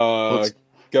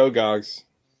Go Gogs.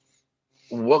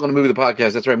 Welcome to Movie the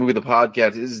Podcast. That's right, Movie the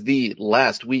Podcast is the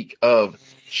last week of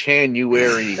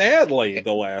January. Sadly,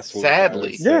 the last week.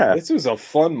 Sadly. Yeah. This was a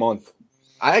fun month.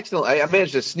 I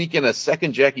managed to sneak in a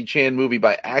second Jackie Chan movie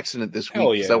by accident this week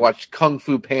Hell because yeah. I watched Kung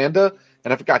Fu Panda,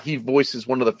 and I forgot he voices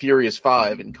one of the Furious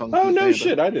Five in Kung Fu Oh, Panda. no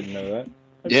shit. I didn't know that.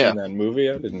 I've Yeah. seen that movie.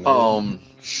 I didn't know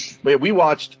But yeah, we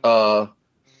watched, I'm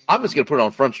just going to put it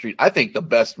on Front Street. I think the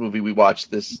best movie we watched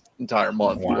this entire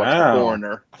month. We watched Wow. The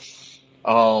Foreigner,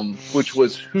 which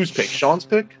was whose pick? Sean's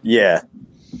pick? Yeah.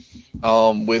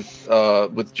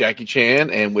 With Jackie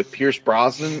Chan and with Pierce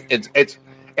Brosnan. It's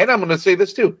and I'm going to say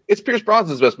this too. It's Pierce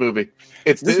Brosnan's best movie.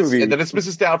 It's this movie- and then it's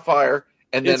Mrs. Doubtfire,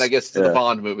 and then It's- I guess the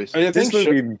Bond movies. I This think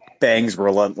movie bangs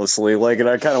relentlessly. Like, and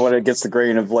I kind of went against the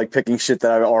grain of like picking shit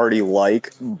that I already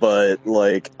like, but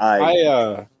like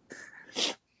I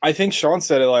think Sean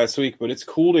said it last week, but it's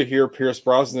cool to hear Pierce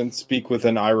Brosnan speak with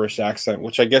an Irish accent,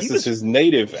 which I guess is his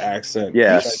native accent.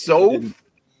 Yeah. which I He's so didn't-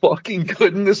 fucking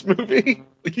good in this movie.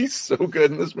 He's so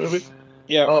good in this movie.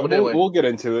 Yeah, but anyway. we'll get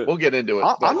into it. We'll get into it.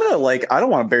 I'm gonna I don't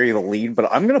want to bury the lead,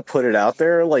 but I'm gonna put it out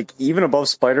there. Like, even above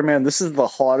Spider-Man, this is the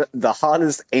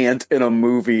hottest ant in a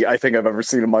movie I think I've ever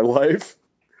seen in my life.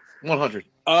 100.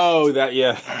 Oh, that,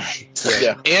 yeah.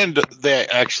 Yeah. And they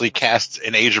actually cast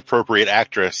an age-appropriate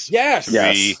actress Yes. to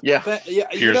be Yeah. That, yeah.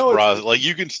 Pierce Brosnan. Like,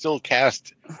 you can still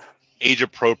cast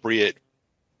age-appropriate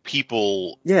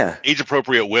people, Yeah.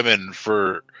 age-appropriate women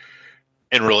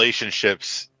in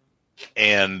relationships,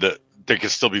 and they can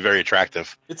still be very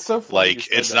attractive. It's so funny. Like,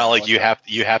 it's not like you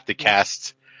have to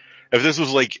cast. If this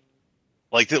was like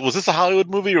was this a Hollywood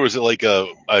movie or was it like a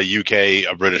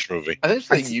British movie? I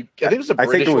think it was a I think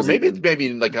British it was- one.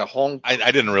 Maybe like a Hong.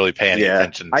 I didn't really pay any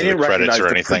attention I to the didn't credits recognize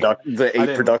or anything. the I 8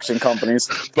 didn't- production companies.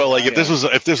 But like, if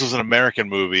Yeah. this was an American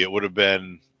movie, it would have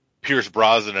been Pierce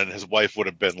Brosnan and his wife would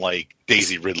have been like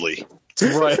Daisy Ridley.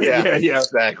 Right. Yeah, Yeah.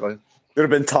 exactly. It would have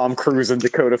been Tom Cruise and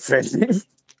Dakota Fanning.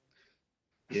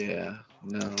 Yeah.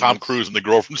 No. Tom Cruise and the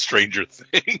girl from Stranger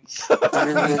Things.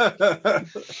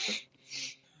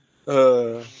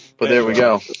 But there we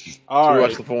go. All So we right.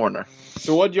 watched The Foreigner.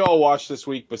 So what y'all watch this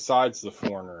week besides The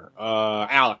Foreigner?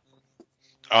 Alec.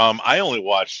 I only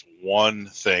watched one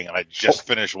thing and I just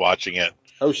finished watching it.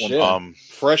 Oh shit.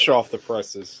 Fresh off the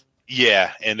presses.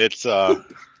 Yeah, and it's a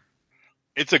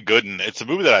good one. It's a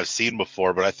movie that I've seen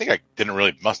before, but I think I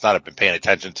must not have been paying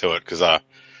attention to it because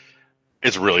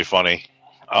it's really funny.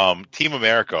 Team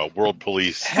America, World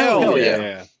Police. Hell yeah.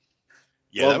 yeah.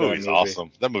 Yeah, Love that that movie's movie.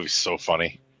 awesome. That movie's so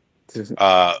funny. See, And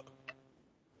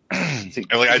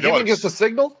like, I is know giving I've- us a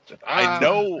signal. I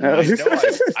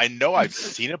know I've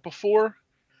seen it before,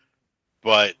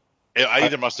 but I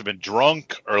either must have been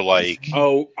drunk or like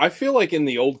Oh, I feel like in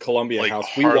the old Columbia Like, house,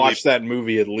 we hardly- watched that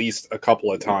movie at least a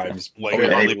couple of times. like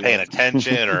hardly paying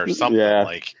attention or something. Yeah.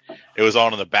 Like it was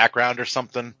on in the background or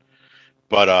something.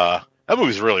 But that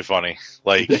movie's really funny.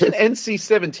 Like There's an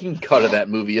NC-17 cut of that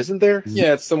movie, isn't there?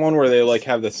 Yeah, it's the one where they like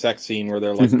have the sex scene where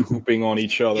they're like pooping on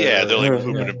each other. yeah, they're like Yeah.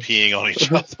 pooping and peeing on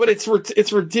each other. But it's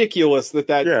ridiculous that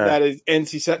Yeah. is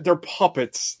NC set. They're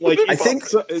puppets. Like I think-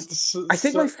 I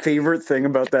think my favorite thing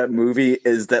about that movie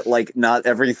is that like not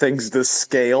everything's the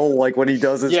scale. Like when he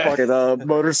does his Yeah. fucking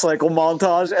motorcycle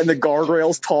montage and the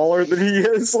guardrail's taller than he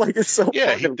is. Like it's so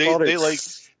Yeah, fucking funny.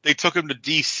 they took him to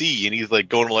DC and he's like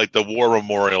going to like the war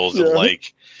memorials and Yeah.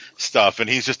 like stuff, and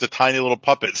he's just a tiny little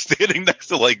puppet standing next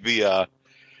to like the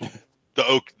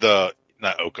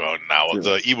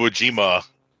Iwo Jima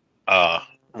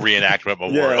reenactment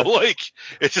memorial. Yeah. Like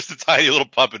it's just a tiny little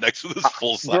puppet next to this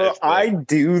full size. Bro, I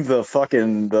do the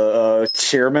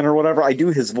chairman or whatever. I do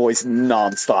his voice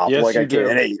nonstop. Yes, like I you do.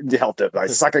 can't. And he helped it by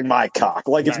sucking my cock.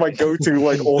 Like it's my go-to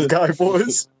like old guy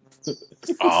voice.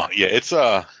 Oh yeah, it's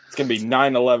It's gonna be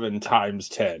 9/11 times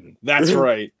 10. That's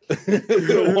right.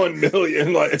 1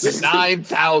 million. Like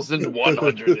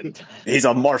 9,110 He's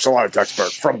a martial arts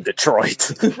expert from Detroit.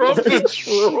 from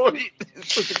Detroit.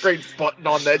 It's such a great button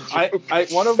on that joke. I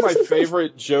one of my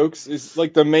favorite jokes is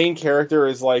like the main character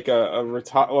is like a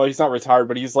retired. Well, he's not retired,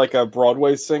 but he's like a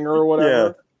Broadway singer or whatever.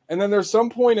 Yeah. And then there's some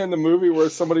point in the movie where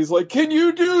somebody's like, "Can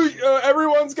you do?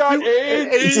 Everyone's got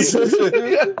AIDS."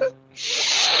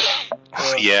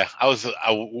 yeah.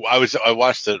 I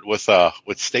watched it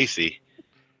with Stacy.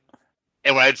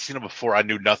 And when I had seen it before, I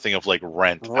knew nothing of like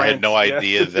Rent. I had no Rent, yeah.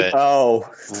 idea that Oh,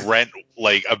 Rent,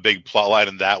 like a big plot line,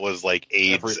 and that was like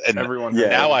AIDS. And Everyone. Yeah.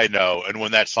 now I know. And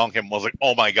when that song came, I was like,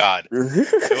 oh my God.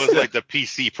 It was like the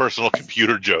PC personal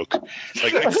computer joke.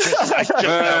 Like, I just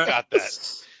now got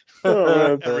that.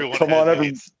 Oh, Everyone come has on,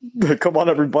 AIDS. come on,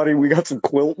 everybody! We got some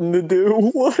quilting to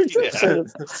do. Like, Yeah.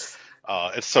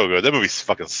 It's so good. That movie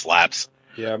fucking slaps.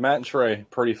 Yeah, Matt and Trey,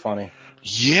 pretty funny.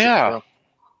 Yeah.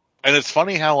 And it's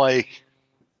funny how, like,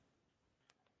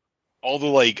 all the,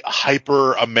 like,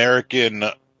 hyper-American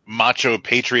macho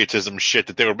patriotism shit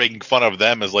that they were making fun of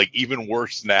them is, like, even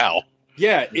worse now.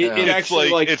 Yeah, it It's actually,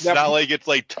 like, like it's that- not like it's,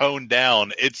 like, toned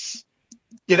down. It's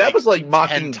Yeah, that was like 10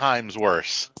 mocking. times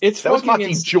worse. it's That was fucking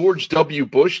mocking George W.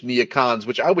 Bush neocons,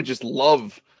 which I would just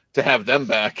love to have them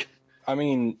back. I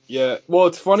mean, yeah. Well,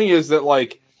 what's funny is that,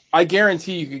 like, I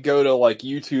guarantee you could go to, like,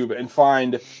 YouTube and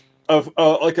find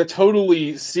like a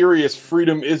totally serious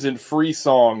 "Freedom Isn't Free"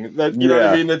 song that you know what I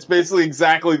Yeah. mean. That's basically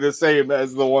exactly the same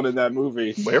as the one in that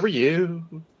movie. Where were you?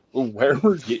 Where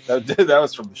were you? That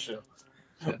was from the show.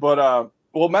 Yeah. But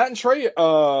well, Matt and Trey,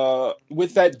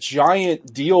 with that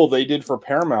giant deal they did for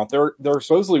Paramount, they're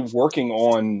supposedly working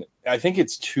on. I think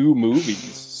it's 2 movies.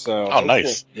 So Oh,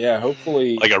 nice. Yeah,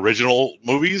 hopefully. Like original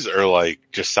movies or like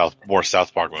just more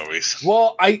South Park movies?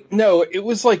 Well, it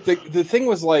was like the thing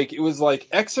was like, it was like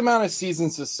X amount of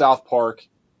seasons of South Park,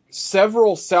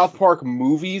 several South Park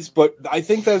movies, but I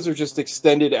think those are just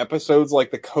extended episodes,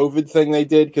 like the COVID thing they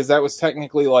did, because that was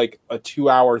technically like a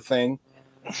 2-hour thing.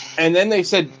 And then they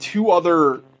said 2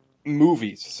 other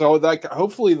movies. So like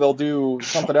hopefully they'll do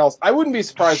something else. I wouldn't be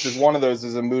surprised if one of those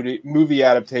is a movie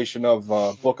adaptation of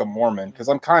Book of Mormon, because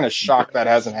I'm kind of shocked that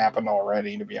hasn't happened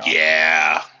already, to be honest.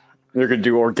 Yeah. They're gonna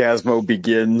do Orgasmo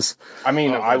Begins. I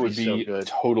mean, Oh, I that'd would be so be good.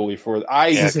 totally for that. I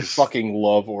Yeah, 'cause fucking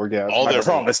love Orgasm. all I their-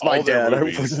 promised my all their dad I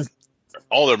movies. wouldn't.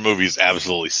 All their movies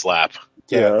absolutely slap.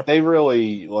 Yeah. They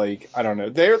really, like, I don't know.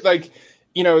 They're like,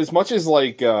 you know, as much as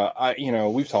like,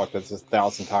 we've talked about this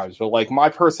 1,000 times, but like my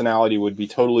personality would be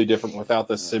totally different without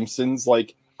the Simpsons.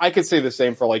 Like, I could say the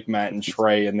same for like Matt and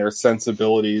Trey and their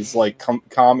sensibilities, like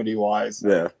comedy wise.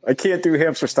 Yeah, I can't do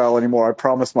hamster style anymore. I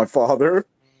promised my father.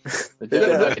 All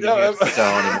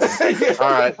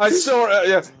right. I still,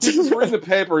 he's just reading the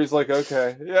paper. He's like,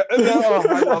 okay. Yeah. No,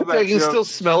 I love that I can joke. still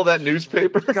smell that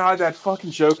newspaper. God, that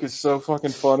fucking joke is so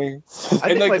fucking funny.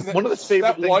 I think like one of the favorite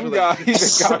that things one were, guy like,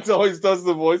 that Cox always does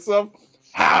the voice of.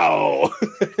 How?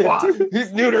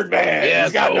 He's neutered man. Yeah,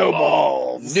 He's got no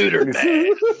balls. neutered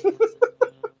man.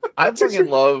 I fucking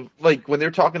love like when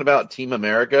they're talking about Team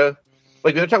America.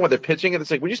 Like when they're talking about their pitching, and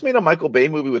it's like we just made a Michael Bay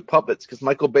movie with puppets because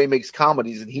Michael Bay makes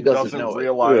comedies and he doesn't know it.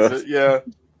 realize it. Yeah.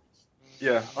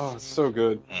 Yeah. Oh, it's so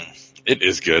good. It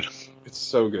is good. It's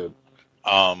so good.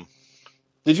 Um,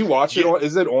 Did you watch it? Yeah.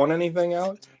 Is it on anything,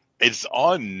 Alex? it's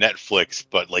on Netflix,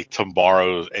 but like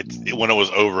tomorrow, when it was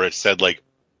over, it said like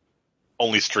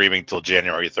only streaming till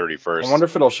January 31st. I wonder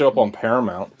if it'll show up on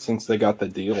Paramount since they got the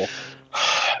deal.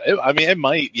 I mean, it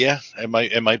might. Yeah, it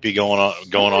might be going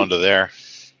on to there.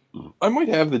 I might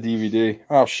have the DVD.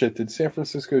 Oh shit! Did San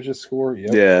Francisco just score? Yep,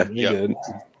 Yeah. he Yep. did.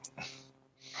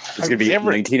 It's gonna be San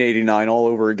Fran- 1989 all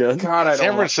over again. God, I San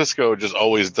don't. Francisco just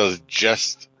always does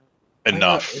just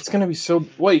enough. It's gonna be so.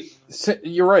 Wait,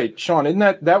 you're right, Sean. Isn't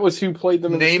that was who played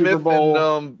them in the Name Super it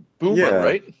Bowl? and Boomer, Yeah.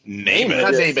 right? Name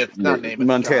Not it. name it. Not name it.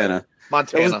 Montana.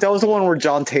 Montana. That was the one where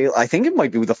John Taylor. I think it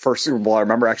might be the first Super Bowl I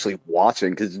remember actually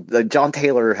watching because John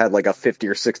Taylor had like a 50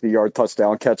 or 60 yard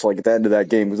touchdown catch like at the end of that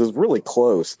game. It was really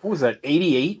close. What was that?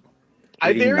 88.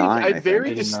 I very 89, I think.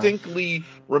 89. distinctly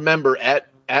remember at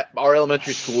our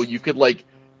elementary school, you could like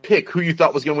pick who you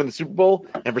thought was going to win the Super Bowl,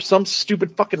 and for some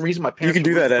stupid fucking reason, my You parents can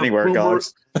do that rooted for anywhere, Boomer.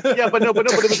 guys. Yeah, but it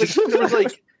was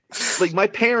like my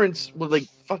parents were like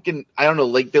fucking I don't know,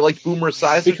 like they liked Boomer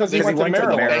Esiason Because he they went to liked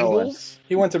the Maryland. Bengals.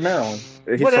 He went to Maryland. He's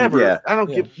from- Whatever. yeah. I don't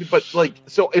Yeah. get, but like,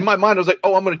 so in my mind, I was like,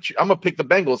 oh, I'm gonna pick the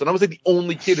Bengals, and I was like the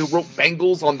only kid who wrote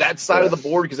Bengals on that side of the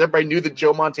board because everybody knew that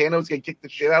Joe Montana was gonna kick the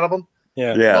shit out of them.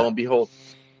 Yeah. Yeah. Lo and behold,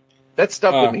 that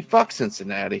stuck with me. Fuck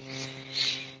Cincinnati.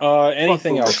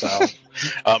 Anything else,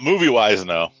 Al? Movie wise,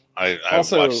 no. I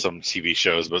Also- watched some TV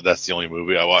shows, but that's the only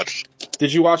movie I watched.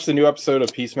 Did you watch the new episode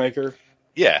of Peacemaker?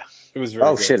 Yeah, It was very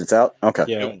Oh good. shit, it's out. Okay.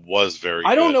 Yeah. it was very.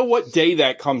 I don't good. know what day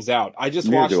that comes out. I just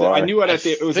Neither watched it. do I. I knew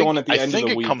it was on at the I end of think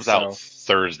the it week. comes so- out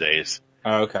Thursdays.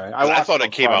 Oh, okay. I watched thought on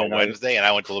it came Friday out night. Wednesday, and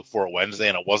I went to look for it Wednesday,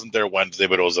 and it wasn't there Wednesday,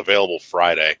 but it was available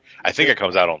Friday. I think it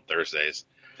comes out on Thursdays.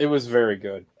 It was very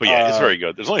good. But yeah, it's very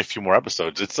good. There's only a few more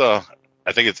episodes. It's I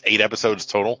think it's 8 episodes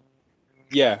total.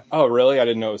 Yeah. Oh, really? I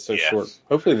didn't know it was so Yeah. short.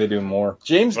 Hopefully they do more.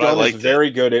 James But I Gunn is liked it. very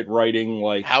good at writing,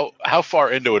 like... How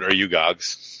far into it are you,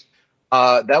 Gogs?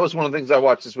 That was one of the things I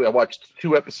watched this week. I watched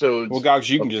 2 episodes. Well, Gogs,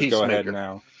 you can of just go ahead Peacemaker.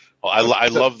 now. Well, I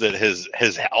love that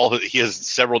he has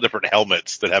several different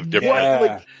helmets that have different Yeah.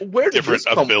 Like, where did different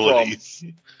this come abilities.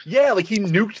 from? Yeah, like he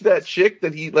nuked that chick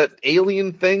that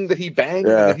alien thing that he banged,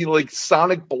 Yeah. and then he like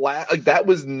Sonic Blast. Like that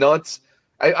was nuts.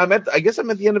 I guess I'm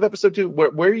at the end of episode 2,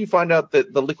 where you find out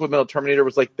that the Liquid Metal Terminator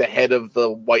was like the head of the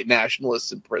white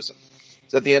nationalists in prison.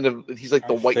 Is that the end of? He's like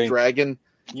the I white think- dragon.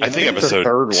 Yeah, I think it's the episode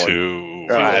third one. 2.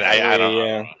 Oh, I don't know.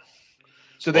 yeah.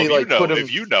 So they Well, like put him.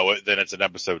 if you know it, then it's an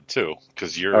episode 2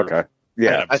 because you're. Okay.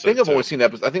 Yeah. I think I've two. only seen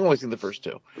episode. I think I've only seen the first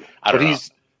 2. I don't But know.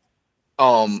 he's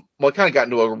well, I kind of got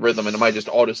into a rhythm, and it might just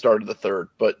auto started the third.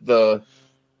 But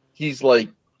he's like,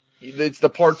 it's the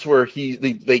parts where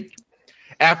they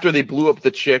after they blew up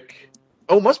the chick.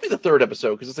 Oh, it must be the third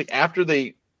episode because it's like after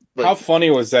they. Like, How funny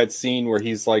was that scene where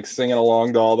he's like singing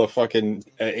along to all the fucking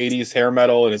 80s hair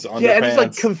metal in his underpants? yeah, and he's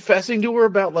like confessing to her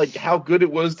about like how good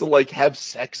it was to like have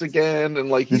sex again, and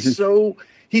like he's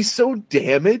so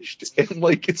damaged, and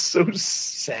like it's so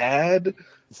sad,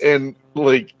 and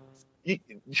like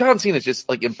John Cena's just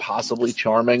like impossibly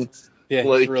charming. yeah,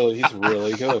 like- he's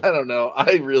really good. I don't know. I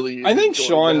think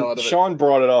Sean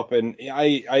brought it up, and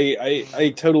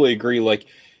I totally agree. Like,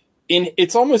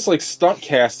 it's almost like stunt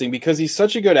casting because he's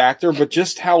such a good actor, but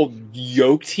just how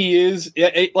yoked he is.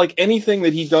 Like anything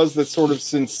that he does that's sort of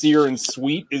sincere and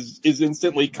sweet is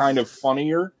instantly kind of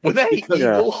funnier. When that because-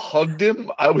 eagle hugged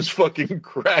him, I was fucking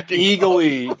cracking.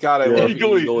 Eagly, God, I love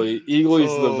Eagly. Eagly. Eagly's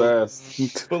Oh. the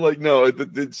best. But like, no,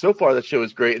 so far that show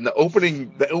is great, and the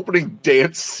opening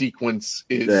dance sequence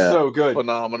is Yeah. So good.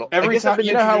 phenomenal. I Every guess I've time, been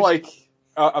you know how introduced- like.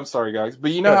 I'm sorry, guys,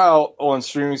 but you know how on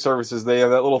streaming services they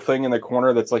have that little thing in the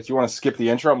corner that's like you want to skip the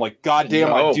intro. I'm like, God damn,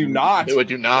 No. I do not. No, I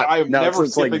do not. I am No, never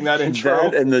it's like skipping that intro.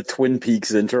 That and the Twin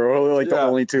Peaks intro are like the Yeah.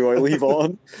 only two I leave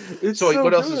on. It's So, like,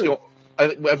 what else is good.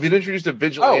 going? I've been introduced to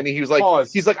Vigilante. He was like,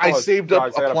 pause, I pause. saved up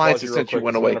Guys, I gotta appliances pause you real since you quick,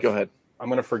 went so I'm away. gonna- Go ahead. I'm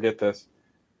gonna forget this.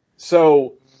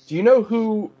 So, do you know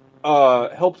who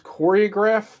helped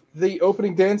choreograph the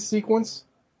opening dance sequence?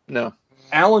 No.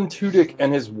 Alan Tudyk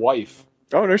and his wife.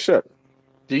 Oh no shit.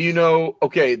 Do you know?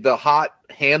 Okay, the hot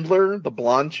handler, the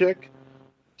blonde chick.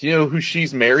 Do you know who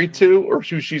she's married to or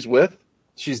who she's with?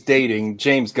 She's dating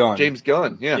James Gunn. James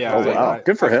Gunn. Yeah. Yeah, Oh, wow.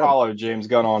 Good for I him. follow James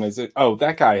Gunn on his. Oh,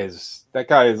 that guy has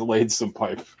laid some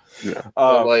pipe. Yeah.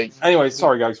 But, like Anyway,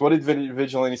 sorry guys. What did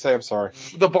Vigilante say? I'm sorry.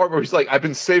 the part where he's like, I've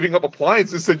been saving up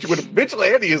appliances since you went.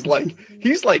 Vigilante is like,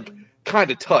 he's like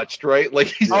kind of touched, right? Like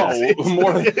he's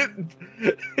more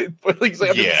but like, he's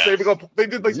like, I've been Yeah. saving up. They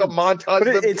did like the montage. But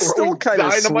of them it's still throwing kind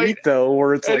of dynamite. sweet though,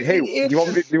 where it's like, And hey, it- do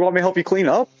you want me to help you clean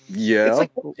up? Yeah. It's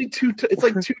like watching it's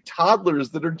like two toddlers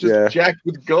that are just Yeah. jacked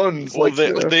with guns. Well,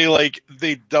 like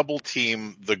they double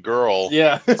team the girl,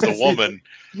 Yeah, the woman,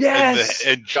 yes,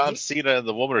 and John Cena and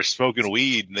the woman are smoking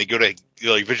weed, and they go to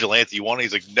like Vigilante. You want it?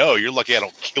 He's like, no, you're lucky I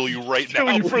don't kill you right Kill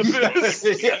now you for this.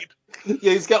 Yeah. Yeah,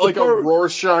 he's got like a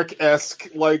Rorschach-esque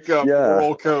like Yeah.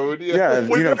 moral code. yeah,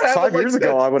 When you know, you have 5 like years that-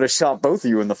 ago I would have shot both of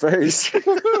you in the face.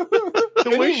 the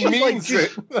And way he she's like means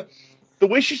just, it. the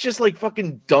way she's just like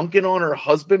fucking dunking on her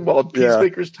husband while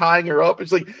Peacemaker's tying her up.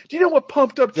 It's like, do you know what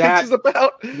Pumped Up Kicks That is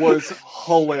about? was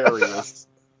hilarious.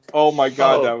 Oh my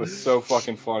god, Oh. that was so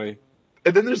fucking funny.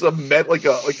 And then there's a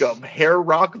hair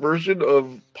rock version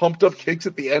of Pumped Up Kicks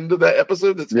at the end of that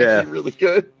episode. That's Yeah. actually really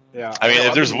good. Yeah, I mean,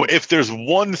 Yeah, if there's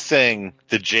one thing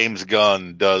that James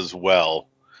Gunn does well,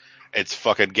 it's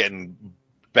fucking getting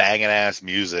banging ass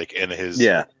music in his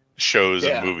Yeah. shows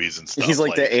Yeah. and movies and stuff. He's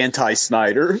like the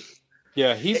anti-Snyder.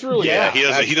 yeah, he's really Yeah.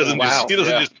 he doesn't Wow.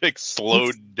 just pick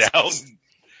slowed down.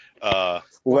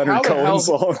 Leonard how the Cohen hell-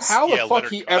 songs. How the yeah, fuck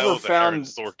Leonard he Cohen, ever Aaron found?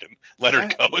 Sorkin,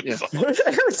 Leonard Cohen Yeah. song.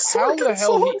 How the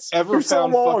hell he ever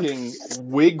found fucking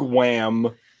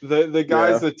Wigwam? The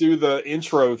guys Yeah. that do the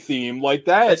intro theme like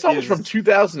that. That song is is from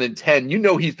 2010. You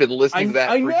know he's been listening to that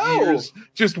I for know. years,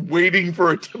 just waiting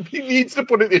for it to. He needs to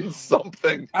put it in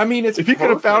something. I mean, it's If he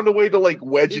could have found a perfect. way to like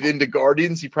wedge it into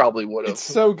Guardians, he probably would have. It's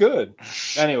so good.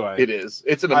 Anyway, It is.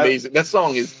 It's an amazing. That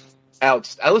song is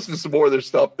out. I listened to some more of their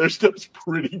stuff. Their stuff's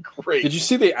pretty great. did you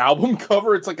see the album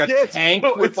cover? It's like a Yeah, it's- tank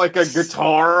no, with it's like a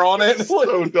guitar on it. It's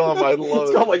so dumb. I love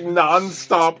It's it. called like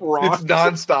nonstop rock. It's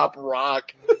nonstop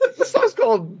rock. The song's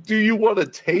called "Do You Want to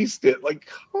Taste It?" Like,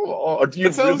 come on. Do you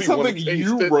It sounds really want something to taste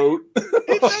you it? wrote.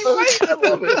 I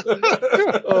love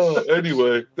it. Oh,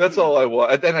 anyway, that's all I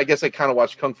want. And then I guess I kind of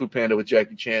watched Kung Fu Panda with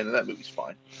Jackie Chan, and that movie's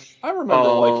fine. I remember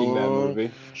liking that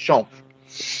movie. Sean.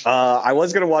 I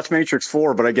was gonna watch Matrix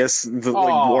 4, but I guess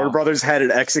Aw. Warner Brothers had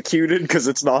it executed because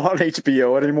it's not on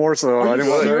HBO anymore. So I Are didn't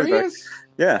you want to. serious?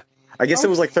 Yeah, I guess it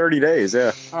was like 30 days.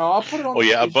 Yeah, Oh, I'll put it on. Oh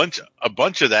yeah, the a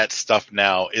bunch of that stuff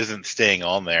now isn't staying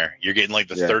on there. You're getting like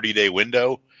the Yeah. 30-day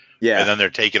window Yeah. and then they're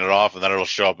taking it off, and then it'll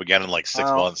show up again in like 6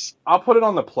 months. I'll put it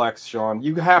on the Plex, Sean.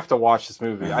 You have to watch this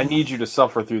movie. I need you to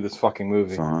suffer through this fucking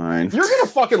movie. Fine. You're gonna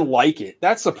fucking like it.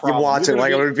 That's the You problem. watch You're it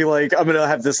like gonna I'm gonna be like I'm gonna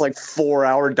have this like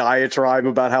 4-hour diatribe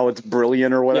about how it's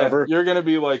brilliant or whatever. Yeah, you're gonna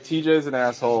be like, TJ's an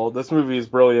asshole. This movie is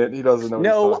brilliant. He doesn't know. What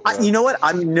he's No, talking about. you know what?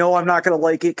 I know I'm not gonna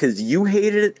like it because you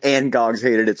hated it and Gogs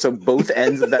hated it, so both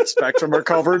ends of that spectrum are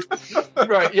covered.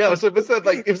 Right, yeah. So it's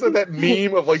that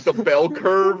meme of like the bell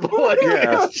curve, like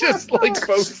Yeah. it's just like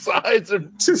both sides are.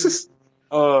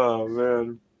 Oh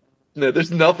man. No,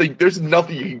 there's nothing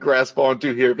you can grasp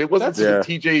onto here. If it wasn't for Yeah. the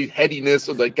TJ headiness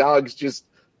or the Gogs just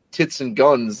tits and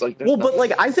guns, like there's Well, but nothing.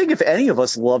 like I think if any of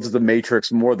us loves the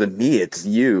Matrix more than me, it's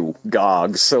you,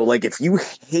 Gogs. So like if you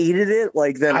hated it,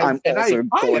 like then I'm also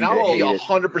going I'll to be hate it.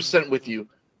 100% with you.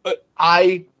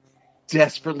 I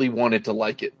desperately wanted to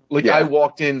like it. Like Yeah. I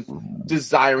walked in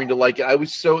desiring to like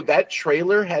it. That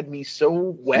trailer had me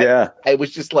so wet. Yeah. I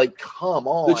was just like, come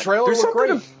on. The trailer There's looked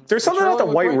great. something about the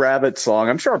trailer White looked great. Rabbit song.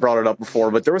 I'm sure I brought it up before,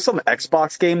 but there was some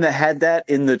Xbox game that had that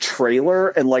in the trailer,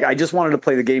 and like I just wanted to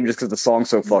play the game just because the song's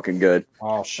so fucking good.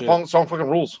 Oh shit. Song fucking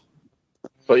rules.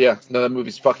 But yeah, no, that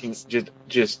movie's fucking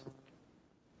just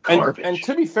garbage. And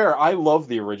to be fair, I love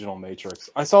the original Matrix.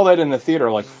 I saw that in the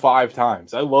theater like 5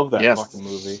 times. I love that Yes. fucking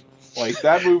movie. Like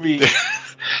that movie.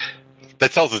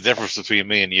 That tells the difference between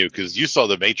me and you, because you saw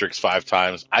The Matrix 5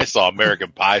 times. I saw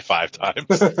American Pie 5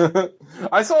 times.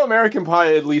 I saw American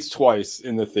Pie at least twice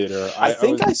in the theater. I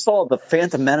think I saw the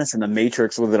Phantom Menace and the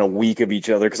Matrix within a week of each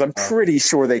other because I'm pretty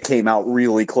sure they came out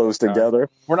really close together.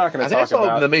 We're not going I to think I talk saw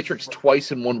about. The Matrix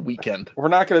twice in one weekend. We're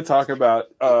not going to talk about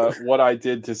what I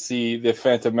did to see the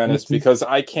Phantom Menace because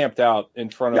I camped out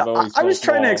in front of Yeah, Owen I was Smith's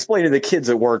trying to wall. explain to the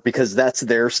kids at work because that's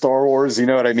their Star Wars, you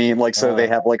know what I mean? Like, so they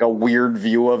have like a weird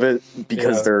view of it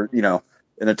because they're,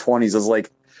 in the 20s. Is like,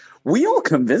 we all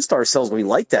convinced ourselves we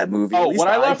liked that movie. At Oh, least when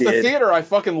I left the did. theater, I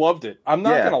fucking loved it. I'm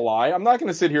not Yeah. gonna lie. I'm not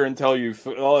gonna sit here and tell you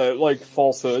like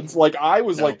falsehoods. Like I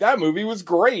was like that movie was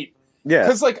great Yeah,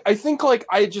 because like I think like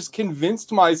I just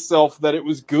convinced myself that it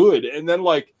was good, and then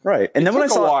like right. And then when I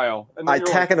took a saw while, and then you're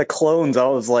Attack like, of the Clones, I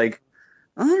was like,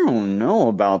 I don't know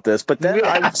about this. But then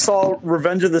I saw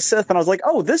Revenge of the Sith, and I was like,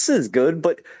 oh, this is good,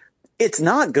 but it's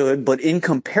not good. But in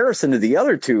comparison to the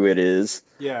other two, it is.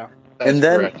 yeah. And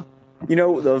then, correct.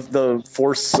 the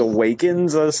Force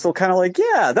Awakens, I was still kind of like,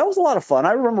 yeah, that was a lot of fun.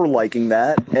 I remember liking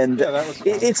that. And Yeah, that was fun.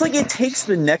 it's like it takes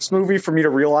the next movie for me to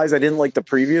realize I didn't like the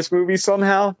previous movie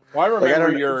somehow. Well, I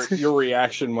remember don't- your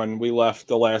reaction when we left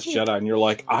The Last Jedi, and you're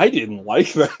like, I didn't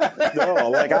like that. No,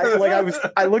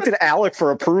 I looked at Alec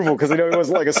for approval because I know he was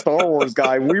like a Star Wars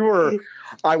guy. We were,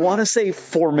 I want to say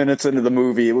 4 minutes into the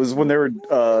movie. It was when they were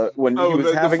when he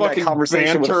was having that fucking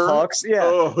conversation banter. with Hux. Yeah.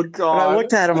 Oh And god. I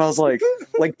looked at him, I was like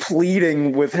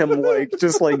pleading with him, like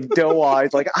just like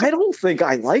doe-eyed, like I don't think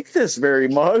I like this very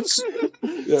much.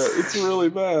 Yeah, it's really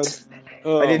bad.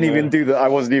 Oh, I didn't even man. do I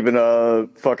wasn't even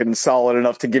fucking solid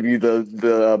enough to give you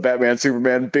the Batman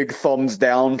Superman big thumbs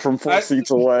down from 4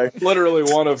 seats away. Literally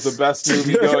one of the best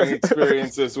movie going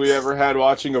experiences we ever had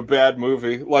watching a bad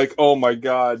movie. Like, oh my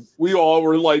god, we all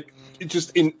were like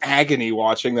just in agony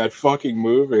watching that fucking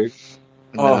movie.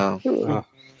 No.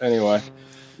 Anyway,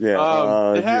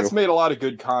 Yeah, it has made a lot of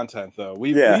good content though.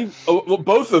 Yeah.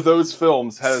 Both of those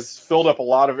films has filled up a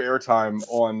lot of airtime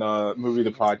on Movie the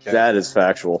Podcast. that is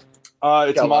factual.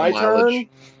 It's Got a lot my of mileage. turn.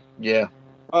 Yeah.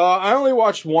 I only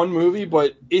watched one movie,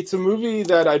 but it's a movie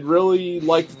that I'd really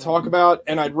like to talk about,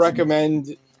 and I'd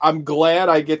recommend. I'm glad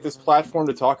I get this platform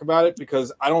to talk about it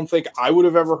because I don't think I would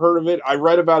have ever heard of it. I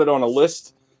read about it on a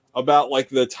list about like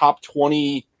the top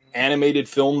 20 animated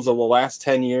films of the last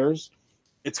 10 years.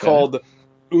 It's called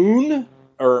Un,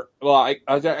 or well, I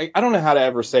don't know how to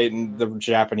ever say it in the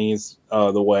Japanese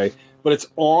the way, but it's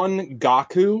On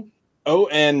Gaku.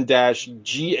 ON-GAKU,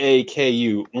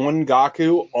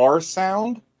 Ongaku, R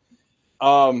sound.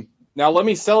 Now let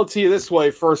me sell it to you this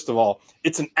way. First of all,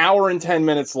 it's an hour and 10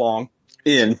 minutes long.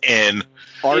 And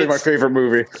Already my It's- favorite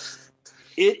movie.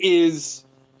 It is.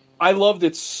 I loved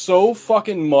it so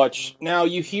fucking much. Now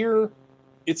you hear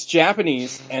it's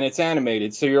Japanese and it's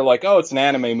animated, so you're like, oh, it's an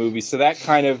anime movie. So that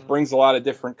kind of brings a lot of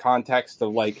different context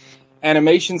of like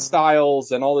animation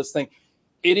styles and all this thing.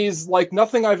 It is like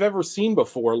nothing I've ever seen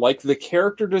before. Like the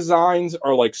character designs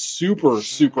are like super,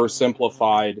 super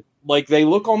simplified. Like they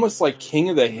look almost like King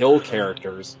of the Hill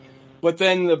characters. But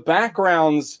then the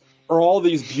backgrounds are all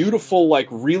these beautiful, like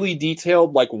really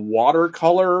detailed, like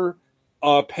watercolor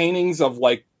paintings of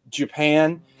like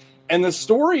Japan. And the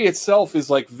story itself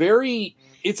is like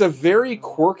it's a very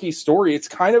quirky story. It's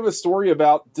kind of a story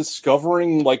about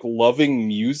discovering like loving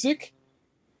music.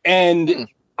 And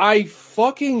I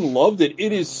fucking loved it.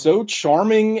 It is so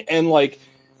charming, and like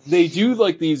they do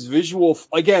like these visual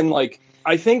again, like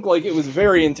I think like it was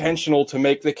very intentional to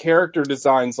make the character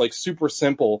designs like super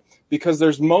simple, because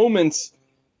there's moments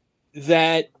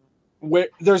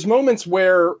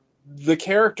where the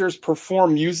characters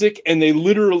perform music and they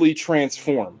literally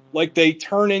transform. Like they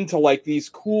turn into like these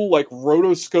cool like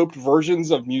rotoscoped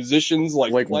versions of musicians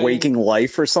like playing. Waking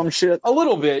Life or some shit. A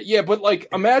little bit, yeah, but like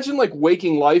imagine like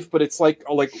Waking Life, but it's like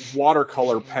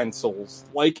watercolor pencils.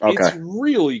 Like It's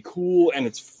really cool and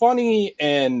it's funny,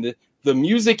 and the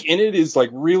music in it is like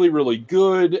really, really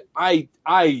good. I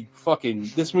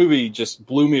fucking, this movie just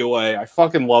blew me away. I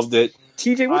fucking loved it.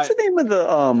 TJ, what's the name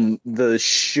of the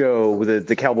show that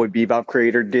the Cowboy Bebop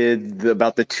creator did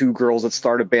about the two girls that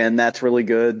start a band? That's really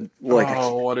good. Like,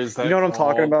 what is that? You know what I'm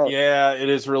talking about? Yeah, it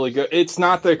is really good. It's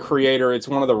not the creator; it's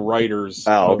one of the writers.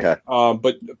 Oh, okay.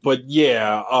 But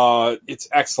yeah, it's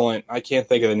excellent. I can't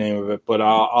think of the name of it, but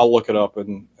I'll look it up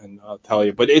and tell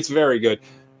you. But it's very good.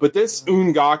 But this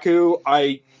Ungaku,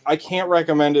 I can't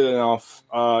recommend it enough.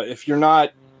 If you're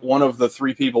not one of the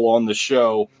three people on the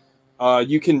show.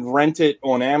 You can rent it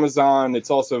on Amazon.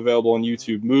 It's also available on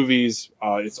YouTube Movies.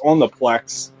 It's on the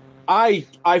Plex. I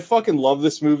fucking love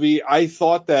this movie. I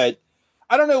thought that,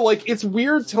 I don't know, like, it's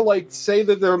weird to, like, say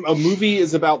that a movie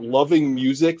is about loving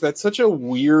music. That's such a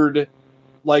weird,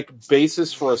 like,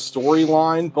 basis for a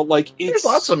storyline. But, like, there's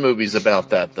lots of movies about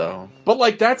that, though. But,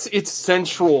 like, that's its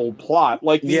central plot.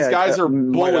 Like, these guys are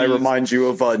bullies. Might I remind you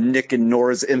of Nick and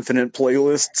Nora's Infinite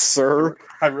Playlist, sir?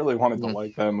 I really wanted to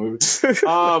like that movie.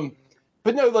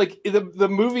 But no, like, the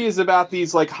movie is about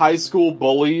these, like, high school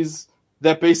bullies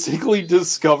that basically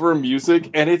discover music,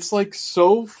 and it's, like,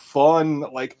 so fun.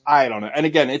 Like, I don't know. And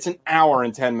again, it's an hour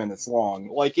and 10 minutes long.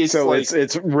 Like, it's so like,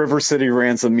 it's River City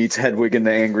Ransom meets Hedwig and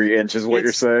the Angry Inch, is what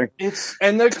you're saying?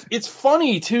 It's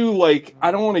funny, too. Like, I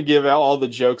don't want to give out all the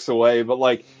jokes away, but,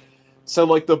 like, so,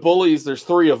 like, the bullies, there's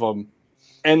 3 of them.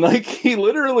 And, like, he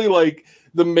literally, like,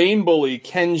 the main bully,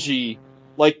 Kenji,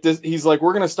 like this, he's like,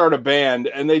 we're gonna start a band,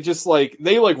 and they just like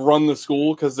run the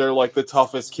school because they're like the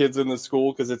toughest kids in the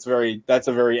school, because that's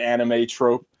a very anime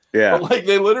trope. Yeah. But like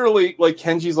they literally, like,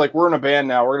 Kenji's like, we're in a band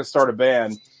now, we're gonna start a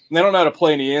band, and they don't know how to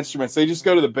play any instruments. They just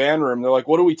go to the band room. They're like,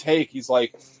 what do we take? He's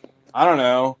like, I don't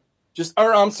know.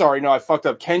 I'm sorry, no, I fucked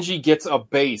up. Kenji gets a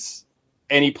bass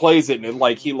and he plays it, and it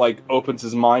like he like opens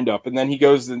his mind up, and then he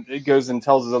goes and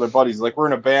tells his other buddies, like, we're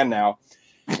in a band now.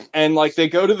 And like they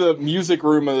go to the music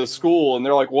room of the school and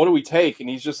they're like, what do we take? And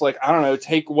he's just like, I don't know,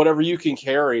 take whatever you can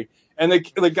carry. And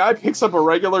the guy picks up a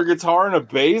regular guitar and a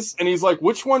bass, and he's like,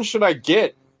 which one should I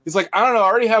get? He's like, I don't know, I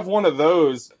already have one of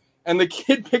those. And the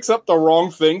kid picks up the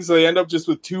wrong thing, so they end up just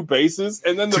with 2 basses.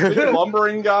 And then the big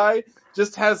lumbering guy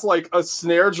just has like a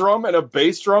snare drum and a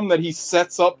bass drum that he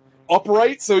sets up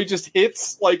upright, so he just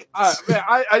hits like,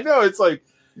 I know it's like,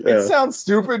 yeah. It sounds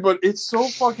stupid, but it's so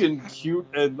fucking cute,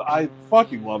 and I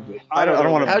fucking loved it. I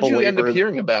don't want to. How'd you end up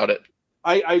hearing about it?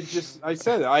 I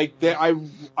said it.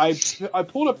 I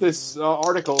pulled up this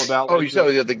article about. You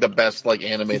said the best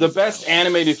animated. The best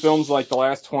animated films like the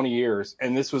last 20 years,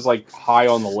 and this was like high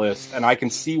on the list, and I can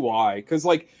see why. Because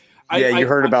like, you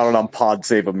heard about it on Pod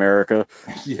Save America.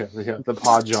 Yeah, the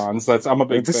Pod Johns. I'm a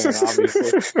big fan,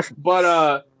 obviously.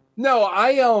 But no,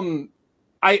 I don't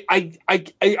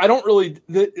really.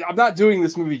 I'm not doing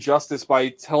this movie justice by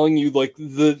telling you like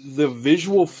the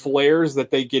visual flares that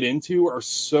they get into are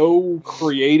so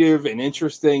creative and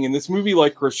interesting, and this movie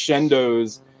like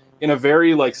crescendos in a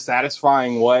very like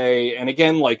satisfying way. And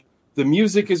again, like the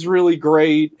music is really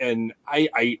great, and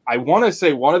I want to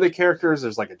say one of the characters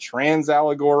there's like a trans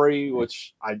allegory,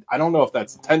 which I don't know if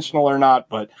that's intentional or not.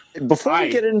 But before we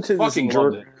get into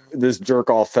this jerk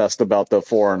off fest about the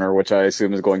foreigner, which I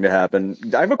assume is going to happen,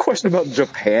 I have a question about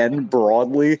Japan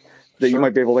broadly that you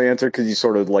might be able to answer, because you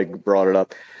sort of like brought it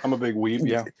up. I'm a big weeb,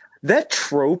 yeah. That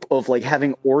trope of like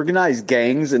having organized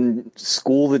gangs in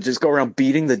school that just go around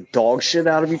beating the dog shit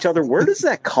out of each other, where does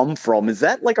that come from? Is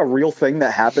that like a real thing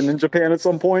that happened in Japan at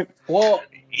some point? Well,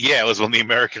 yeah, it was when the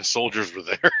American soldiers were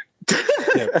there.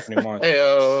 Yeah, pretty much.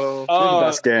 We're the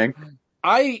best gang.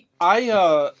 I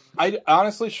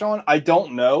honestly, Sean, I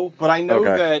don't know, but I know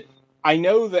that,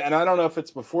 and I don't know if it's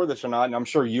before this or not, and I'm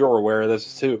sure you're aware of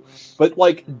this too, but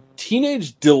like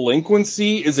teenage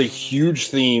delinquency is a huge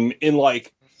theme in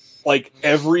like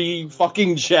every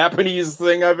fucking Japanese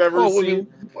thing I've ever seen.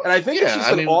 And I think it's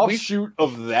just an offshoot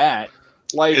of that.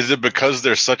 Like, is it because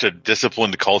there's such a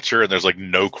disciplined culture and there's like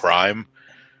no crime,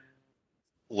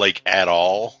 like at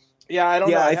all? Yeah, I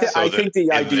don't know. I think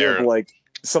the idea of like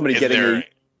somebody getting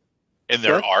in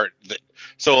their art.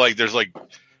 So like, there's like,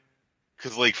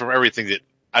 because like from everything that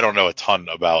I don't know a ton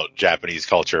about Japanese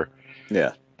culture.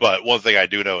 Yeah. But one thing I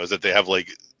do know is that they have like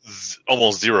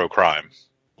almost zero crime.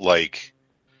 Like,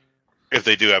 if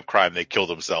they do have crime, they kill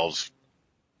themselves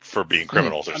for being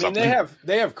criminals or something.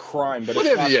 They have crime, but Well,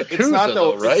 it's they have not, the it's not Yakuza, the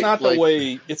though, right?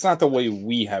 it's not the way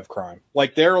we have crime.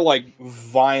 Like, their like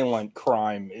violent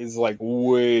crime is like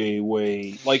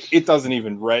way like it doesn't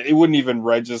even it wouldn't even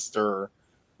register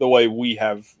the way we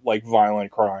have like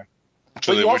violent crime.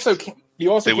 So But you also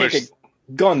can't get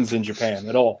guns in Japan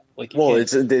at all. Like,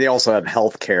 they also have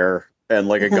health care and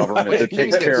like a government that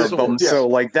takes care of them. Yeah. So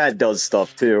like that does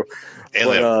stuff too. And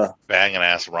But, they have banging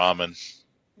ass ramen.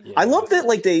 yeah. I love that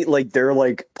like their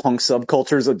like punk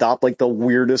subcultures adopt like the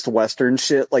weirdest Western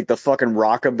shit, like the fucking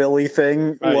rockabilly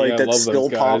thing, Yeah, I like love that's those still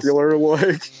guys. popular.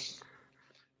 Like,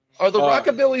 Are the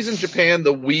rockabillys in Japan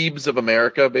the weebs of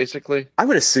America, basically? I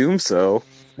would assume so.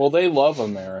 Well, they love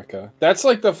America. That's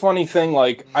like the funny thing.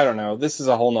 Like, I don't know. This is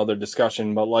a whole nother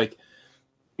discussion, but like,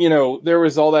 you know, there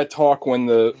was all that talk when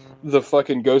the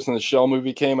fucking Ghost in the Shell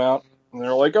movie came out, and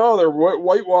they're like, oh, they're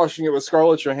whitewashing it with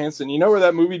Scarlett Johansson. You know where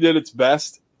that movie did its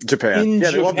best? Japan. In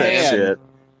They love that Japan. shit.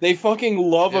 They fucking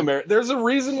love America. There's a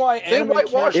reason why anime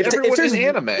whitewash can't- everyone in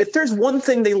anime. If there's one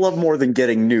thing they love more than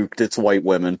getting nuked, it's white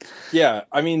women. Yeah,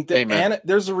 I mean,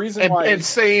 there's a reason why. And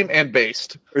same and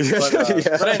based. But,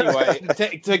 Yeah. but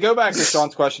anyway, to go back to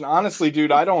Sean's question, honestly,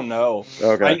 dude, I don't know.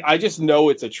 Okay. I just know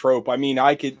it's a trope. I mean,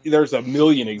 there's a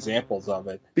million examples of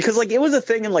it. Because like it was a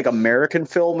thing in like American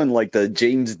film in like the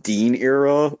James Dean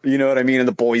era, you know what I mean, in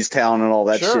the Boys Town and all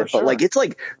that Sure, shit. But like it's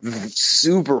like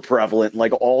super prevalent in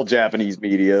like all Japanese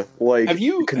media. Like Have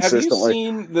you consistently.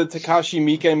 seen the Takashi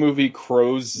Miike movie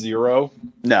Crows Zero?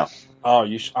 No, Oh,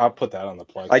 I'll put that on the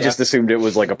plug. I just assumed it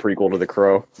was like a prequel to The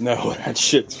Crow. No, that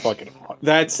shit's fucking.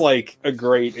 That's like a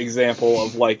great example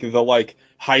of like the like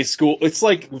high school. It's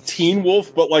like Teen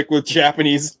Wolf, but like with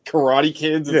Japanese karate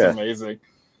kids. It's amazing.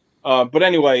 But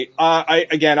anyway,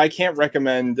 I can't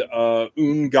recommend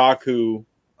Ungaku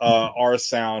R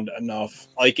Sound enough.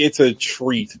 Like, it's a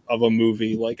treat of a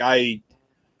movie. Like, I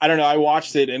don't know. I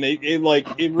watched it and it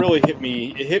really hit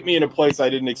me. It hit me in a place I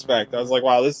didn't expect. I was like,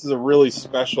 wow, this is a really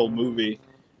special movie.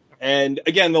 And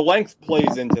again, the length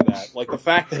plays into that. Like, the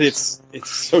fact that it's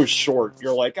so short,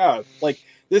 you're like, oh, like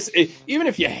this. Even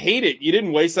if you hate it, you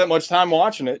didn't waste that much time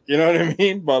watching it. You know what I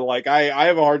mean? But like, I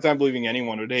have a hard time believing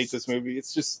anyone would hate this movie.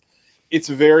 It's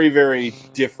very, very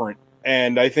different.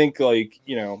 And I think, like,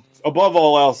 you know, above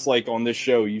all else, like on this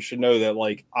show, you should know that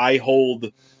like I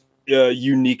hold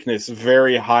uniqueness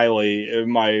very highly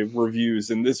in my reviews,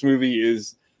 and this movie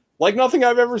is like nothing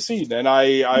I've ever seen, and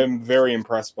I'm very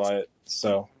impressed by it.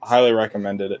 So highly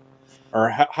recommend it.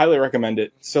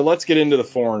 So let's get into The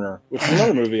Foreigner, which is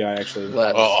another movie I actually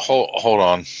Hold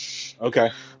on. Okay.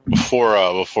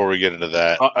 Before we get into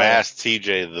that, Uh-oh. I asked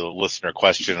TJ the listener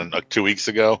question 2 weeks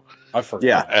ago, I forgot.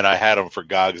 Yeah. and I had him for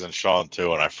Gogs and Sean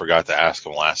too, and I forgot to ask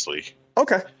him last week.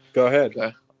 Okay. Go ahead.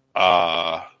 Okay.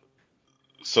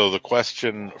 So the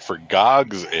question for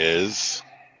Gogs is,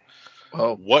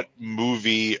 Well, what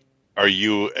movie are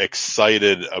you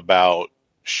excited about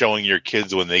showing your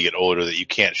kids when they get older that you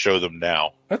can't show them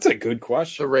now? That's a good The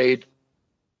question. Raid.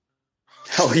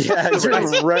 Oh yeah,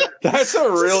 you're right. That's a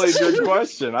really good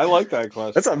question. I like that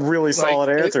question. That's a really solid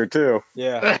answer too.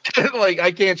 Yeah. Like,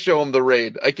 I can't show them The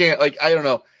Raid. I can't, like, I don't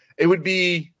know. It would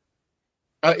be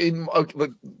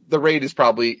The Raid is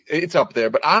probably, it's up there,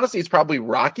 but honestly, it's probably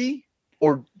Rocky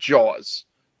or Jaws.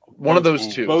 One of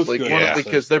those two. Both Like, good because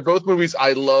answers. they're both movies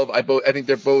I love. I think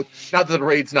they're both, not that The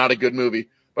Raid's not a good movie,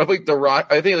 but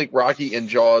I think like Rocky and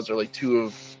Jaws are like two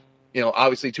of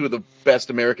the best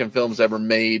American films ever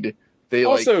made. They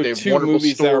Also, they have two wonderful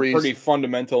movies stories. that are pretty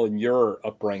fundamental in your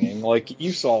upbringing. Like,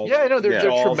 you saw. Yeah, I know they're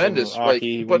Jaws and tremendous.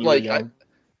 Rocky Like, when but you were like, young.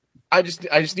 I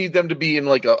just need them to be in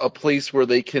like a place where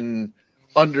they can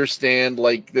understand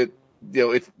like that. You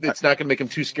know, it's not going to make them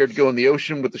too scared to go in the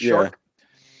ocean with the shark,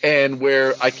 and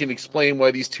where I can explain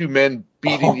why these two men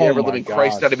beating the Oh ever living my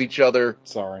Christ God. out of each other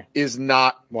Sorry, is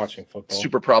not watching football.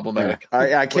 super problematic.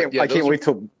 I can't wait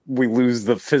till we lose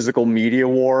the physical media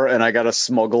war and I gotta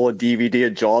smuggle a DVD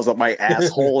of Jaws up my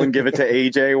asshole and give it to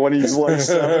AJ when he's like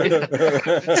 7.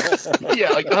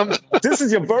 Yeah, like This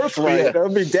is your birthright.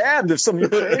 I'll be damned if some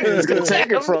Ukrainian is gonna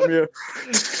take it from you.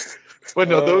 But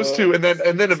no, those two, and then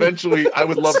eventually, I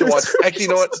would love to watch. Actually, you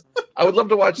know what? I would love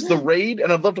to watch The Raid,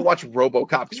 and I'd love to watch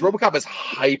RoboCop because RoboCop is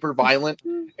hyper violent,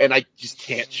 and I just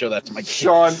can't show that to my kids.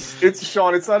 Sean,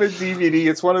 it's not a DVD.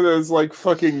 It's one of those like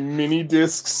fucking mini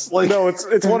discs. Like, No,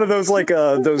 it's one of those like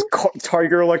those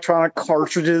Tiger Electronic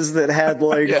cartridges that had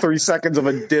like 3 seconds of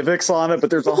a Divx on it, but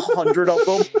there's 100 of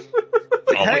them.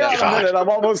 Oh my Hang on a God. minute, I'm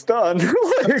almost done.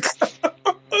 Like,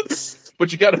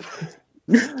 But you gotta,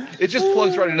 it just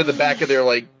plugs right into the back of their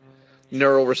like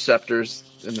neural receptors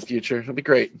in the future. It'll be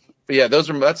great. But yeah,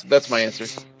 that's my answer.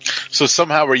 So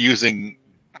somehow we're using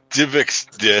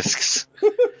DivX discs,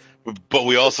 but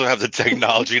we also have the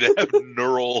technology to have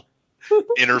neural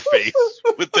interface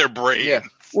with their brain. Yeah.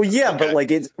 Well, yeah, Okay. but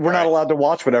like we're not allowed to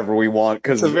watch whatever we want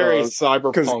because It's a very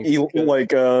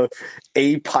cyberpunk.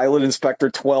 a Pilot Inspector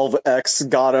 12X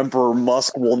God Emperor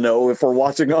Musk will know if we're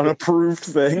watching unapproved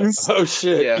things. Oh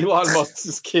shit! Yeah. Elon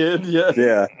Musk's kid. Yeah.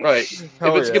 Yeah, Right.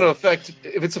 Oh, if yeah.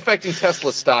 it's affecting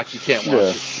Tesla stock, you can't watch yeah,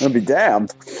 it. I'll be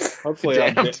damned. Hopefully,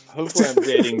 I'm Damned.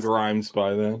 dating Grimes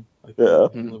by then. I Yeah.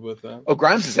 can live with that. Oh,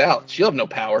 Grimes is out. She'll have no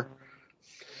power.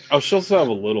 Oh, she'll still have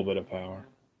a little bit of power.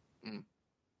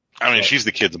 I mean, she's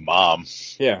the kid's mom.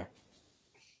 Yeah.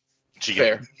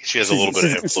 Fair. She has a little bit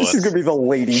of influence. She's gonna be the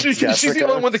lady She's Jessica. the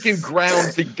only one that can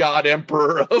ground the God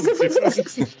Emperor of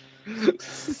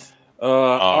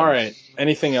All right.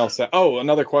 Anything else?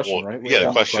 Another question, Well, right?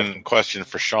 yeah, the question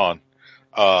for Sean.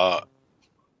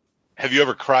 Have you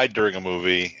ever cried during a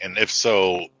movie? And if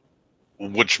so,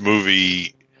 which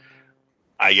movie,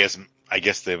 I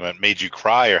guess they made you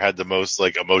cry or had the most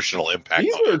like emotional impact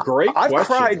These on you? are great I've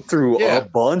questions. cried through Yeah. a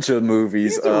bunch of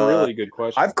movies. These are really good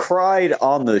questions. I've cried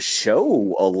on the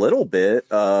show a little bit.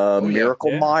 yeah.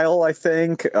 Miracle Yeah. Mile, I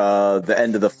think. The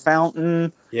End of the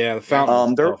Fountain. Yeah, the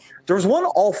fountain. There was one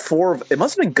all four of. It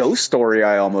must have been Ghost Story.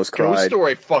 I almost cried. Ghost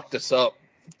Story fucked us up.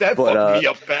 That But, fucked me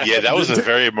up bad. Yeah, that was a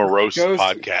very morose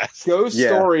podcast. Ghost Yeah.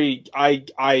 Story. I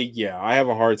have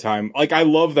a hard time. Like, I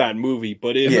love that movie,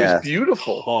 but it Yeah. was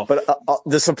beautiful. tough. But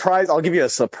the surprise, I'll give you a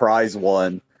surprise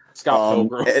one. Scott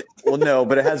Pilgrim. Well, no,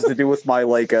 but it has to do with my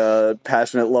like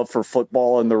passionate love for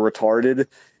football and the retarded.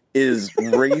 Is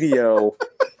Radio.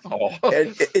 Oh.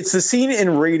 It's the scene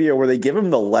in Radio where they give him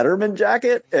the Letterman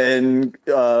jacket, and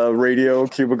Radio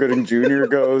Cuba Gooding Jr.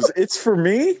 goes, "It's for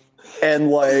me," and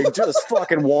like just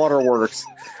fucking waterworks.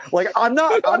 Like I'm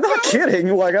not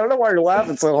kidding. Like I don't know why you're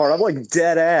laughing so hard. I'm like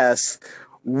dead ass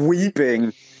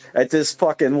weeping at this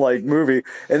fucking like movie,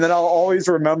 and then I'll always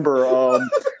remember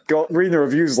reading the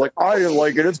reviews like I didn't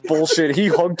like it. It's bullshit. He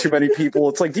hugged too many people.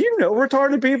 It's like, do you know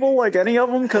retarded people? Like any of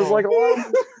them? Because like a lot of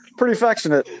them pretty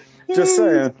affectionate. Just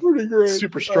saying. Pretty great.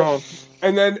 Super strong.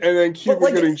 And then Cuba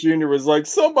like- Gooding Jr. was like,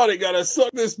 somebody gotta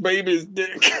suck this baby's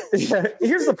dick. Yeah,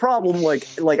 here's the problem. Like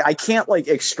I can't like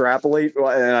extrapolate. And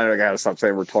I gotta stop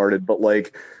saying retarded, but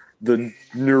like the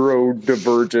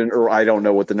neurodivergent, or I don't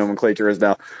know what the nomenclature is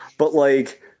now, but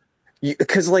like.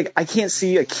 Because like I can't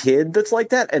see a kid that's like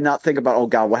that and not think about, oh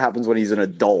god, what happens when he's an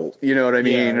adult? You know what I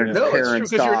mean? Yeah, And yeah. his No, it's true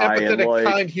parents because you're an die and empathetic, like,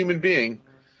 kind human being.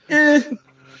 eh.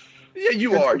 Yeah,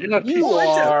 you are. You're not. You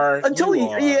are. Until You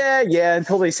are.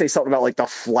 until they say something about like the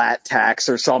flat tax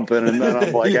or something, and then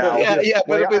I'm like, out. Yeah,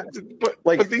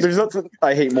 Like, these, there's nothing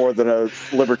I hate more than a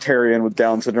libertarian with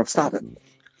Down syndrome. Stop it.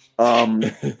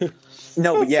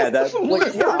 No, but yeah, that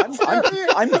like yeah,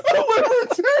 I'm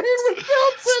Libertarian with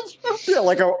Down syndrome. yeah,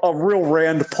 like a real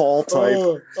Rand Paul type.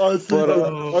 I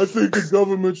think the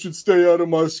government should stay out of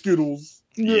my Skittles.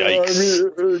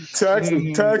 Yikes. I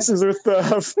mean, taxes are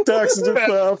theft. Taxes are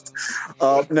theft.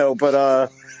 No,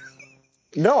 but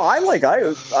no,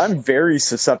 I'm very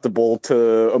susceptible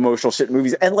to emotional shit in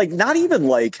movies, and like not even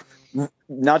like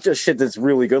not just shit that's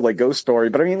really good like Ghost Story,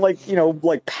 but I mean like, you know,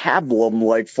 like Pablum,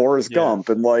 like Forrest Gump,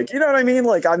 and like, you know what I mean?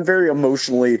 Like I'm very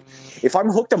emotionally, if I'm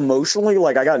hooked emotionally,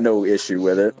 like I got no issue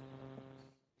with it.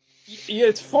 Yeah,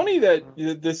 it's funny that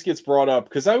this gets brought up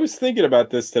because I was thinking about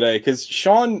this today because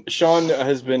Sean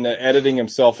has been editing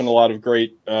himself in a lot of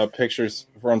great pictures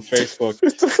on Facebook,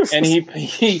 and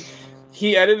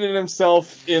he edited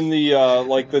himself in the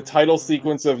like the title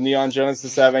sequence of Neon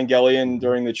Genesis Evangelion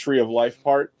during the Tree of Life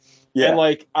part. Yeah. And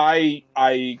like I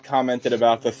commented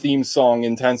about the theme song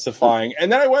intensifying,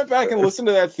 and then I went back and listened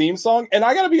to that theme song, and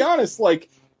I gotta be honest, like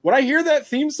when I hear that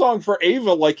theme song for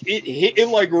Ava, like it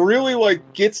like really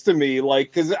like gets to me, like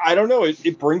because I don't know,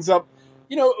 it brings up,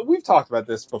 you know, we've talked about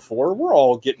this before. We're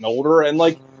all getting older, and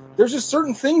like there's just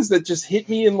certain things that just hit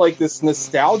me in like this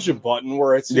nostalgia button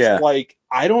where it's just like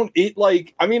I know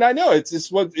it's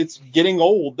just what it's getting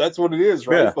old. That's what it is,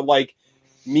 right? Yeah. But like.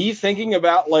 Me thinking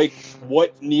about like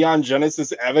what Neon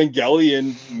Genesis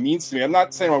Evangelion means to me. I'm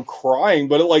not saying I'm crying,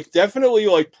 but it like definitely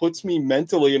like puts me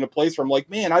mentally in a place where I'm like,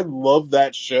 man, I love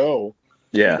that show.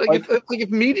 Yeah. like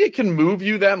if media can move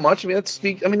you that much, I mean that's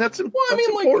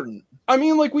important. I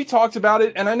mean, like we talked about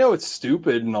it, and I know it's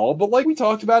stupid and all, but like we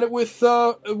talked about it with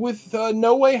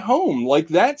No Way Home, like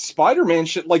that Spider-Man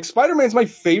shit. Like Spider-Man's my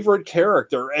favorite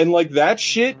character, and like that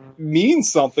shit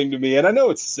means something to me. And I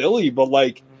know it's silly, but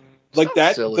like. Like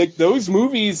that, silly. like those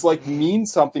movies like mean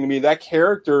something to me. That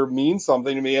character means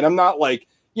something to me, and I'm not like,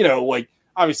 like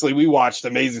obviously we watched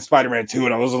Amazing Spider-Man 2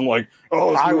 and I wasn't like,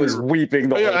 oh, I was weeping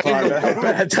the whole time at how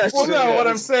bad that well, shit no, was. what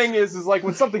I'm saying is like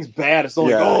when something's bad, it's not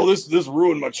like, oh, this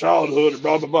ruined my childhood,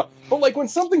 blah blah blah. But like when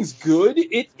something's good,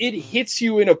 it hits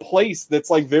you in a place that's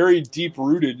like very deep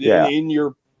rooted in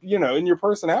your in your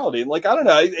personality. And like I don't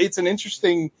know, it's an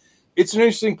interesting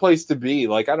place to be.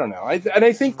 Like I don't know, I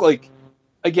think like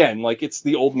again, like it's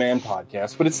the old man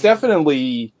podcast, but it's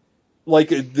definitely like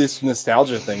this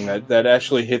nostalgia thing that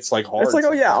actually hits like hard. It's like,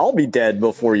 oh yeah, I'll be dead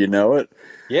before you know it.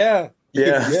 Yeah.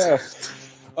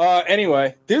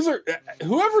 Anyway, these are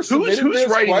whoever submitted who's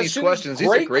writing these questions. These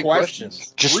are great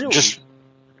questions.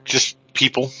 Just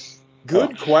people.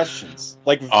 Good questions,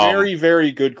 like very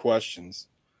very good questions.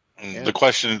 Yeah. The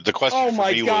question. Oh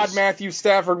my God, Matthew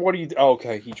Stafford, what do you? Oh,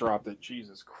 okay, he dropped it.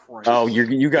 Jesus Christ. Oh,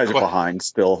 you guys are behind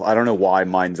still. I don't know why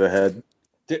mine's ahead.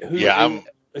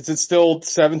 Is it still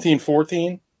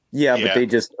 17-14? Yeah, but they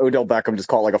Odell Beckham just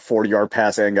caught like a 40-yard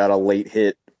pass and got a late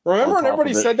hit. Remember when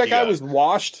everybody said that guy was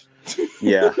washed?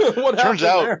 Yeah. What turns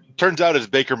out it's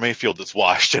Baker Mayfield that's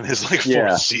washed in his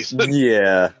fourth season.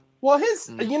 Yeah. Well,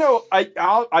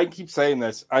 I keep saying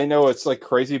this. I know it's like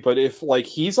crazy, but if like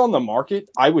he's on the market,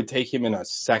 I would take him in a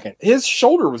second. His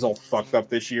shoulder was all fucked up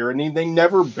this year, and they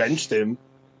never benched him.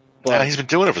 But he's been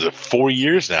doing it for 4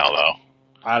 years now, though.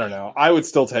 I don't know. I would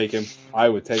still take him. I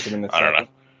would take him in a second. I don't know.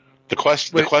 The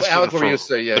question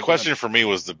for me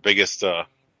was the biggest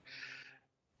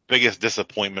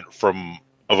disappointment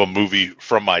of a movie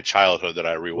from my childhood that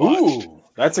I rewatched. Ooh,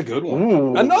 that's a good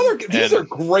one. These are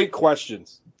great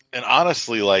questions. And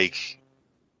honestly, like,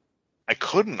 I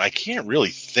can't really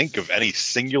think of any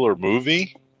singular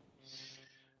movie.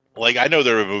 Like, I know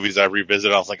there were movies I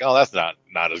revisited. I was like, oh, that's not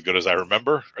as good as I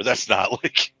remember, or that's not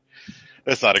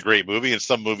a great movie. And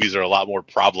some movies are a lot more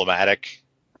problematic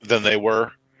than they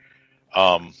were.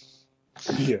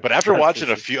 But after watching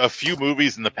a few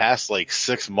movies in the past like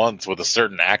 6 months with a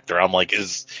certain actor, I'm like,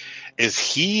 is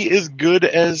he as good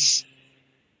as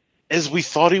we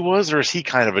thought he was, or is he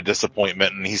kind of a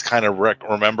disappointment and he's kind of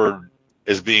remembered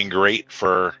as being great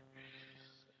for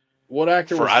what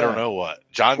actor? For I don't know what.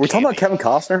 John. We're talking about Kevin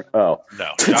Costner. Oh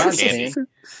no, John Candy.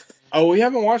 Oh, we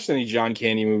haven't watched any John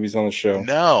Candy movies on the show.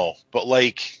 No, but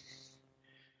like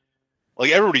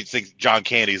everybody thinks John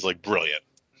Candy's like brilliant.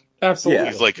 Absolutely.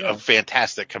 He's like a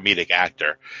fantastic comedic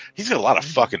actor. He's got a lot of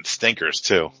fucking stinkers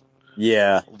too.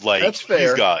 Yeah. Like that's fair.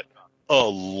 He's got a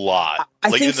lot. I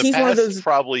think in the he's past one of those...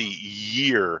 probably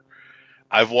year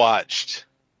I've watched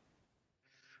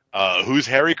Who's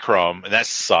Harry Crumb, and that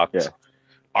sucked. Yeah.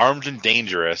 Armed and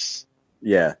Dangerous.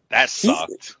 Yeah. That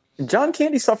sucked. John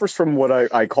Candy suffers from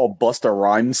what I call Busta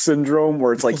Rhymes syndrome,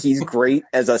 where it's like he's great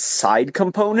as a side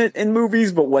component in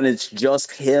movies, but when it's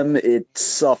just him, it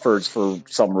suffers for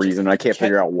some reason. I can't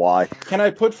figure out why. Can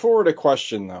I put forward a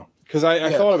question, though? Because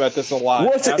I thought about this a lot.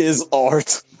 What is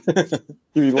art?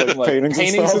 You like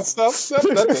paintings and stuff?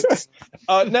 That's it.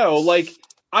 No, like,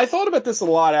 I thought about this a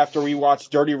lot after we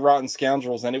watched Dirty Rotten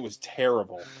Scoundrels, and it was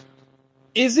terrible.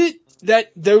 Is it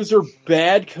that those are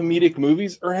bad comedic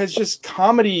movies, or has just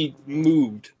comedy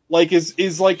moved? Like,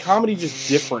 is like comedy just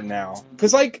different now?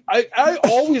 Because like I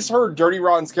always heard Dirty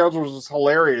Rotten Scoundrels was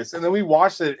hilarious, and then we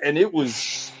watched it and it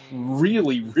was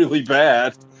really, really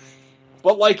bad.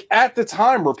 But like at the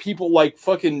time, were people like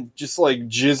fucking just like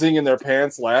jizzing in their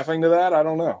pants laughing to that? I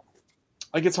don't know.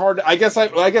 Like it's hard. I guess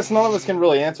none of us can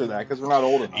really answer that because we're not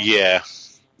old enough. Yeah.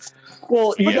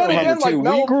 Well, you know, again, like,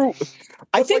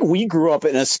 I think we grew up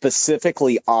in a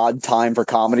specifically odd time for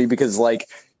comedy because, like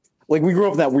we grew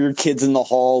up in that weird Kids in the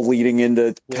Hall leading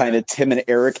into kind of Tim and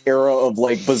Eric era of,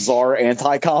 like, bizarre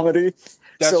anti-comedy.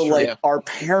 So, true, like, our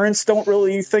parents don't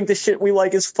really think the shit we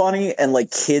like is funny, and,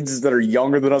 like, kids that are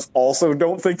younger than us also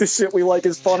don't think the shit we like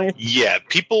is funny. Yeah,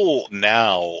 people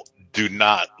now do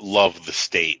not love The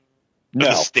State. No.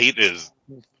 The State is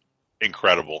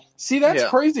incredible. See, that's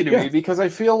crazy to me because I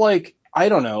feel like, I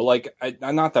don't know, like,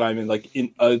 not that I'm in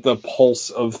the pulse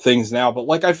of things now, but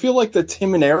like I feel like the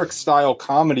Tim and Eric style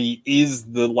comedy is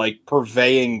the like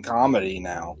purveying comedy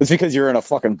now. It's because you're in a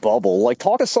fucking bubble. Like,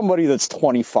 talk to somebody that's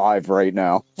 25 right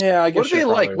now. Yeah, I guess. What do they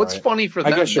like? Right. What's funny for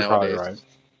them? I guess you're nowadays? probably right.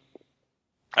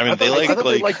 I mean, they like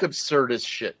absurdist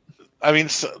shit. I mean,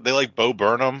 they like Bo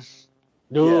Burnham.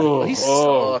 Oh, he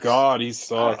sucks. God, he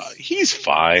sucks. He's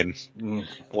fine.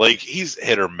 Like, he's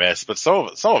hit or miss, but some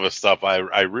of his stuff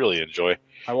I really enjoy.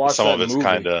 I watched some that of it's movie.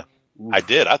 kind of. I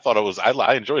did. I thought it was.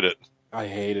 I enjoyed it. I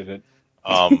hated it.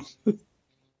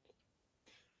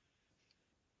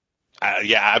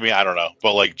 I mean, I don't know,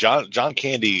 but like John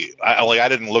Candy, I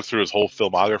didn't look through his whole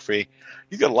filmography.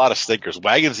 He's got a lot of stinkers.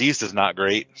 Wagons East is not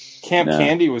great. Camp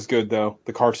Candy was good though.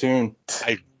 The cartoon.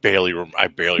 I barely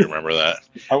remember that.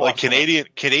 Like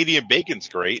Canadian Bacon's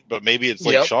great, but maybe it's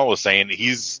like Sean was saying,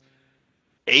 he's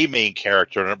a main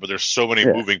character in it, but there's so many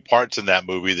moving parts in that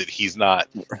movie that he's not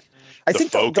the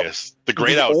focus. The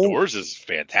Great Outdoors is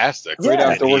fantastic. Great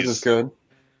Outdoors is good.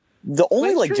 The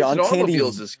only like John Candy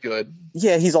is good.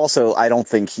 Yeah, he's also. I don't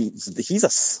think he's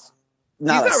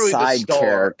not a really side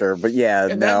character, but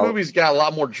and that movie's got a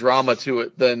lot more drama to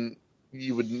it than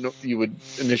you would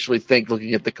initially think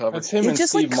looking at the cover. That's him and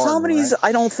just Steve like Martin, comedies, right?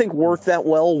 I don't think work that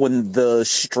well when the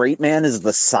straight man is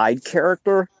the side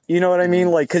character. You know what I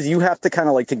mean? Like, because you have to kind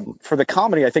of like for the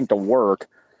comedy, I think to work.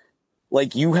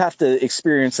 Like, you have to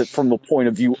experience it from the point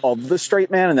of view of the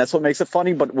straight man, and that's what makes it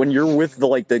funny. But when you're with the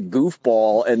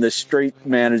goofball and the straight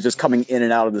man is just coming in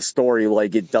and out of the story,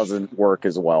 like, it doesn't work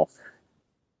as well.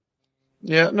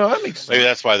 Yeah, no, that makes sense. Maybe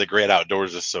that's why The Great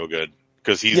Outdoors is so good,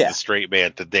 because he's the straight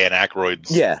man to Dan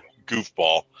Aykroyd's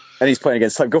goofball. And he's playing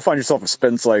against, go find yourself a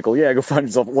spin cycle. Yeah, go find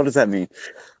yourself. What does that mean?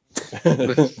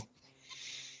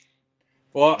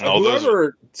 Well,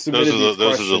 whoever submitted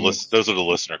those are the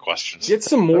listener questions. Get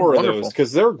some more of those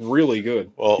because they're really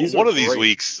good. Well, one of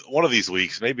these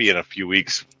weeks, maybe in a few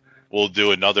weeks, we'll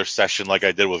do another session like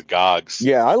I did with Gogs.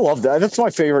 Yeah, I love that. That's my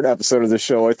favorite episode of the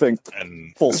show, I think.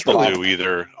 And full stop. I'll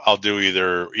do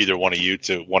either one of you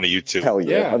two. Hell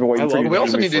yeah! I've been waiting for you. We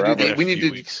also need to do that.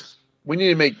 We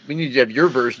need to have your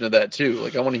version of that too.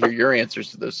 Like, I want to hear your answers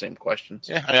to those same questions.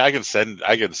 Yeah, I mean, I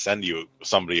can send you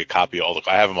somebody a copy of all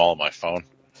I have them all on my phone.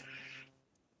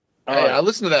 I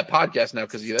listen to that podcast now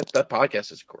because that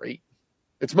podcast is great.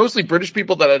 It's mostly British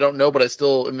people that I don't know, but I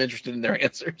still am interested in their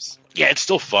answers. Yeah, it's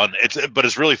still fun. But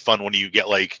it's really fun when you get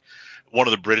like one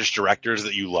of the British directors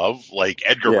that you love. Like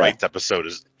Edgar Wright's episode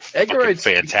is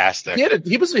fantastic.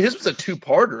 His was a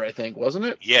 2-parter, I think, wasn't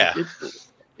it? Yeah,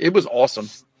 it was awesome.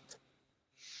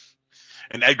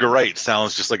 And Edgar Wright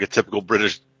sounds just like a typical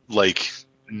British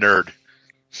nerd.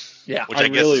 Yeah, which I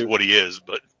guess is what he is.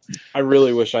 But I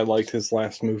really wish I liked his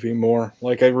last movie more.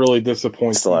 Like, I really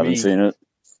disappointed. Still haven't seen it.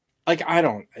 Like, I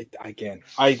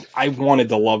wanted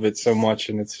to love it so much,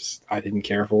 and it's just I didn't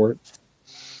care for it.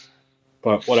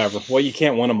 But whatever. Well, you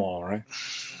can't win them all, right?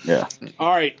 Yeah. All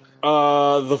right.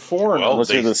 The Foreigner. Well,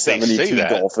 the 72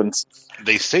 Dolphins.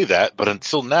 They say that, but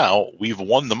until now, we've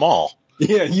won them all.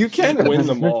 Yeah, you can win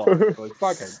them all. Like,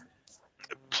 fuck it.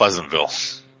 Pleasantville.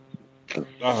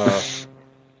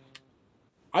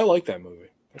 I like that movie.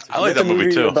 I like that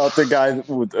movie too. About the guy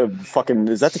with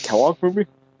is that the Kellogg movie?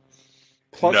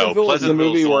 Pleasantville is the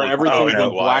movie where everything's in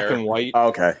black and white. Oh,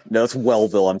 okay. No, it's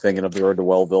Wellville. I'm thinking of The Road to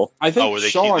Wellville. I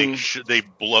think they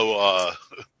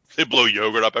blow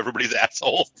yogurt up everybody's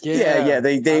asshole. Yeah.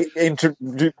 They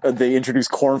introduce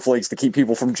cornflakes to keep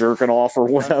people from jerking off or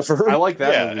whatever. I like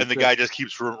that. Yeah, and the guy just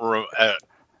keeps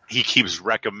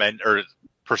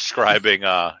prescribing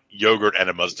yogurt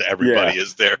enemas to everybody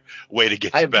as their way to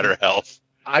get better health.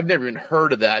 I've never even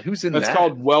heard of that. Who's in that? It's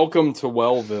called Welcome to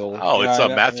Wellville. Oh, it's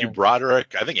Matthew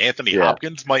Broderick. I think Anthony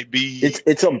Hopkins might be.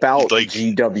 It's about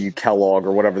G.W. Kellogg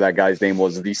or whatever that guy's name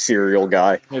was, the cereal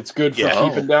guy. It's good for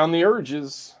keeping down the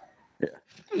urges.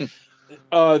 Yeah.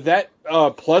 That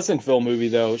Pleasantville movie,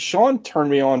 though, Sean turned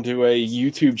me on to a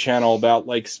YouTube channel about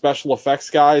special effects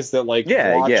guys that watch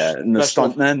and the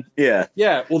stuntmen.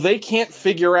 Yeah. Well, they can't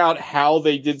figure out how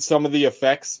they did some of the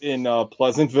effects in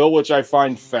Pleasantville, which I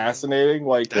find fascinating.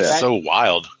 That's so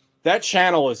wild. That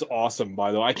channel is awesome,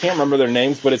 by the way. I can't remember their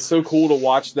names, but it's so cool to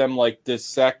watch them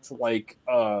dissect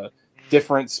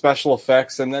different special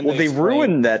effects, and then they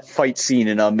ruined that fight scene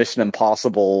in Mission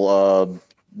Impossible.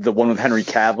 The one with Henry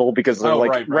Cavill, because they're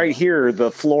right here,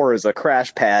 the floor is a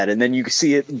crash pad, and then you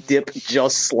see it dip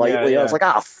just slightly. I was like,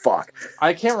 fuck.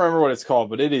 I can't remember what it's called,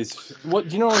 but it is. What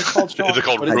do you know what it's called, Sean? Is it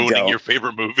called ruining your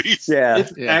favorite movies? Yeah.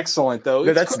 It's excellent, though.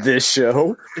 No, that's this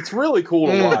show. It's really cool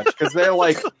to watch, because they're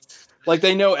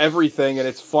they know everything, and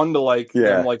it's fun to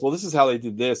them, well, this is how they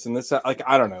did this, and this,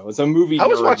 I don't know. It's a movie. I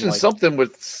was watching something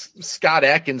with Scott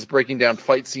Adkins breaking down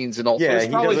fight scenes and all. Yeah, he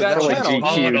does it for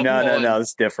GQ. No,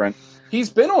 it's different. He's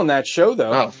been on that show,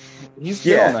 though. Oh. He's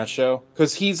been on that show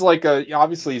because he's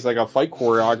obviously he's a fight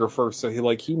choreographer, so he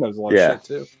knows a lot of shit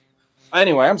too.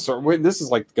 Anyway, I'm sorry. This is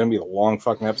going to be a long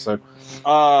fucking episode.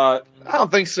 I don't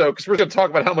think so, because we're going to talk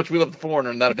about how much we love The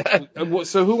Foreigner and that.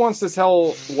 So who wants to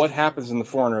tell what happens in The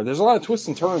Foreigner? There's a lot of twists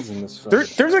and turns in this film.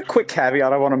 There's a quick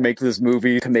caveat I want to make to this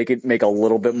movie to make it make a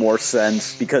little bit more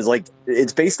sense, because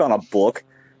it's based on a book.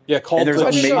 Yeah, called The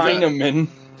Chinaman.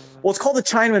 Well, it's called The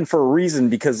Chinaman for a reason,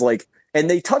 because And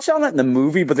they touch on it in the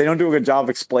movie, but they don't do a good job of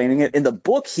explaining it. In the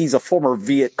book, he's a former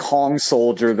Viet Cong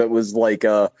soldier that was like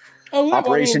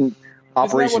Operation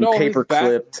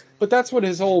Paperclip. But that's what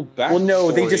his whole backstory. Well,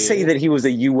 no, they just say that he was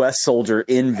a U.S. soldier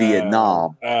in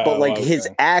Vietnam. But like his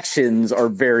actions are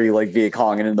very like Viet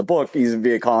Cong, and in the book, he's in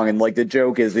Viet Cong, and like the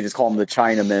joke is they just call him the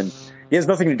Chinaman. He has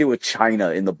nothing to do with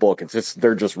China in the book. It's just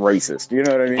they're just racist. You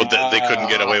know what I mean? But they couldn't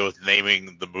get away with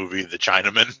naming the movie The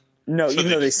Chinaman. No, so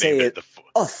even though they say it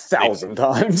 1,000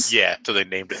 times. Yeah, so they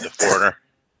named it The Foreigner.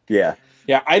 Yeah.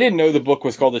 Yeah, I didn't know the book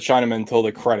was called The Chinaman until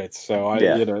the credits. So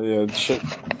shit.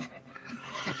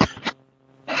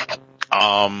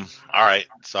 All right.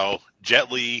 So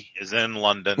Jet Li is in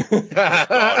London. His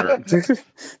daughter.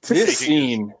 This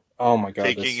scene. Oh my god!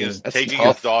 Taking his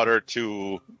daughter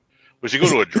to. Was he go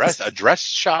to a dress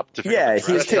shop to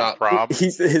prom?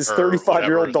 His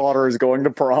 35-year-old daughter is going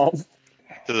to prom.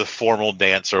 To the formal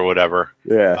dance or whatever.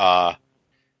 Yeah.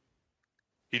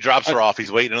 He drops her off.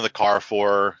 He's waiting in the car for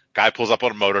her. Guy pulls up on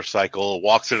a motorcycle,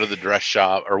 walks into the dress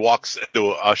shop or walks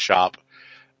into a shop,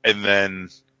 and then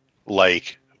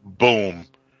like boom.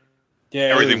 Yeah,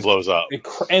 everything blows up.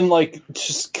 And like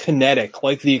just kinetic,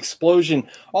 like the explosion.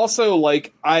 Also,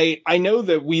 like I know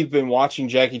that we've been watching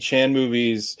Jackie Chan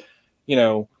movies, you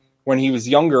know, when he was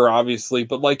younger, obviously,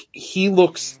 but like he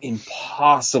looks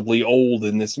impossibly old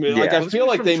in this movie. Yeah. Like I feel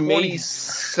like they made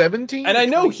 2017, and I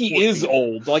know he is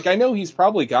old. Like I know he's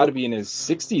probably got to be in his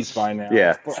 60s by now.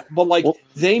 Yeah, but like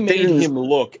they made him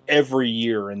look every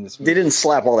year in this movie. They didn't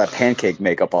slap all that pancake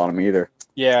makeup on him either.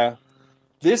 Yeah,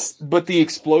 but the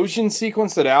explosion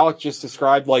sequence that Alec just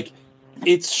described, like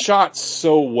it's shot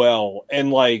so well and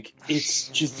like it's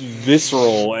just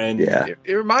visceral and it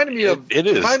reminded me of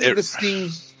the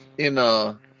scene in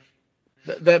that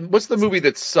what's the movie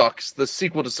that sucks, the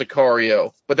sequel to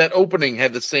Sicario, but that opening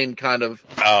had the same kind of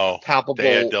palpable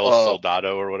Dea del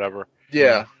Soldado or whatever.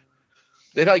 Yeah,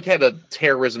 they like had a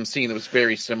terrorism scene that was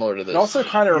very similar to this. It also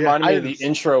kind of reminded me of the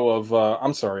intro of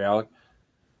I'm sorry, Alec.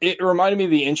 It reminded me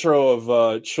of the intro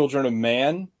of Children of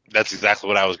Man. That's exactly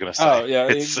what I was going to say. Oh yeah,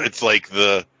 it's like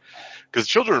because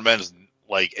Children of Men is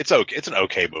like it's okay. It's an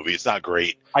okay movie. It's not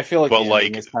great. I feel like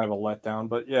it's kind of a letdown,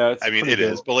 but yeah, I mean it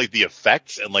is. But like the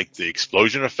effects and like the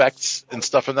explosion effects and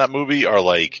stuff in that movie are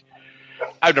like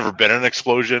I've never been in an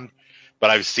explosion, but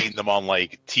I've seen them on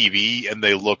like TV and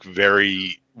they look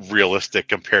very realistic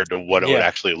compared to what it would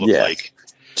actually look like.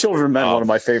 Children of Men, one of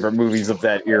my favorite movies of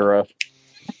that era.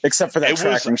 Except for that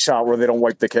tracking shot where they don't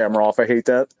wipe the camera off. I hate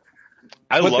that.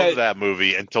 I love that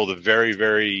movie until the very,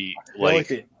 very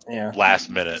last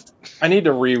minute. I need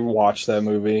to rewatch that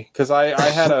movie because I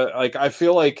had I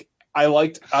feel like I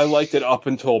liked it up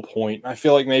until a point. I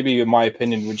feel like maybe my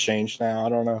opinion would change now. I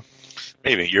don't know.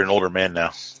 Maybe you're an older man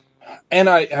now, and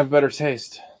I have better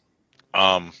taste.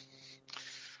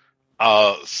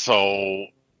 So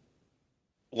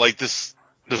like this.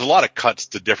 There's a lot of cuts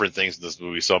to different things in this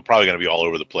movie, so I'm probably going to be all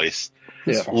over the place.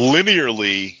 Yeah.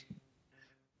 Linearly,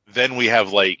 then we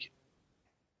have like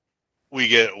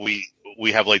we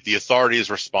have like the authorities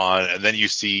respond, and then you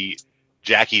see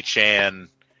Jackie Chan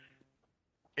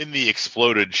in the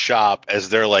exploded shop as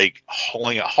they're like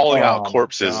hauling out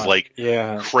corpses,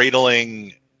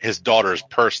 cradling his daughter's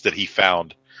purse that he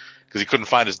found because he couldn't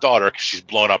find his daughter because she's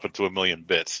blown up into a million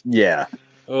bits. Yeah.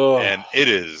 And it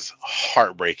is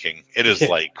heartbreaking. It is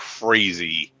like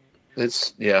crazy.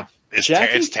 It's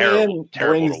terrible.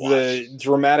 Brings the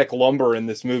dramatic lumber in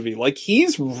this movie. Like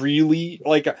he's really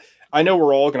like. I know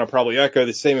we're all going to probably echo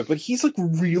the same, but he's like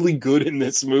really good in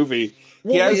this movie.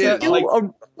 Well, they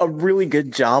do a really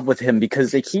good job with him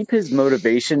because they keep his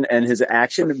motivation and his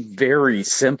action very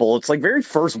simple. It's like very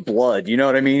First Blood. You know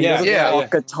what I mean? Yeah, he doesn't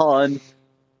talk a ton.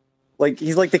 Like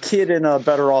he's like the kid in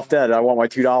Better Off Dead. I want my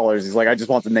 $2. He's like, I just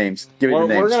want the names. Give me the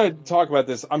names. We're going to talk about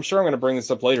this. I'm sure I'm going to bring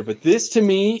this up later, but this to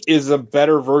me is a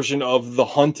better version of The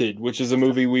Hunted, which is a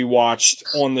movie we watched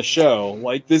on the show.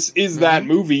 Like this is that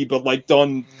movie, but like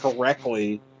done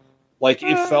correctly. Like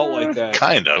it felt like that.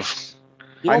 Kind of.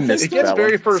 It gets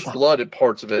very First Blood in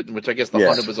parts of it, which I guess The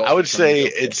Hunted was. Also I would say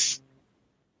it's.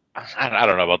 I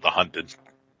don't know about The Hunted.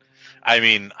 I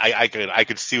mean, I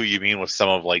could see what you mean with some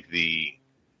of like the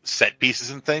set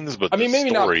pieces and things, but I mean maybe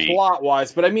story, not plot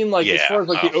wise, but I mean like as far as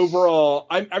like the overall,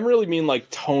 I really mean like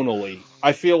tonally.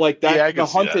 I feel like that The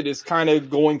Hunted is kind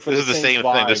of going for this the is same the same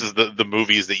vibe. thing. This is the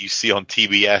movies that you see on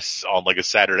TBS on like a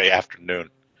Saturday afternoon.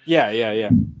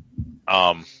 Yeah.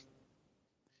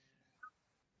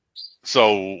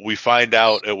 So we find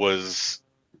out it was,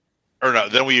 or no,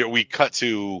 then we cut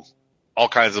to all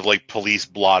kinds of like police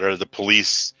blotter. The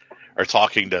police are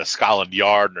talking to Scotland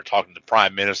Yard and they're talking to the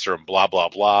Prime Minister and blah, blah,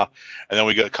 blah. And then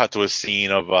we cut to a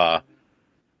scene of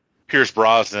Pierce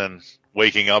Brosnan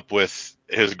waking up with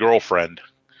his girlfriend,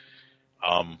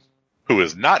 who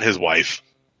is not his wife.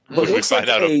 But Which we looks find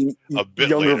like out a bit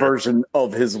younger later. version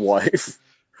of his wife.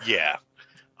 Yeah.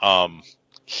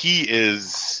 He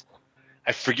is,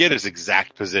 I forget his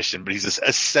exact position, but he's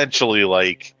essentially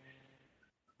like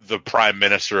the Prime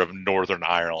Minister of Northern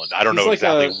Ireland. I don't know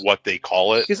exactly what they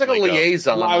call it. He's like a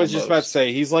liaison. Well, I was just about to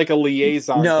say, he's like a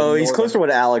liaison. No, he's close to what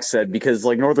Alex said, because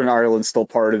like Northern Ireland's still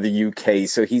part of the UK,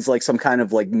 so he's like some kind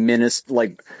of like minister,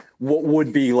 like what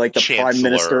would be like the Chancellor Prime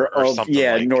Minister of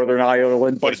Northern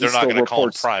Ireland, but they're not going to call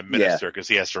him Prime Minister because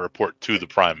he has to report to the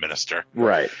Prime Minister,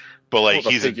 right? But like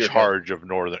he's in charge of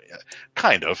Northern,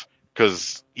 kind of,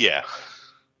 because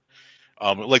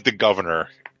like the governor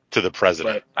to the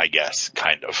president, right. I guess,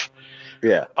 kind of,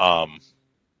 yeah.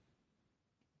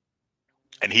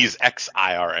 And he's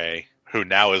ex-IRA, who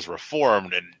now is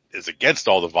reformed and is against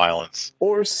all the violence.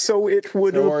 Or so it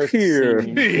would appear.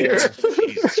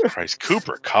 Jesus Christ.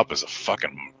 Cooper Kupp is a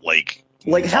fucking, like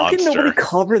monster. How can nobody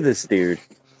cover this dude?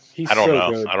 I don't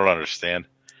know. Good. I don't understand.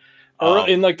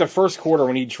 In like the first quarter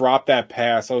when he dropped that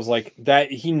pass, I was like,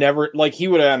 that he never, like he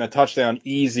would have gotten a touchdown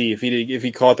easy if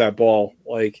he caught that ball.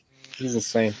 Like, he's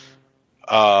insane.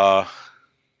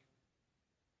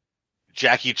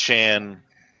 Jackie Chan.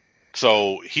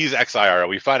 So he's ex-IRA.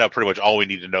 We find out pretty much all we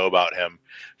need to know about him.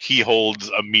 He holds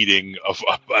a meeting of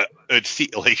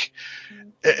like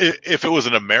if it was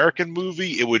an American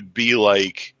movie, it would be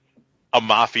like a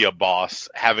mafia boss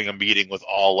having a meeting with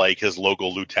all like his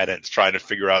local lieutenants trying to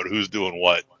figure out who's doing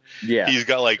what. Yeah. He's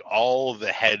got like all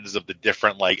the heads of the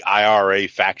different like IRA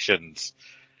factions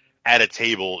at a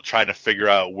table trying to figure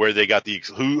out where they got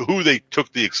who they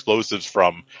took the explosives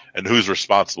from and who's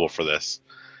responsible for this.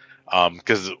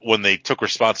 Because when they took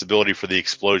responsibility for the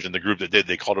explosion, the group that did,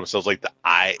 they called themselves like the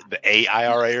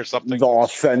AIRA or something. The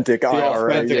authentic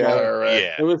IRA.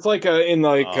 Yeah. It was like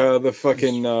the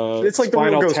fucking it's like the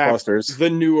real Ghostbusters, the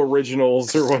new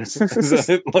originals or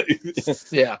what?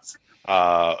 Yeah.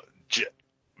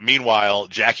 Meanwhile,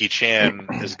 Jackie Chan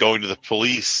is going to the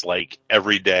police like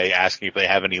every day, asking if they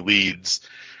have any leads,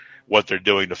 what they're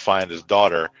doing to find his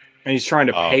daughter, and he's trying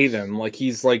to pay them. Like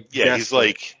he's like desperate. He's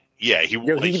like. Yeah, he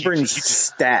brings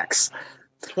stacks.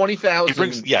 20,000.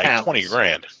 20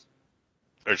 grand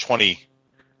or 20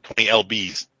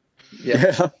 lbs.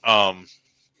 Yeah.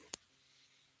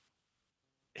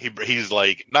 He's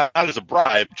like not as a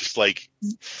bribe, just like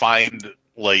find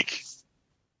who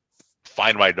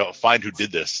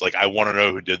did this. Like I want to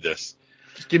know who did this.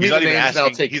 Just give me the names and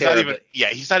I'll take care of it. Yeah,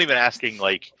 he's not even asking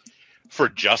like for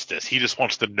justice. He just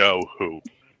wants to know who,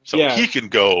 so he can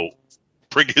go.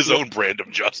 Bring his own brand of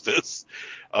justice.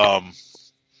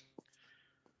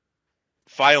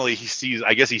 Finally, he sees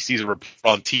on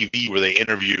TV where they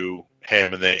interview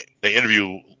him, and they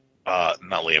interview not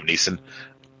Liam Neeson,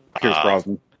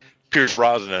 Pierce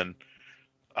Brosnan.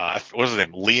 What's his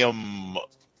name? Liam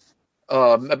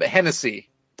Hennessy.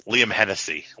 Liam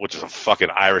Hennessy, which is a fucking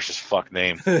Irish as fuck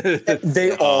name.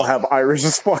 They all have Irish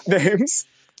as fuck names.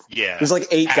 Yeah, there's like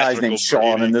 8 guys named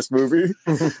Sean in this movie.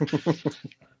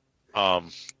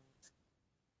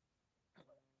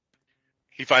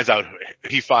 He finds out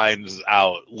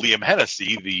Liam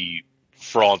Hennessy,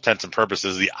 for all intents and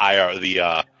purposes, the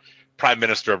Prime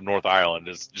Minister of North Ireland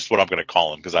is just what I'm going to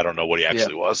call him because I don't know what he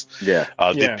actually was. Yeah.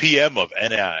 The PM of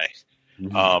NI.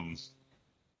 Mm-hmm.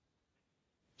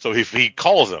 So he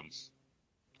calls him,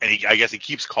 and I guess he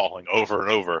keeps calling over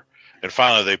and over, and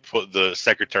finally the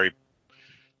secretary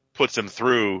puts him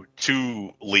through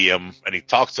to Liam, and he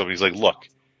talks to him. And he's like, "Look,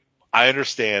 I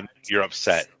understand you're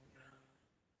upset.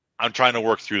 I'm trying to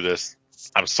work through this.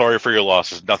 I'm sorry for your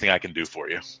loss. There's nothing I can do for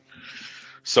you."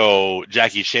 So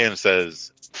Jackie Chan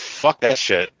says, "Fuck that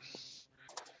shit."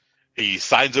 He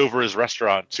signs over his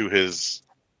restaurant to his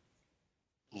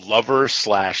lover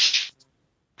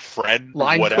 / friend,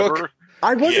 whatever. Cook.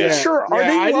 I wasn't sure. Are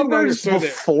they lovers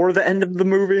before the end of the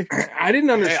movie? I didn't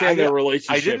understand their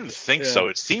relationship. I didn't think so.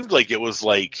 It seemed like it was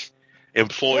like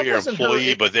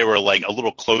employee, but they were like a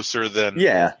little closer than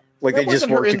like they just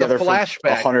worked together for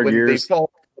 100 years. They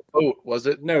fall off the boat, was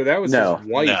it? No, that was his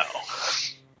wife. No.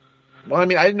 Well, I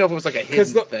mean, I didn't know if it was like a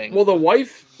hidden thing. Well, the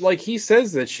wife, like he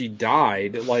says that she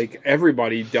died. Like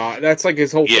everybody died. That's like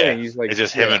his whole thing. He's like, it's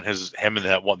just him and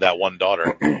that one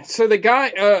daughter. So the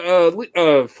guy,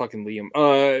 fucking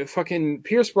Liam, fucking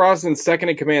Pierce Brosnan's second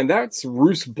in command. That's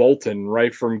Roose Bolton,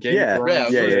 right from Game of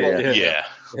Thrones. Yeah.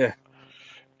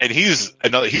 And he's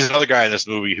another guy in this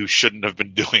movie who shouldn't have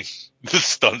been doing the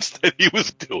stunts that he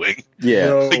was doing.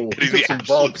 Yeah, getting the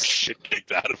absolute shit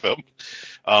kicked out of him.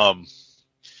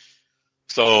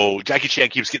 So Jackie Chan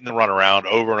keeps getting the runaround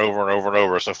over and over and over and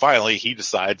over. So finally, he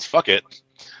decides, fuck it.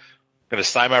 I'm going to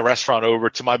sign my restaurant over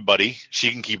to my buddy.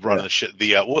 She can keep running the shit.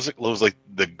 The what was it? It was like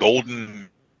the Golden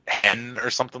Hen or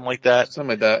something like that.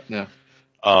 Something like that, yeah.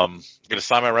 I'm going to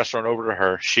sign my restaurant over to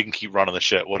her. She can keep running the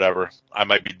shit, whatever. I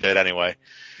might be dead anyway.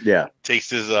 Yeah. Takes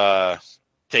his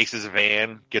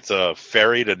van, gets a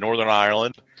ferry to Northern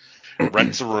Ireland,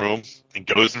 rents a room, and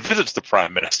goes and visits the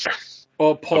Prime Minister.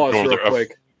 Well, pause real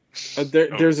quick.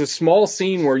 There's a small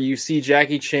scene where you see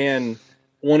Jackie Chan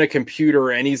on a computer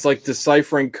and he's like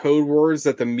deciphering code words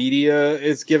that the media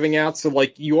is giving out. So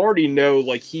like you already know,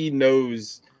 like he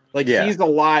knows, like he's a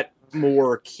lot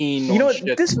more keen. You know what?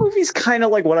 Shit. This movie's kind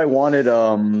of like what I wanted.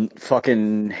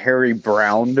 Fucking Harry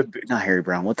Brown to be. Not Harry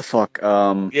Brown. What the fuck?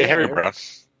 Harry Brown.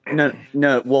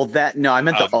 No. Well, I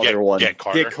meant the other one. Get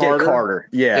Carter. Get Carter.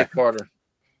 Yeah. Get Carter.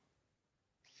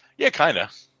 Yeah, kind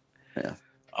of. Yeah.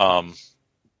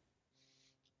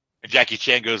 And Jackie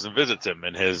Chan goes and visits him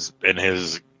in his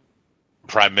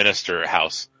prime minister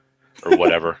house or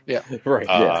whatever. Yeah,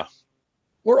 right.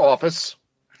 Or office.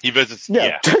 He visits.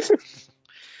 Yeah.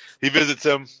 He visits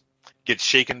him, gets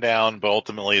shaken down, but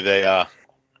ultimately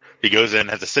he goes in,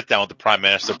 has a sit down with the prime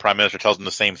minister. The prime minister tells him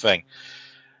the same thing.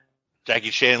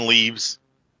 Jackie Chan leaves,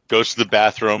 goes to the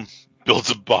bathroom, builds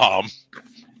a bomb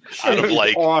out of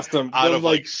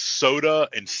like soda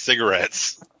and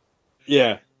cigarettes.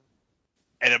 Yeah.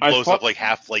 And it blows up like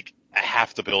half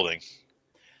the building.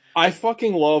 I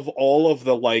fucking love all of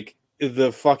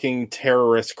the fucking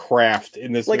terrorist craft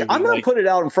in this movie. I'm gonna put it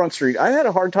out in Front Street. I had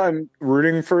a hard time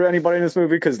rooting for anybody in this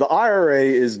movie because the IRA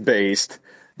is based,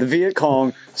 the Viet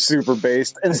Cong super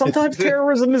based, and sometimes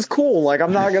terrorism is cool. Like,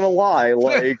 I'm not gonna lie,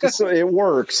 so it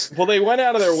works. Well, they went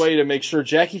out of their way to make sure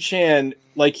Jackie Chan,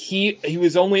 like he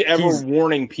was only ever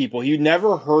warning people. He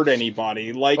never hurt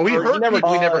anybody. Like, he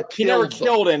never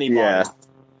killed anybody. Yeah.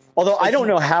 Although I don't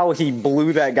know how he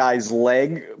blew that guy's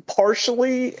leg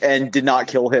partially and did not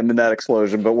kill him in that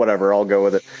explosion, but whatever, I'll go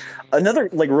with it. Another,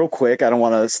 real quick, I don't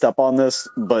want to step on this,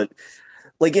 but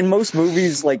in most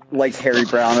movies, like Harry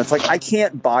Brown, it's like, I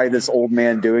can't buy this old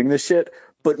man doing this shit,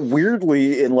 but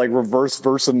weirdly in reverse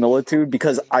verisimilitude,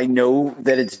 because I know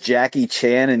that it's Jackie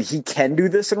Chan and he can do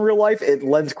this in real life, it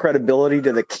lends credibility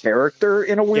to the character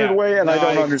in a weird way, and I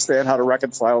don't understand how to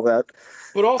reconcile that.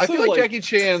 But also, I feel like Jackie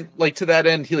Chan, to that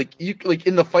end, he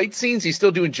in the fight scenes, he's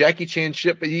still doing Jackie Chan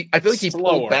shit, but I feel like he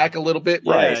pulled back a little bit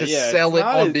to sell it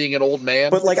on being an old man.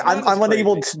 But I'm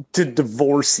unable to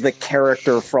divorce the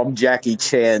character from Jackie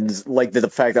Chan's,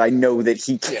 the fact that I know that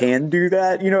he can do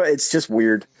that. It's just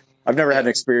weird. I've never had an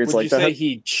experience like that. Would you say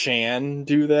he Chan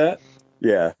do that?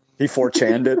 Yeah, he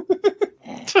 4chan'd it.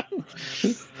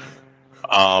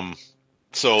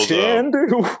 So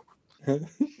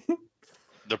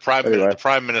the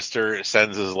prime minister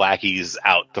sends his lackeys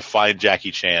out to find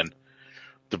Jackie Chan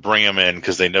to bring him in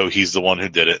because they know he's the one who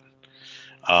did it.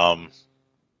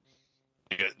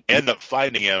 They end up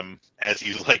finding him as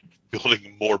he's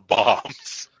building more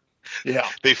bombs. Yeah,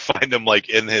 they find him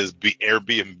in his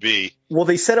Airbnb. Well,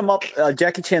 they set him up.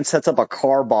 Jackie Chan sets up a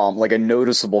car bomb, a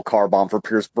noticeable car bomb for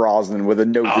Pierce Brosnan with a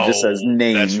note that just says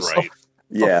names. That's right.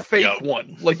 A fake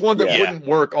one, one that wouldn't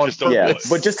work on purpose. Yeah,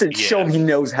 but just to show him he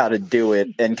knows how to do it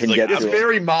and can get to it. It's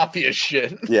very mafia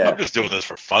shit. Yeah, I'm just doing this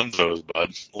for funzos,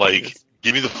 bud.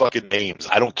 Give me the fucking names.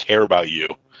 I don't care about you.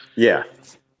 Yeah.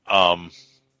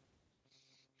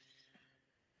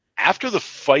 After the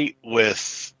fight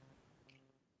with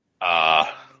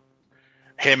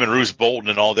him and Roose Bolton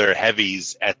and all their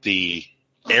heavies at the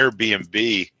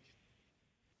Airbnb,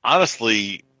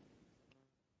 honestly,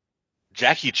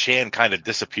 Jackie Chan kind of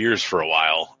disappears for a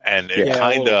while, and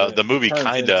the movie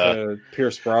kind of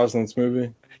Pierce Brosnan's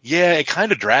movie. Yeah, it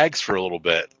kind of drags for a little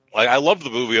bit. I love the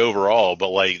movie overall,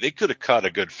 but they could have cut a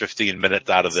good 15 minutes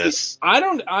out of this.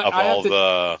 And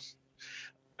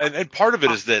part of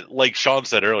it is that, like Sean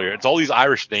said earlier, it's all these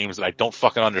Irish names that I don't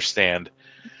fucking understand.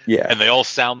 Yeah. And they all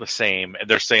sound the same, and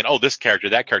they're saying, oh, this character,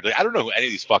 that character. I don't know who any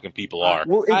of these fucking people are.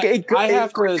 Well, it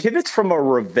pivots from a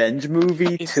revenge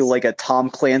movie to a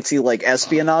Tom Clancy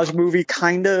espionage movie,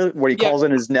 kind of, where he calls in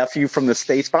his nephew from the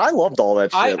States. But I loved all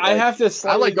that shit. I have to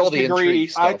slightly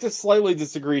disagree. I have to slightly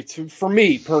disagree for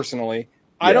me personally.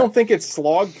 Yeah. I don't think it's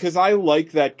slogged because I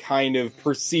like that kind of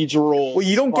procedural. Well,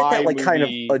 you don't get that kind of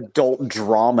adult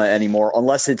drama anymore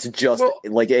unless it's just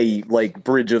a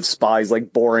Bridge of Spies,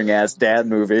 boring ass dad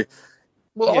movie.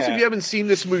 Well, also, if you haven't seen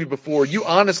this movie before, you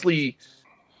honestly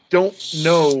don't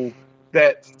know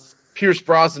that Pierce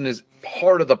Brosnan is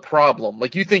part of the problem.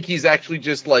 You think he's actually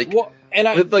just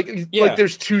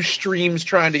there's two streams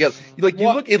trying together.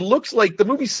 It looks like the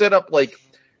movie set up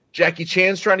Jackie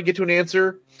Chan's trying to get to an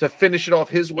answer to finish it off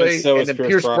his way, so and is then Pierce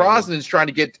Pierce Brosnan. Brosnan's trying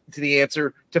to get to the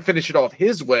answer to finish it off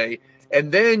his way,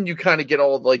 and then you kind of get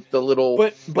all like the little,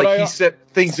 But he set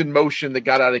things in motion that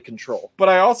got out of control. But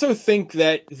I also think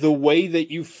that the way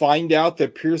that you find out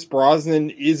that Pierce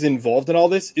Brosnan is involved in all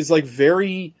this is like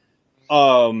very,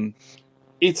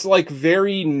 it's like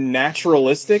very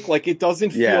naturalistic. Like it doesn't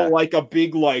feel like a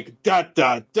big like da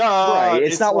da da. Right.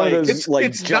 It's not one of those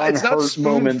John Hurt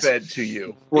moments fed to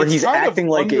you where he's acting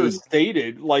like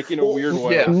understated, like in a weird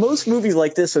way. Yeah. Most movies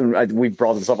like this, and we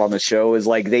brought this up on the show, is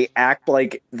like they act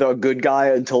like the good guy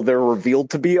until they're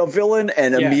revealed to be a villain,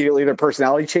 and immediately their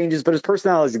personality changes. But his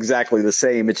personality is exactly the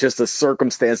same. It's just a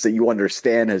circumstance that you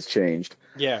understand has changed.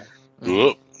 Yeah.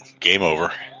 Ooh, game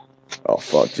over. Oh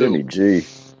fuck, Jimmy G.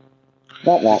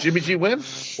 Womp womp. Did Jimmy G win?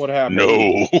 What happened?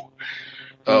 No.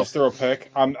 Just throw a pick.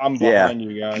 I'm behind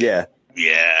you guys. Yeah.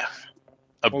 Yeah.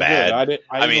 Bad. Good.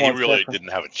 I mean, he really didn't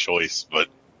have a choice, but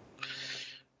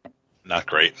not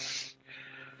great.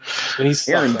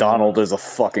 Aaron Donald is a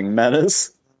fucking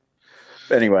menace.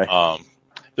 Anyway,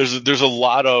 there's a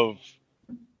lot of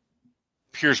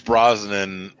Pierce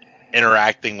Brosnan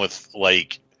interacting with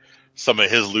like some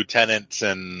of his lieutenants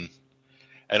and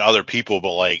other people,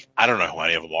 but like I don't know who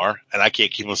any of them are, and I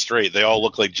can't keep them straight. They all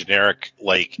look like generic,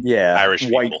 like Irish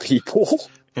white people.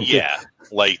 Yeah,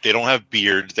 like they don't have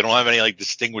beards, they don't have any like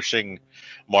distinguishing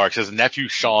marks. His nephew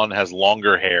Sean has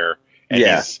longer hair, and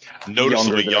he's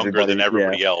noticeably younger than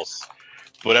everybody else.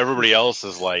 But everybody else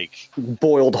is like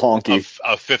boiled honky,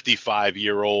 a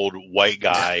 55-year-old white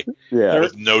guy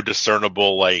with no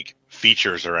discernible like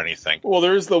features or anything. Well,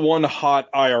 there's the one hot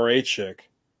IRA chick.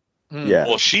 Yeah.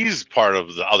 Well, she's part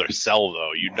of the other cell,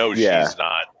 though. You know, she's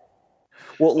not.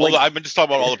 Well, like, I've been just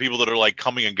talking about all the people that are like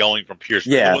coming and going from Pierce.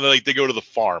 Yeah. When they go to the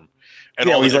farm, and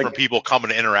all the different people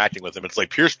coming and interacting with him. It's like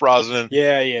Pierce Brosnan,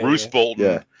 Bruce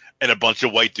Bolton, and a bunch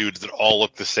of white dudes that all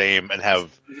look the same and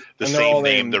have the same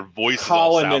name. Their voices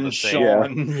all sound the same.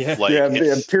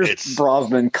 And Pierce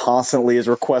Brosnan constantly is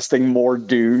requesting more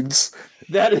dudes.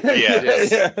 At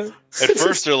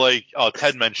first, they're like, "Oh,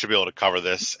 10 men should be able to cover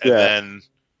this," and then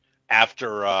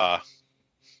after after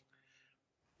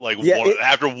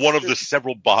one of the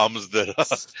several bombs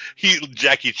that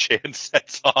Jackie Chan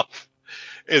sets off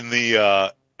in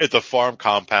the at the farm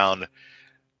compound,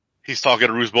 he's talking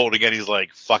to Bruce Bolton again. He's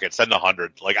like, "Fuck it, send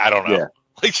 100." Like, I don't know. Yeah.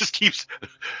 Like, just keeps.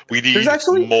 We need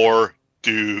more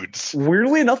dudes.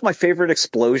 Weirdly enough, my favorite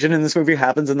explosion in this movie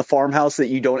happens in the farmhouse that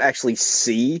you don't actually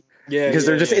see. Yeah, because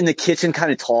they're just in the kitchen,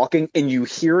 kind of talking, and you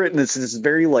hear it, and it's this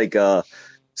very like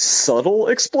subtle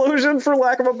explosion, for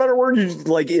lack of a better word.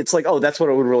 It's like, oh, that's what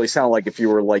it would really sound like if you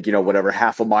were like,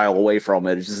 half a mile away from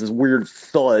it. It's just this weird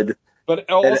thud. But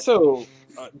also,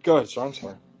 go ahead, Sean. I'm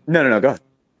sorry. No, go ahead.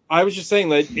 I was just saying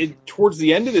that towards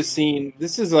the end of the scene,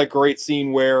 this is a great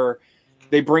scene where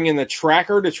they bring in the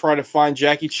tracker to try to find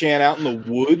Jackie Chan out in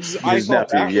the woods. I thought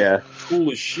that was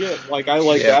cool as shit. Like, I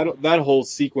like that whole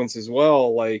sequence as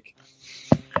well. Like,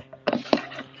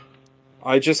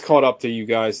 I just caught up to you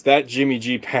guys. That Jimmy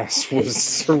G pass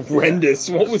was horrendous.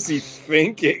 What was he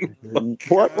thinking?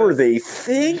 What were they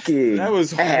thinking? That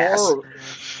was horrible.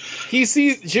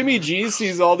 Jimmy G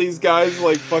sees all these guys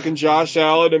like fucking Josh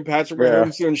Allen and Patrick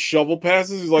Mahomes doing shovel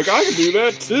passes. He's like, I can do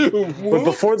that too. But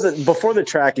before the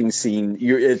tracking scene,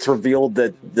 it's revealed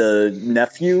that the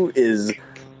nephew is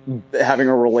having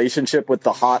a relationship with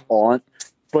the hot aunt.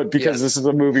 But because this is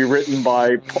a movie written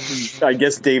by, I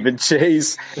guess, David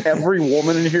Chase, every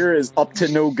woman in here is up to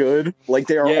no good. Like,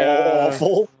 they are all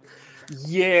awful.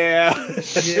 Yeah.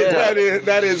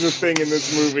 That is a thing in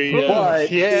this movie. Yeah.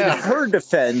 But in her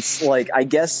defense, like, I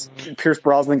guess Pierce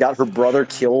Brosnan got her brother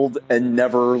killed and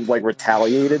never, like,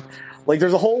 retaliated. Like,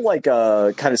 there's a whole, like, kind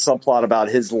of subplot about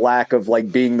his lack of,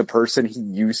 like, being the person he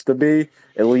used to be,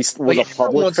 at least with a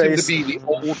public face. Wants him to be the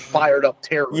old, fired-up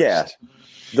terrorist. Yeah.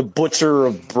 The butcher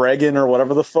of Bregan or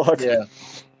whatever the fuck.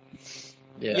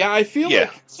 Yeah, I feel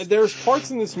like there's parts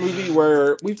in this movie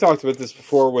where we've talked about this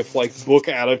before with like book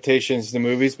adaptations to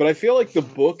movies, but I feel like the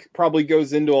book probably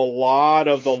goes into a lot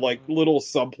of the like little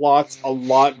subplots a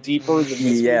lot deeper than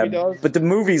this movie does. But the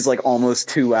movie's like almost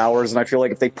 2 hours, and I feel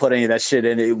like if they put any of that shit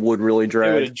in, it would really drag.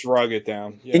 It would have drug it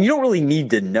down. Yeah. And you don't really need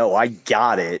to know. I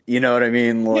got it. You know what I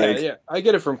mean? Like, yeah, I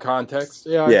get it from context.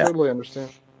 Yeah, I totally understand.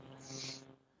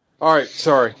 All right,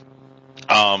 sorry.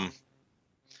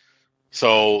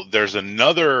 So there's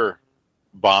another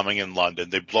bombing in London.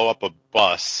 They blow up a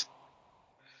bus.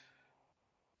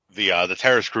 The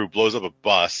terrorist group blows up a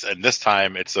bus, and this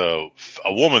time it's a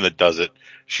woman that does it.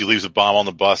 She leaves a bomb on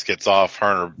the bus, gets off.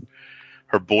 Her and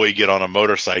her boy get on a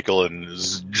motorcycle and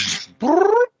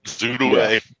zoom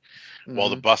away while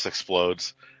the bus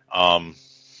explodes.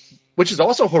 Which is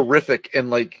also horrific and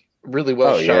like really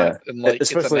well shot, and like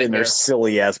especially in their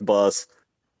silly ass bus.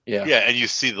 Yeah, and you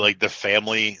see like the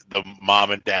family, the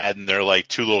mom and dad, and their like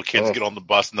two little kids get on the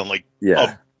bus, and then like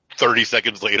 30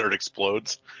 seconds later it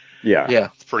explodes. Yeah,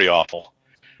 it's pretty awful.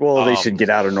 Well, they should get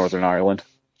out of Northern Ireland.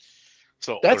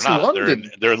 So that's they're not.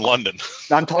 London. They're in London.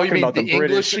 I'm talking about the English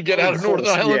British should get out of Northern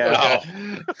Ireland.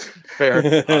 Yeah.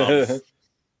 Fair.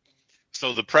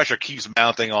 So the pressure keeps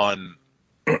mounting on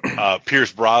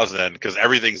Pierce Brosnan because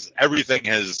everything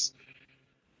has.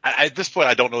 At this point,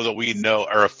 I don't know that we know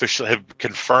or officially have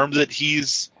confirmed that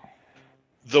he's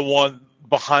the one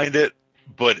behind it,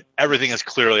 but everything is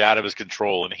clearly out of his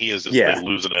control, and he is just been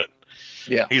losing it.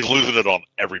 Yeah, he's losing it on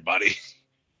everybody.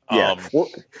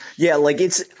 Yeah, like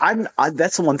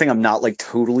that's the one thing I'm not like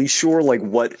totally sure, like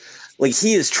what. Like,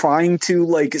 he is trying to,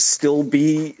 like, still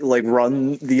be, like,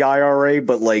 run the IRA,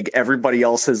 but, like, everybody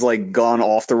else has, like, gone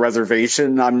off the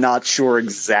reservation. I'm not sure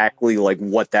exactly, like,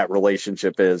 what that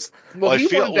relationship is. Well, I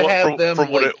feel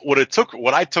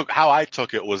how I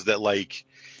took it was that, like,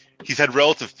 he's had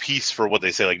relative peace for what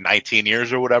they say, like, 19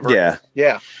 years or whatever. Yeah.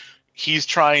 Yeah. He's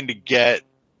trying to get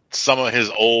some of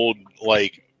his old,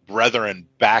 like, brethren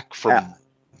back from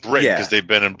Britain because they've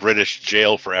been in British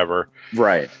jail forever.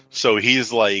 Right. So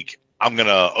he's like, I'm going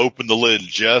to open the lid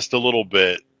just a little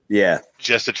bit. Yeah.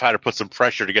 Just to try to put some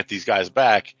pressure to get these guys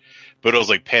back. But it was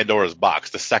like Pandora's box.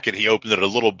 The second he opened it a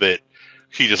little bit,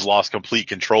 he just lost complete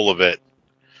control of it.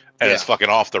 And it's fucking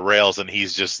off the rails. And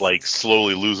he's just like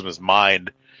slowly losing his mind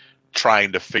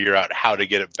trying to figure out how to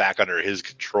get it back under his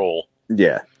control.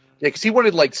 Yeah. Yeah, because he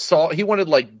wanted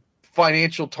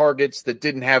financial targets that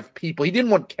didn't have people. He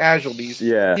didn't want casualties.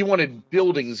 Yeah. He wanted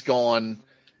buildings gone.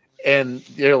 And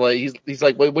they're like, he's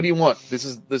like, wait, what do you want? This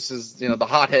is the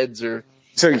hotheads are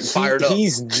fired up.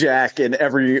 He's Jack, and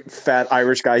every fat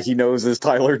Irish guy he knows is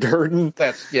Tyler Durden.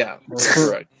 That's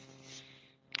correct.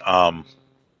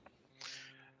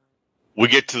 We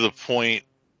get to the point.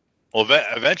 Well,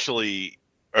 eventually,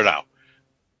 or no,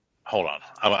 hold on.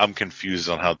 I'm confused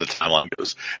on how the timeline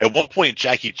goes. At one point,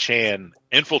 Jackie Chan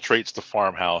infiltrates the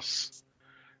farmhouse,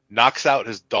 knocks out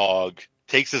his dog,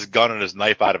 takes his gun and his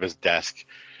knife out of his desk.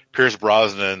 Pierce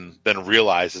Brosnan then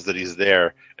realizes that he's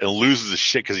there and loses his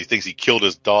shit because he thinks he killed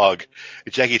his dog.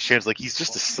 And Jackie Chan's like, he's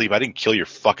just asleep. I didn't kill your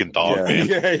fucking dog, man. I'm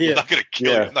not going to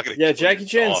kill you. I'm not going to kill Jackie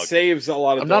Chan saves a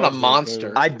lot of dogs. I'm not a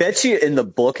monster. I bet you in the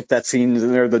book, if that scene's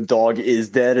in there, the dog is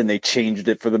dead and they changed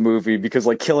it for the movie because,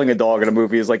 like, killing a dog in a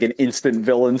movie is like an instant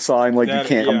villain sign. Like, you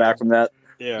can't come back from that.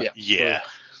 Yeah.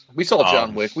 We saw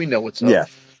John Wick. We know what's up. Yeah.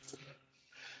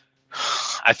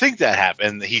 I think that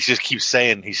happened. He just keeps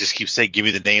saying, give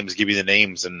me the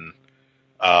names. And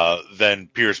then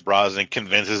Pierce Brosnan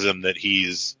convinces him that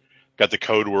he's got the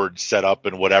code word set up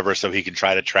and whatever, so he can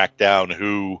try to track down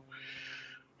who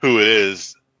it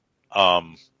is.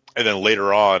 And then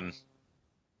later on,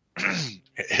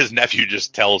 his nephew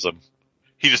just tells him.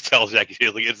 He just tells Jackie,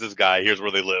 like, it's this guy. Here's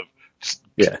where they live.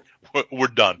 We're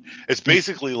done. It's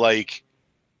basically like,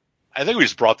 I think we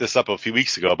just brought this up a few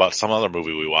weeks ago about some other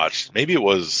movie we watched. Maybe it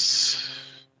was,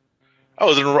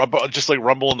 just like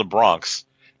Rumble in the Bronx,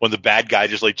 when the bad guy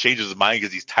just like changes his mind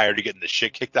because he's tired of getting the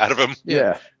shit kicked out of him.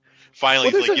 Yeah. Finally,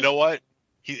 he's like, you know what?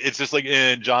 It's just like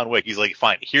in John Wick. He's like,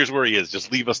 fine, here's where he is.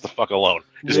 Just leave us the fuck alone.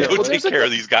 Just go take care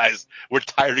of these guys. We're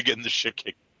tired of getting the shit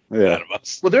kicked out of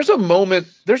us. Well, there's a moment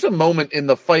in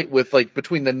the fight with like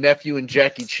between the nephew and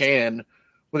Jackie Chan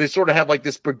where they sort of have like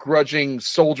this begrudging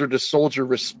soldier to soldier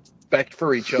respect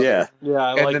for each other.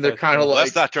 Yeah. And then they're kind of like,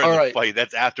 that's not during the fight.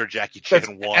 That's after Jackie Chan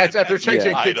won. That's after Jackie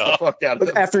Chan kicks the fuck out of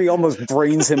him. After he almost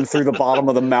brains him through the bottom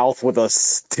of the mouth with a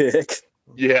stick.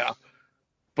 Yeah.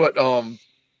 But, and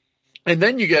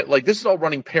then you get like, this is all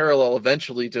running parallel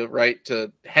eventually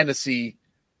to Hennessy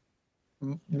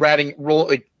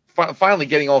finally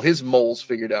getting all his moles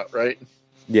figured out, right?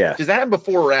 Yeah. Does that happen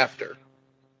before or after?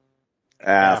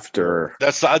 After.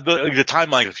 That's the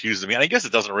timeline confuses me. And I guess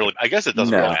it doesn't really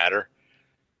matter.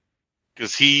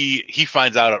 Because he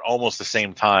finds out at almost the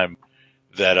same time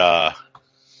that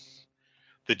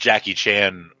Jackie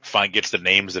Chan gets the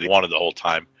names that he wanted the whole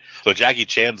time. So Jackie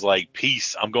Chan's like,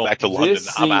 peace, I'm going back to London.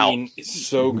 This I'm out. scene is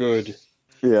so good.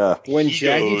 Yeah. When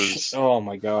oh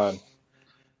my god.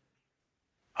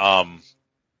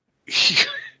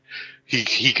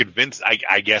 He convinced,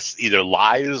 I guess, either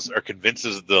lies or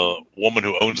convinces the woman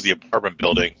who owns the apartment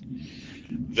building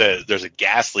that there's a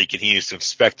gas leak and he needs to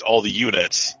inspect all the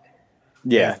units.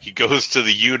 Yeah. He goes to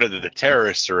the unit that the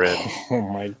terrorists are in. Oh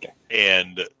my god.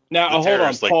 And now hold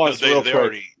on, like, pause real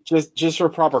quick. just for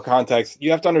proper context,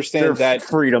 you have to understand They're that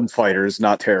freedom fighters,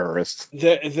 not terrorists.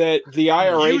 the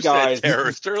IRA You guys, said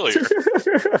terrorist earlier.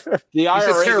 the He said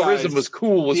IRA terrorism guys, was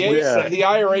cool. Was what he said. the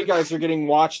IRA guys are getting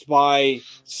watched by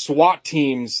SWAT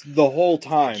teams the whole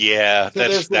time. Yeah, So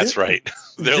that's right.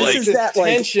 They're This like, is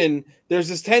tension. There's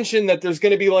this tension that there's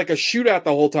going to be like a shootout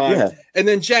the whole time, Yeah. and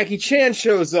then Jackie Chan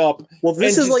shows up. Well,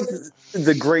 this and is like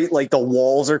the great, like the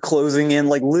walls are closing in.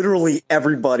 Like literally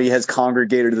everybody has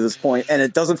congregated to this point, and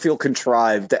it doesn't feel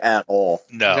contrived at all.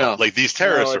 no, like these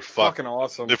terrorists No, are it's fucked. fucking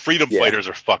awesome. The freedom fighters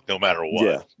are fucked no matter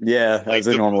what. Yeah, Like as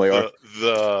they normally are.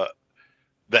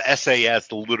 The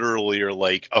SAS literally are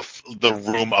like the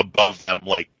room above them,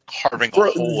 like carving Bro,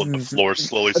 a hole in the floor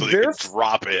slowly so they they're- can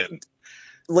drop in.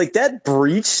 Like that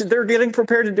breach they're getting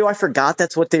prepared to do. I forgot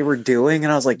that's what they were doing,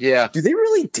 and I was like, Yeah, do they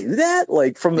really do that?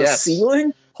 Like from the Yes.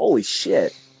 ceiling? Holy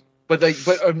shit! there's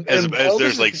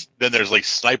There's like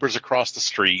snipers across the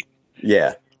street.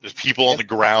 Yeah, There's people on the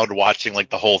ground watching like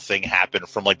the whole thing happen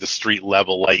from like the street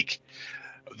level. Like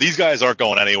these guys aren't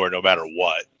going anywhere no matter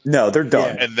what. no, they're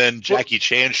done. And then Jackie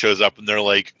Chan shows up and they're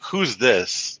like, "Who's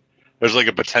this?" There's like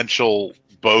a potential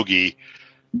bogey,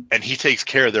 and he takes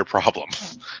care of their problem.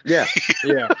 Yeah,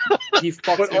 Yeah, he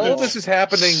fucks. But all this is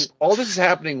happening. All this is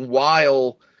happening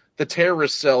while the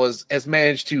terrorist cell has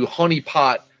managed to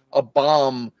honeypot a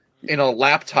bomb in a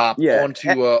laptop Yeah.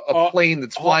 onto a plane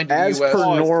that's flying to the as U.S.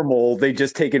 per normal, they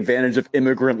just take advantage of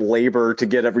immigrant labor to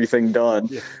get everything done.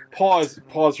 Pause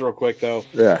real quick though.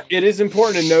 Yeah, It is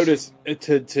important to notice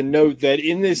to note that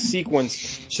in this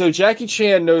sequence, so Jackie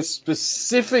Chan knows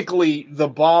specifically the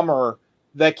bomber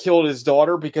that killed his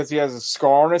daughter because he has a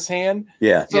scar on his hand.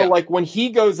 yeah. So Yeah. like when he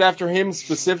goes after him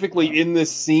specifically in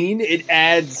this scene, it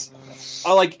adds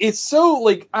like it's so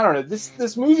like I don't know,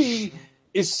 this movie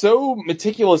is so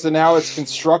meticulous in how it's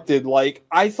constructed. Like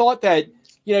I thought that,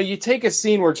 you know, you take a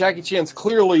scene where Jackie Chan's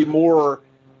clearly more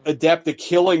adept at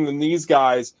killing than these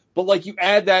guys, but like you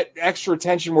add that extra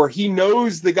tension where he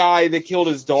knows the guy that killed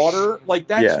his daughter. Like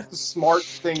that's Yeah. just a smart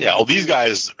thing. Yeah, well, these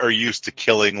guys are used to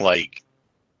killing like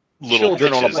little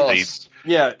Children on a bitches.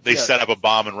 bus. They set up a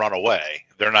bomb and run away.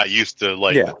 They're not used to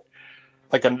like. Yeah.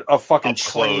 like a fucking Up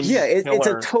close. train. Yeah, it's a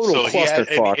killer. total So he had,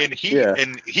 clusterfuck.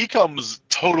 and he comes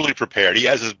totally prepared. He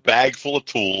has his bag full of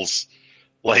tools,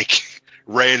 like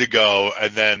ready to go,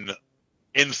 and then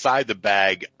inside the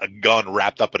bag, a gun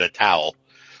wrapped up in a towel,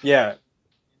 Yeah.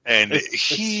 and It's-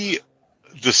 he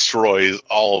destroys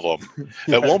all of them.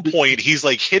 At one point, he's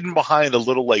like hidden behind a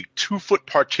little like 2-foot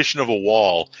partition of a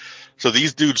wall. So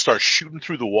these dudes start shooting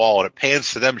through the wall, and it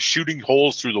pans to them shooting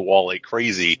holes through the wall like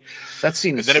crazy. That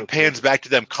scene And is then so it pans back to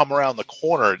them come around the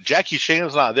corner. Jackie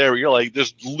Chan's not there. You're like,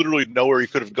 there's literally nowhere he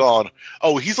could have gone.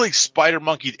 Oh, he's like spider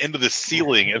monkeyed into the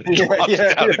ceiling and drops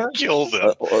down and kills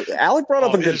him. Alec brought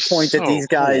up a Oh, good it's point that so these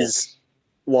guys,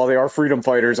 while they are freedom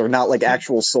fighters, are not like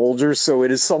actual soldiers. So it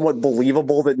is somewhat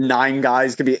believable that 9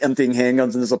 guys could be emptying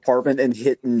handguns in this apartment and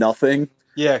hit nothing.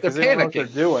 Yeah, because They're they don't know what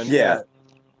panicking. they're doing. Yeah.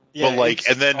 But like, it's-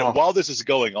 and then oh, while this is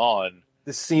going on,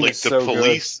 this scene like is the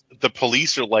so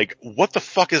police are like, what the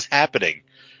fuck is happening?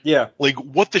 good. Yeah, Like,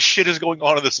 what the shit is going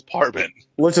on in this apartment?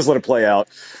 Let's just let it play out.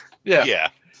 Yeah. Yeah.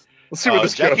 Let's see where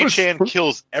this Jackie goes. Chan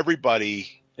kills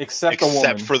everybody except the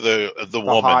woman, for the the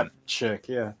woman. hot chick.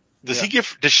 Yeah, Does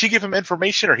she give him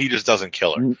information, or he just doesn't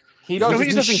kill her? he No, doesn't.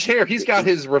 he doesn't care. He's got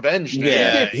his revenge now.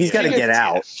 Yeah, he's got to he get gets-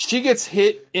 out. She gets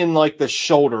hit in like the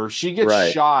shoulder. She gets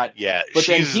Right. shot, Yeah, but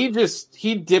then she's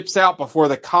he dips out before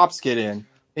the cops get in.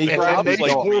 He And grabs they his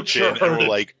like dog. reach in and we're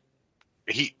like,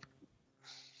 he.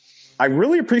 I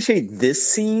really appreciate this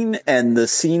scene and the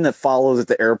scene that follows at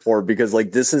the airport because,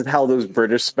 like, this is how those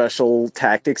British special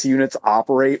tactics units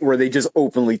operate, where they just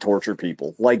openly torture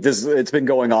people. Like this, it's been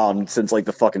going on since like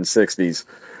the fucking 60s.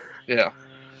 Yeah.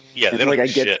 Yeah, they And, don't like, do I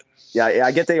get- shit. Yeah,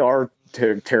 I get they are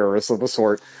terrorists of a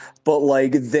sort, but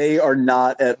like they are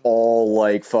not at all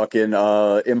like fucking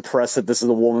impressed that this is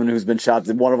a woman who's been shot.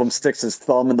 One of them sticks his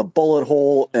thumb in the bullet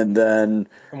hole, and then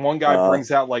And one guy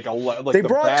brings out like they the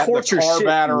brought torture the car shit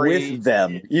battery. with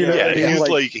them. You know, Yeah, what I mean?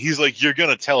 Yeah, he's like, you're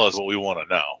gonna tell us what we want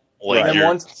to know. Like, And then you're,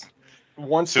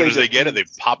 once as soon as they defuse- get it, they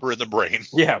pop her in the brain.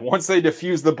 yeah, once they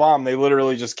defuse the bomb, they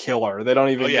literally just kill her. They don't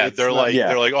even. Oh yeah, it's they're not- like yeah.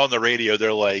 they're like on the radio.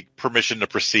 They're like permission to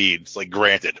proceed. It's like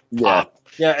granted. Yeah. Pop.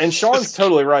 yeah, and Sean's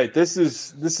totally right. This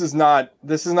is not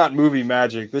movie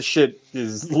magic. This shit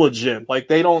is legit. Like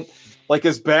they don't like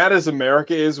as bad as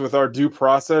America is with our due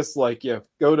process. Like yeah,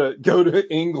 go to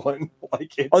England.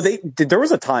 Like it's, there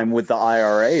was a time with the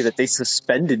IRA that they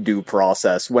suspended due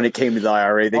process when it came to the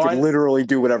IRA. They could literally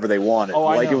do whatever they wanted. I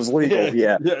Like know. it was legal.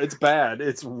 Yeah. yeah, it's bad.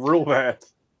 It's real bad.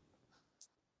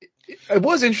 it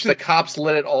was interesting. The cops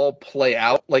let it all play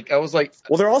out. Like I was like,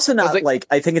 well, they're also not like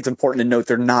I think it's important to note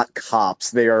they're not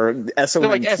cops. They are SOM.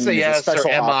 They're like SAS or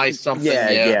MI something.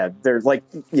 Yeah. They're like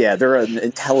they're an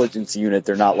intelligence unit.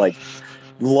 They're not like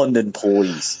London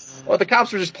police. Well, the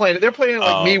cops were just playing it. They're playing it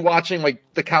like me watching like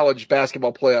the college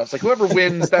basketball playoffs. Like whoever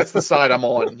wins, that's the side I'm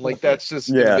on. Like that's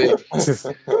just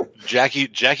Jackie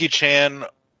Chan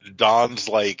dons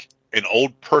like an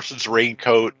old person's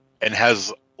raincoat and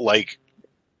has like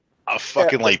a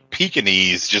fucking like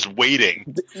Pekingese just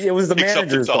waiting. It was the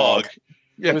manager's dog.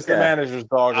 It was the manager's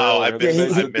dog. Oh, I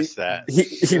missed that.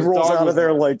 He rolls out of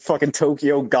there like fucking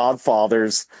Tokyo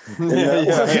Godfathers.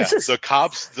 The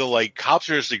cops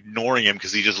are just ignoring him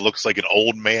because he just looks like an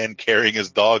old man carrying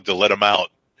his dog to let him out.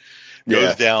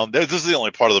 Goes down. This is the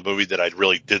only part of the movie that I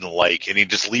really didn't like, and he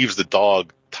just leaves the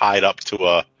dog tied up to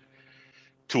a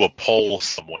pole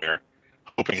somewhere,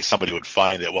 hoping somebody would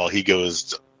find it while he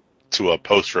goes to a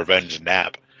post-revenge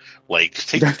nap. Like, just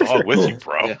take the dog with you,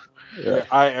 bro. Yeah,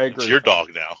 I agree. It's your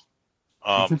dog now.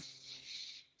 And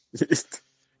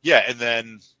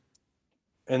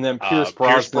then Pierce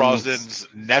Brosnan's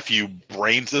nephew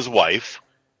brains his wife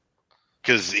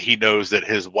because he knows that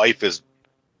his wife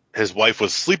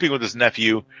was sleeping with his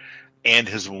nephew, and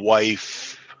his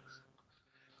wife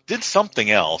did something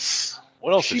else.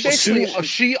 What else?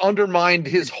 She undermined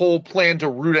his whole plan to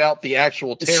root out the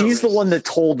actual terrorists. She's the one that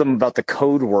told them about the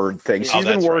code word thing. She's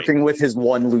been working with his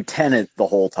one lieutenant the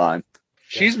whole time.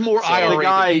 She's more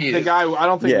IRA. The guy. I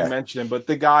don't think we mentioned him, but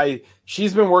the guy.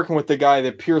 She's been working with the guy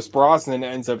that Pierce Brosnan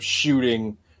ends up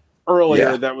shooting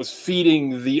earlier. That was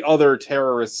feeding the other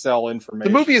terrorist cell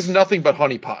information. The movie is nothing but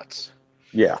honeypots.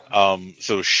 Yeah.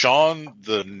 So Sean,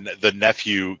 the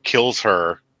nephew, kills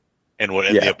her in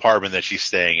the apartment that she's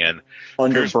staying in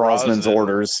under Pierce Brosnan's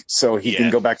orders, so he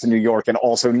can go back to New York and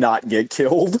also not get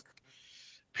killed.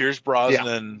 Pierce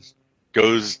Brosnan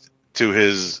goes to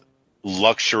his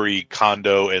luxury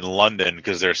condo in London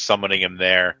because they're summoning him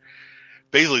there.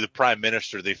 Basically, the prime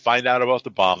minister, they find out about the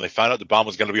bomb. They found out the bomb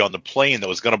was going to be on the plane that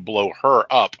was going to blow her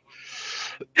up.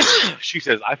 She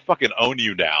says, I fucking own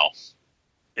you now.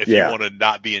 If you want to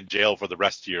not be in jail for the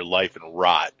rest of your life and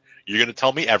rot, you're going to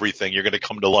tell me everything. You're going to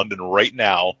come to London right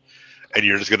now, and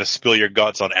you're just going to spill your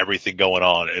guts on everything going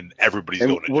on, and everybody's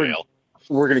going to jail.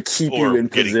 We're going to keep you in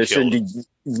position to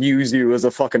use you as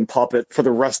a fucking puppet for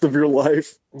the rest of your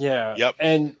life. Yeah. Yep.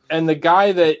 And the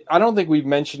guy that, I don't think we've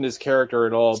mentioned his character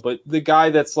at all, but the guy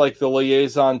that's like the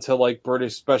liaison to like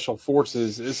British Special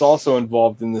Forces is also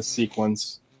involved in this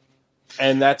sequence.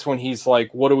 And that's when he's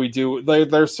like, what do we do? They're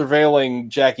surveilling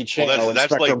Jackie Chan. Well,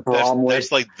 that's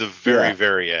like the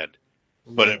very end.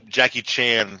 But Jackie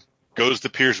Chan goes to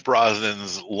Pierce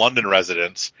Brosnan's London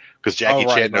residence because Jackie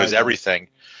Chan knows everything.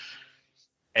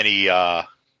 And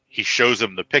he shows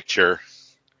him the picture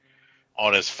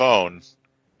on his phone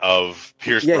of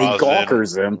Pierce Brosnan. He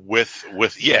gawkers him.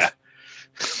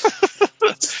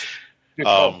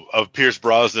 Of Pierce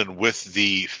Brosnan with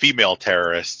the female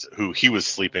terrorist who he was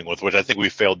sleeping with, which I think we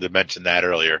failed to mention that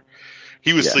earlier.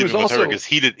 He was sleeping with her because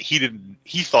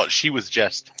he thought she was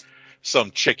just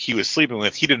some chick he was sleeping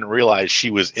with. He didn't realize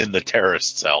she was in the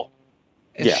terrorist cell.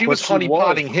 And she was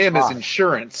honeypotting him as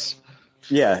insurance.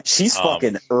 Yeah, she's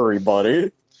fucking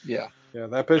everybody. Yeah. Yeah,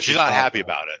 that bitch. She's not happy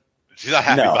about it. She's not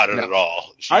happy about it at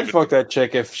all. I'd fuck that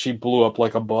chick if she blew up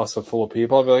like a bus full of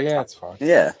people. I'd be like, yeah, it's fine.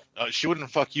 Yeah. She wouldn't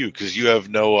fuck you because you have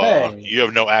no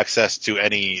access to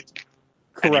anybody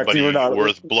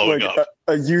worth blowing up.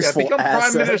 A useful become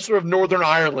asset. Prime Minister of Northern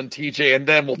Ireland, TJ, and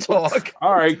then we'll talk.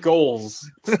 All right, goals.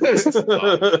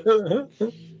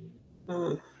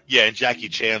 Yeah, and Jackie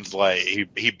Chan's like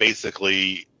he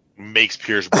basically makes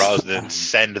Pierce Brosnan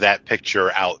send that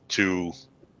picture out to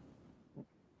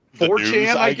the 4chan,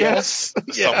 news, I guess.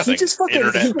 Yeah, he just fucking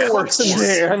he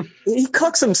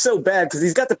cucks him so bad because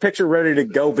he's got the picture ready to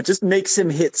go, but just makes him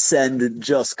hit send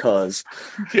just cause.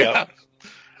 Yeah.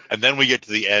 And then we get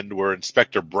to the end where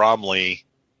Inspector Bromley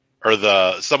or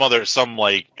some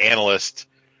analyst,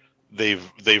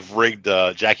 they've rigged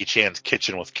Jackie Chan's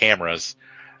kitchen with cameras,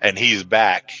 and he's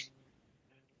back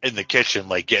in the kitchen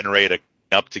like get ready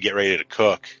to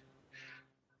cook.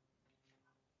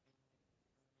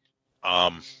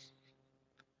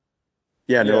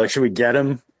 Yeah, they're like, should we get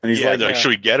him? And he's like, should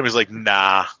we get him? He's like,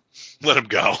 nah, let him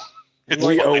go.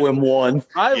 We owe him one.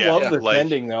 I love the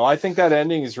ending though. I think that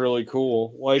ending is really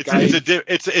cool. Like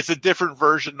it's a different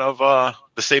version of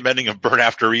the same ending of Burn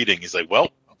After Eating. He's like, well,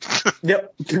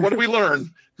 yep. What did we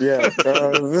learn? Yeah,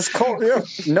 this call. Yeah,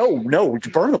 no,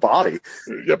 burn the body.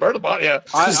 Yeah, burn the body. Yeah,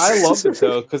 I love it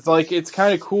though because like it's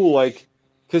kind of cool. Like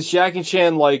because Jackie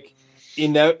Chan like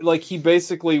he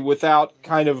basically, without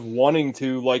kind of wanting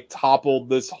to, like, toppled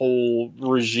this whole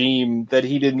regime that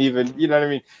he didn't even, you know what I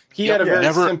mean? He had a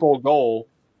very simple goal.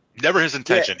 Never his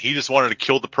intention. He just wanted to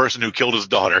kill the person who killed his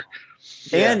daughter.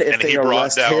 And if they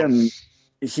arrest him,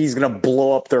 he's going to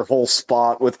blow up their whole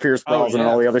spot with Pierce Brosnan and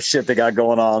all the other shit they got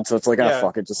going on. So it's like,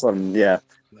 fuck it, just let him, they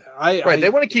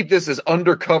want to keep this as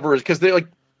undercover, because they like,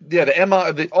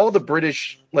 all the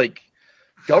British, like,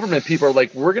 government people are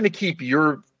like, we're going to keep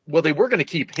they were going to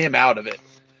keep him out of it.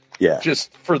 Yeah.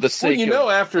 Just for the sake of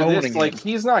after this, like,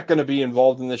 he's not going to be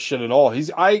involved in this shit at all.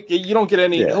 You don't get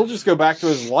any, he'll just go back to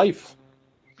his life.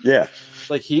 Yeah.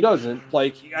 Like, he doesn't,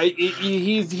 like,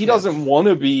 he doesn't want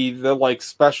to be the, like,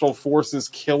 special forces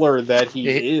killer that he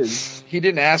is. He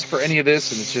didn't ask for any of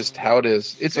this, and it's just how it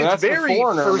is. It's very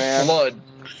First Blood.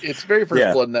 It's very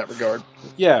First Blood in that regard.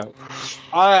 Yeah.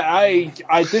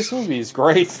 This movie is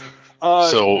great.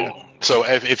 So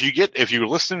if you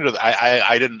listen to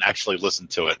I didn't actually listen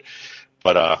to it,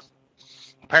 but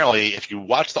apparently if you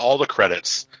watch all the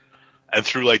credits and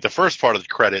through like the first part of the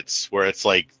credits where it's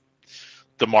like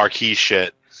the marquee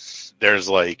shit, there's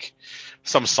like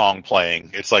some song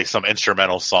playing. It's like some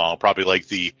instrumental song, probably like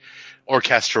the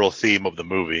orchestral theme of the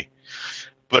movie.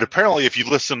 But apparently if you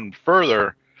listen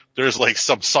further, there's like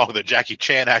some song that Jackie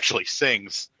Chan actually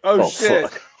sings. Oh shit.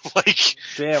 Fuck. Like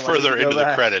further into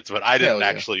the credits, but I didn't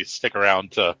actually stick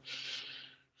around to.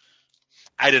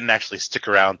 I didn't actually stick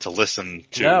around to listen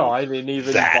to. No, I didn't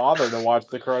even bother to watch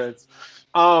the credits.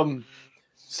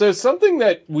 So something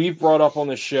that we've brought up on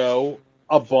the show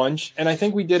a bunch, and I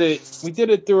think we did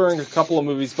it during a couple of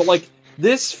movies, but like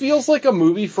this feels like a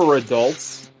movie for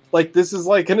adults. Like this is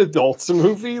like an adults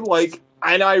movie. Like,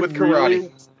 and I with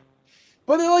karate.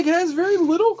 But it has very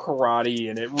little karate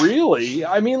in it, really.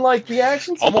 I mean, like, the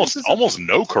action sequences... Almost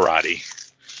no karate.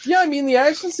 Yeah, I mean, the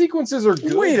action sequences are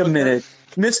good. Wait a minute.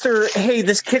 Mr. Hey,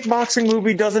 this kickboxing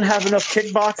movie doesn't have enough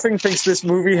kickboxing, thinks this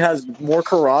movie has more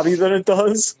karate than it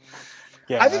does?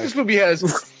 Yeah, I think this movie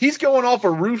has... He's going off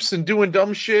of roofs and doing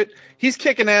dumb shit. He's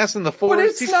kicking ass in the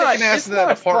forest. He's kicking ass in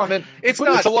that apartment. It's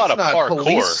not a lot of parkour.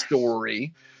 Police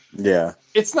Story. Yeah.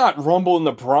 It's not Rumble in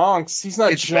the Bronx. He's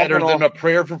not. It's better than A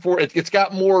Prayer Before. It's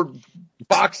got more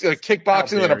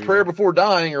kickboxing than A Prayer Before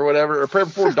Dying or whatever. A Prayer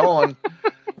Before Dawn.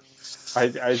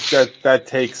 That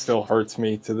take still hurts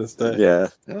me to this day. Yeah.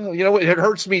 You know what? It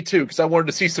hurts me too because I wanted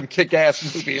to see some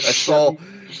kick-ass movie and I saw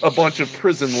a bunch of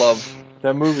prison love.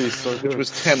 That movie is so good. Which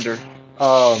was tender.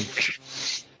 I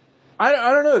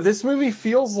don't know. This movie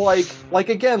feels like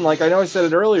again, like I know I said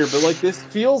it earlier, but like this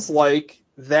feels like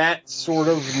that sort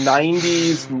of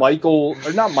 90s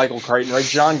not Michael Crichton, right?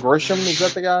 John Grisham, is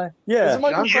that the guy? Yeah.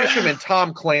 John Grisham and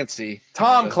Tom Clancy.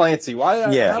 Clancy. Why?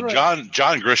 John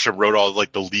Grisham wrote all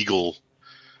like the legal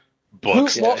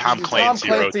books. Tom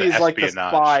Clancy wrote the espionage. Like the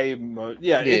spy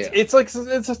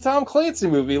it's a Tom Clancy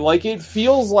movie. Like it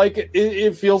feels like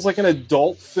an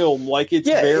adult film. Like it's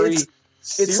very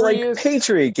it's like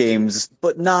Patriot Games,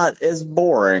 but not as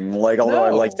boring. Like, although I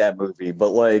like that movie, but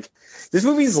like this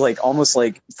movie's like almost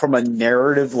like from a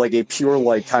narrative, like a pure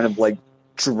like kind of like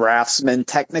draftsman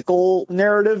technical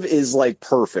narrative is like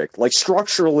perfect. Like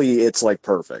structurally, it's like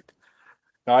perfect.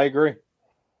 I agree.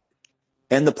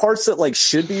 And the parts that like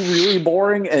should be really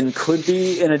boring and could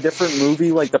be in a different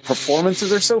movie, like the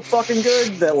performances are so fucking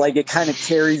good that like it kind of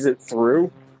carries it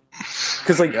through.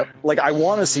 Because like I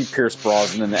want to see Pierce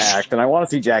Brosnan act, and I want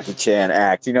to see Jackie Chan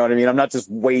act. You know what I mean? I'm not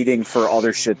just waiting for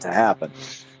other shit to happen.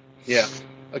 Yeah,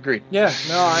 agreed. Yeah,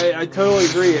 no, I totally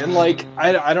agree. And like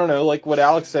I don't know, like what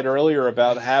Alex said earlier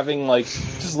about having like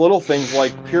just little things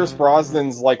like Pierce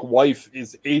Brosnan's like wife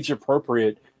is age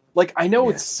appropriate. Like I know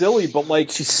it's silly, but like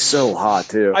she's so hot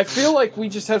too. I feel like we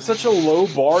just have such a low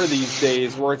bar these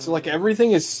days, where it's like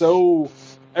everything is so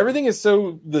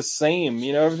the same,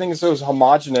 you know, everything is so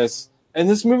homogenous. And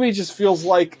this movie just feels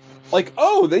like,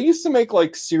 oh, they used to make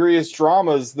like serious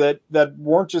dramas that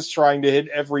weren't just trying to hit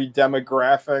every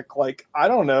demographic. Like, I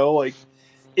don't know, like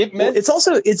it's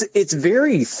also, it's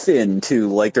very thin too.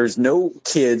 Like there's no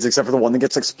kids except for the one that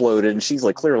gets exploded. And she's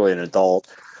like clearly an adult.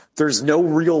 There's no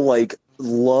real like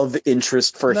love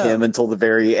interest for him until the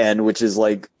very end, which is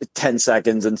like 10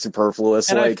 seconds and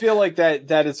superfluous. And like, I feel like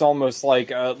that is almost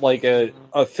like a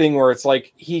thing where it's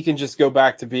like he can just go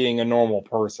back to being a normal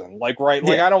person. Like, right?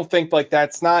 Like, I don't think like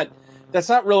that's not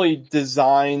really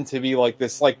designed to be like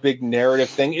this like big narrative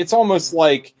thing. It's almost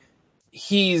like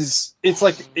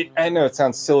I know it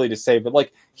sounds silly to say, but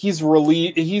like he's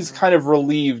kind of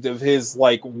relieved of his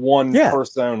like one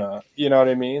persona. You know what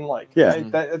I mean? Like,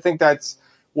 I think that's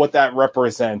what that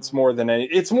represents more than any.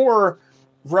 It's more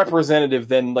representative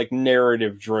than like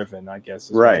narrative driven, I guess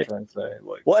is what I'm trying to say.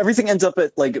 Like, well, everything ends up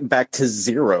at like back to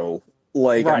zero.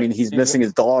 Like, I mean, he's missing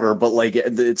his daughter, but like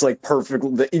it's like perfect.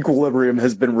 The equilibrium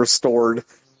has been restored.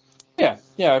 Yeah,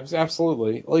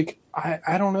 absolutely. Like,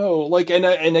 I don't know. Like, and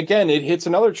again, it hits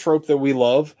another trope that we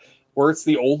love, where it's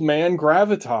the old man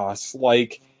gravitas.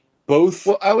 Like, both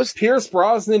Pierce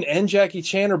Brosnan and Jackie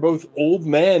Chan are both old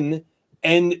men,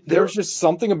 and there's just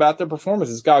something about their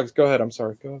performances. Gogs, go ahead. I'm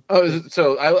sorry. Go ahead. Oh,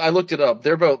 so I looked it up.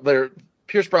 They're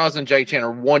Pierce Brosnan and Jackie Chan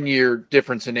are 1 year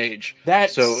difference in age.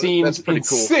 That seems pretty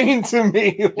insane to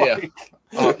me. Like,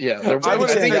 yeah. I would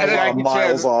have Jackie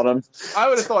miles on him. I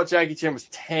would have thought Jackie Chan was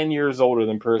 10 years older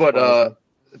than Pierce Brosnan.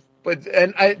 But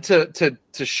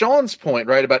to Sean's point,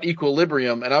 right, about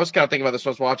equilibrium, and I was kind of thinking about this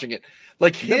when I was watching it,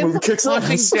 like him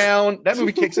hunting down that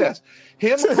movie kicks ass.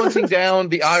 Him hunting down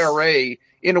the IRA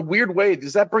in a weird way,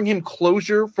 does that bring him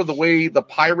closure for the way the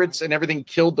pirates and everything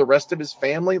killed the rest of his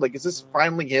family? Like, is this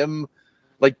finally him,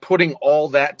 like, putting all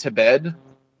that to bed?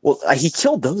 Well, he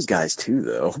killed those guys too,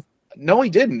 though. No, he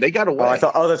didn't. They got away.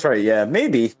 That's right. Yeah,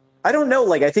 maybe. I don't know.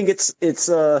 Like, I think it's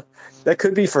that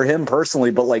could be for him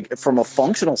personally, but like from a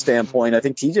functional standpoint, I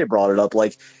think TJ brought it up.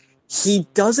 Like, he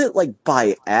does it like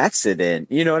by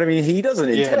accident. You know what I mean? He doesn't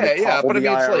intend to topple the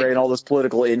IRA and all this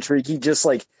political intrigue. He just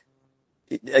like.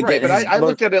 Again, right, but I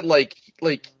looked at it like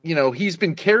you know, he's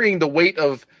been carrying the weight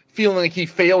of feeling like he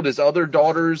failed his other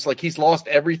daughters, like he's lost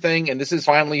everything, and this is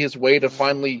finally his way to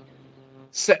finally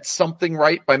set something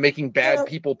right by making bad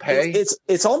people pay.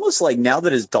 It's almost like now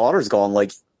that his daughter's gone,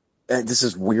 like this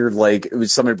is weird. Like it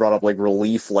was somebody brought up like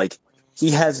relief. Like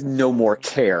he has no more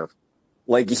care.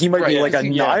 Like he might be like a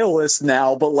nihilist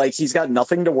now, but like he's got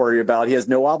nothing to worry about. He has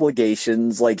no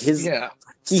obligations. Like he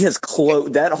has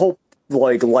closed that whole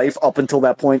like life up until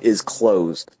that point is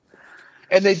closed.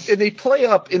 And they play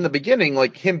up in the beginning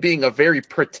like him being a very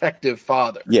protective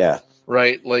father. Yeah.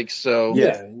 Right? Like so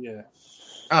Yeah.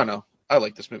 I don't know. I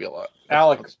like this movie a lot.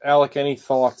 Alec, any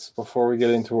thoughts before we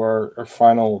get into our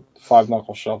final five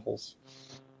knuckle shuffles?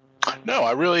 No,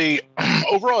 I really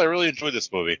overall I really enjoyed this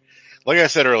movie. Like I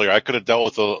said earlier, I could have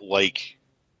dealt with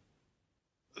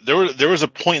there was a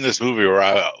point in this movie where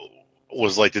I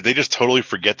was like, did they just totally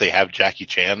forget they have Jackie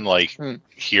Chan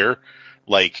here,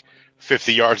 like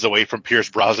 50 yards away from Pierce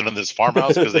Brosnan in this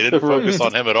farmhouse, because they didn't focus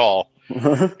on him at all,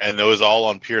 and it was all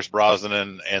on Pierce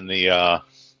Brosnan and the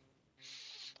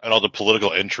and all the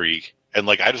political intrigue, and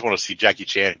like I just want to see Jackie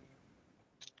Chan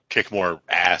kick more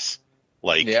ass.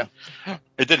 Like it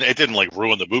didn't like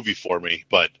ruin the movie for me,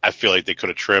 but I feel like they could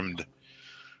have trimmed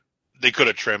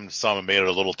some and made it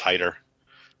a little tighter.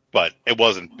 But it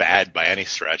wasn't bad by any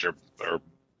stretch, or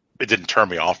it didn't turn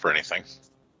me off or anything.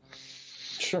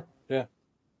 Sure, yeah.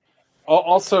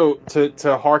 Also,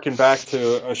 to harken back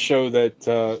to a show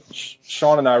that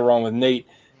Sean and I were on with Nate,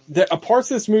 parts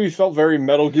of this movie felt very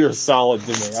Metal Gear Solid to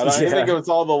me. I think it was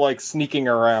all the like sneaking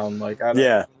around. Like, I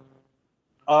don't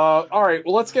all right,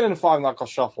 well, let's get into five knuckle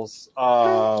shuffles.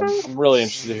 I'm really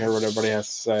interested to hear what everybody has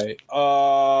to say.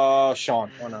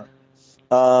 Sean, why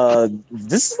not?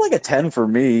 This is like a 10 for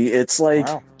me. It's like,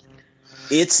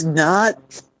 it's not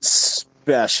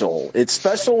special. It's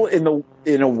special in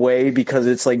a way because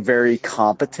it's like very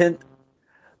competent.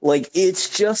 Like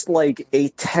it's just like a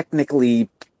technically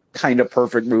kind of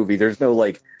perfect movie. There's no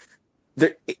like,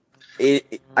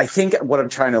 I think what I'm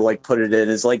trying to like put it in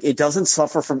is like it doesn't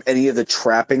suffer from any of the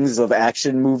trappings of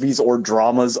action movies or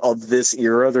dramas of this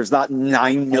era. There's not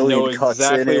 9 million cuts in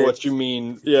it. Exactly what you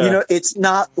mean. Yeah. You know, it's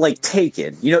not like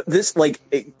Taken. You know, this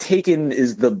Taken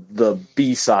is the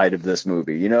B side of this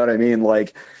movie. You know what I mean?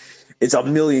 Like it's a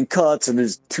million cuts and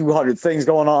there's 200 things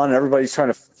going on and everybody's trying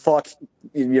to fuck.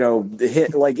 You know,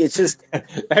 hit like it's just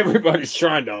everybody's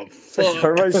trying to fuck.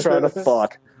 Everybody's trying to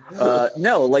fuck.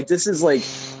 No, like this is like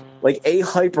a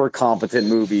hyper competent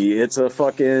movie. It's a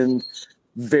fucking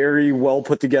very well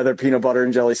put together peanut butter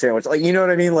and jelly sandwich. Like, you know what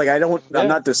I mean? Like, I'm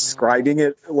not describing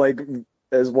it like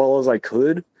as well as I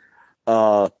could.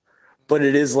 But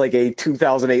it is like a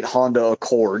 2008 Honda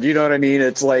Accord. You know what I mean?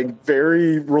 It's like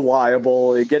very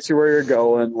reliable. It gets you where you're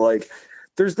going. Like,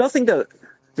 there's nothing to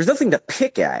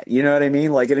pick at. You know what I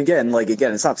mean? Like, and again,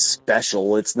 it's not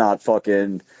special. It's not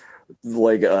fucking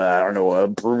like, I don't know, a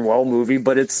Brunwell movie,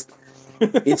 but it's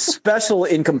special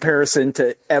in comparison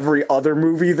to every other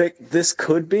movie that this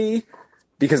could be,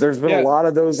 because there's been a lot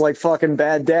of those like fucking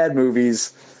bad dad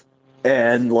movies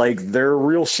and like they're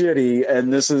real shitty,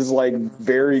 and this is like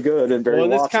very good and very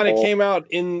watchable. This kind of came out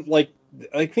in like,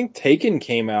 I think Taken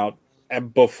came out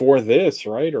before this,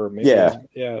 right? Or maybe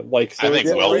like so I think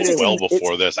well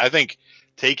before this. I think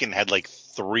Taken had like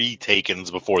 3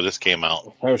 Takens before this came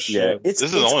out. Oh shit! This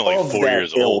is only like 4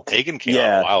 years old. Taken came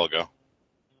out a while ago.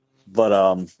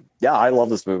 But yeah, I love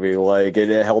this movie. Like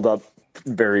it held up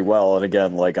very well, and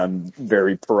again, like I'm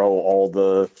very pro all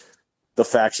the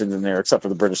factions in there except for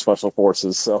the British Special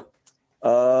Forces. So,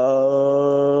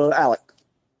 Alec,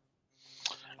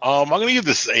 I'm gonna give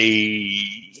this I'm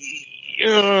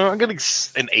gonna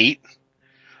an 8.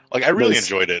 Like I really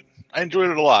enjoyed it. I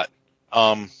enjoyed it a lot.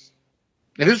 And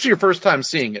this is your first time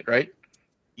seeing it, right?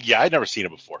 Yeah, I'd never seen it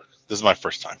before. This is my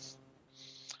first time.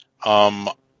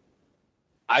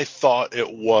 I thought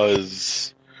it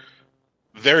was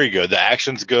very good. The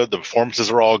action's good. The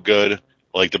performances are all good.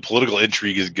 Like the political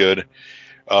intrigue is good.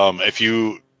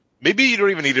 Maybe you don't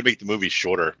even need to make the movie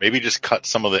shorter. Maybe just cut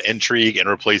some of the intrigue and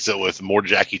replace it with more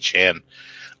Jackie Chan.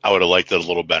 I would have liked it a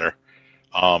little better.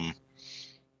 But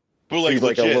like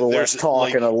legit, a little less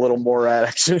talk and a little more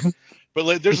action. But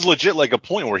like, there's legit like a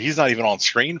point where he's not even on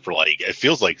screen for like it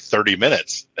feels like 30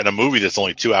 minutes in a movie that's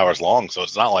only 2 hours long. So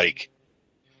it's not like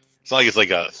it's like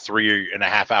a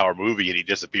 3.5 hour movie and he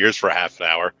disappears for a half an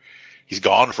hour. He's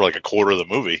gone for like a quarter of the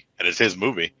movie, and it's his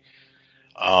movie.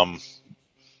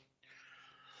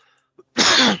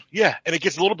 Yeah, and it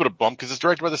gets a little bit of bump because it's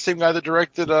directed by the same guy that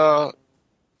directed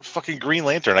fucking Green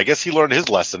Lantern. I guess he learned his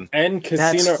lesson. And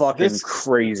Casino. That's fucking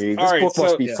crazy. This book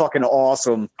must be fucking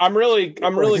awesome. I'm really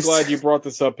glad you brought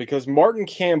this up because Martin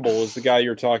Campbell is the guy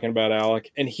you're talking about,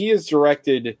 Alec, and he has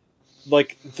directed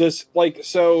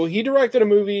so he directed a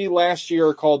movie last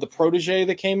year called The Protege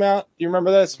that came out. Do you remember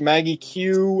this? Maggie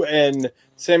Q and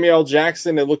Samuel L.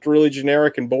 Jackson. It looked really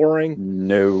generic and boring.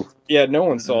 No. Yeah, no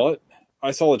one saw it.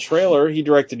 I saw the trailer. He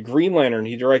directed Green Lantern.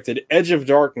 He directed Edge of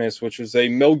Darkness, which was a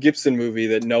Mel Gibson movie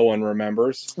that no one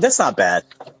remembers. That's not bad.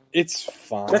 It's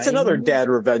fine. That's another dad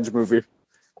revenge movie.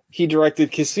 He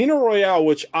directed Casino Royale,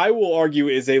 which I will argue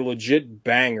is a legit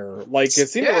banger. Like,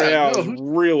 Casino Royale is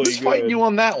really who's good. Fighting you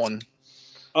on that one?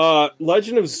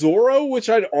 Legend of Zorro, which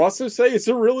I'd also say is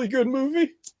a really good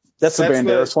movie. That's the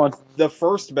Banderas one? The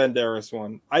first Banderas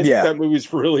one. I think that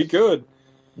movie's really good.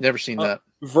 Never seen that.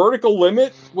 Vertical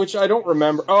Limit, which I don't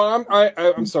remember. Oh,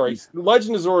 I'm sorry.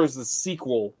 Legend of Zorro is the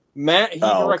sequel. He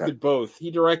directed both.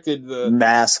 He directed the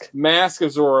Mask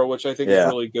of Zorro, which I think is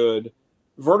really good.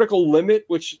 Vertical Limit,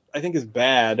 which I think is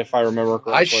bad, if I remember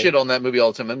correctly. I shit on that movie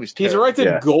all the time. That movie's terrible. He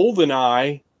directed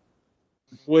GoldenEye,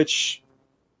 which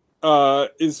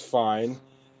is fine.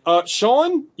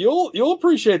 Sean, you'll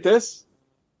appreciate this.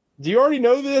 Do you already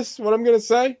know this, what I'm going to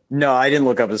say? No, I didn't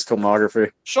look up his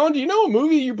filmography. Sean, do you know a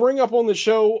movie you bring up on the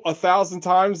show 1,000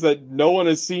 times that no one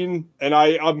has seen, and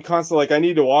I'm constantly like, I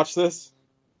need to watch this?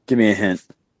 Give me a hint.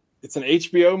 It's an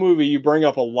HBO movie you bring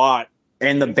up a lot.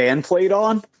 And the band played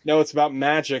on? No, it's about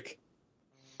magic.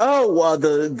 Oh,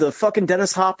 the fucking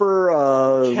Dennis Hopper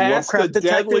Cast a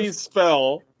Deadly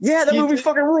Spell. Yeah, that movie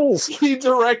fucking rules. He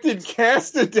directed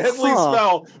Cast a Deadly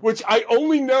Spell, which I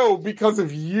only know because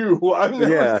of you. I've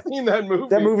never seen that movie.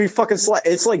 That movie fucking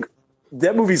it's like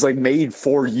that movie's like made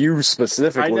for you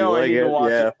specifically. I know, like, I need to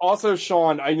watch it. Also,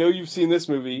 Sean, I know you've seen this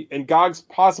movie, and Gogs,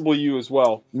 possibly you as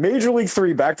well. Major League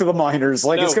 3, Back to the Minors.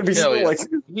 Like, it's going to be so, like...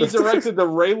 He directed the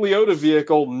Ray Liotta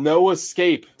vehicle, No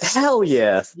Escape. Hell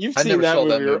yeah. You've seen that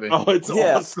movie. Oh, it's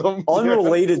awesome.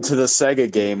 Unrelated to the Sega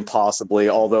game, possibly,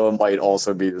 although it might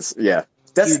also be this... Yeah.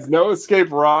 Dude, No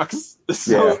Escape rocks.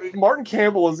 So Martin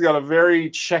Campbell has got a very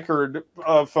checkered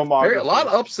filmography. A lot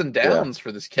of ups and downs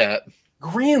for this cat.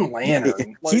 Green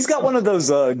Lantern. He's got one of those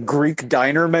Greek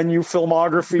diner menu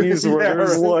filmographies where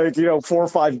there's like, 4 or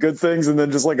 5 good things and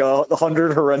then just like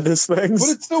 100 horrendous things. But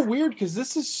it's so weird because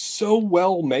this is so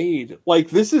well made. Like,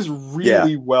 this is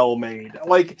really well made.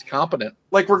 Like, it's competent.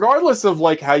 Like, regardless of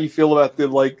like how you feel about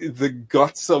the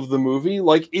guts of the movie,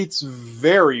 like it's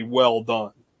very well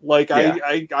done. Like,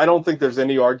 I don't think there's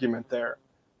any argument there.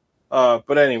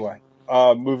 But anyway,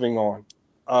 moving on.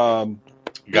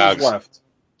 Who's left?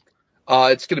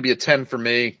 It's going to be a 10 for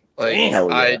me.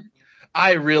 Like,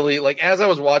 I really, like, as I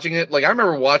was watching it, like, I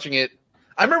remember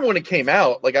when it came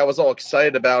out, like, I was all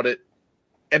excited about it.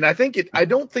 And I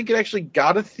don't think it actually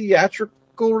got a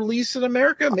theatrical release in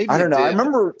America. Maybe I don't know. Did. I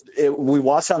remember we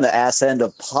watched on the ass end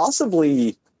of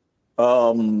possibly,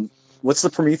 what's the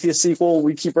Prometheus sequel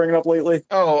we keep bringing up lately?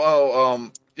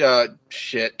 Alien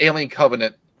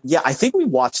Covenant. Yeah, I think we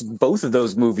watched both of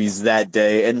those movies that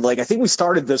day, and like I think we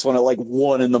started this one at like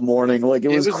 1 a.m. Like it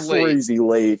was crazy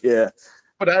late. Yeah,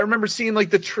 but I remember seeing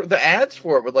like the ads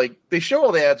for it with like they show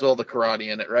all the ads with all the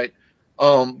karate in it, right?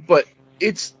 But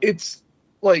it's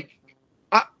like,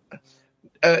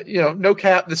 no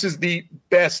cap. This is the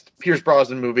best Pierce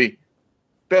Brosnan movie,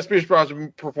 best Pierce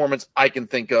Brosnan performance I can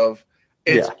think of.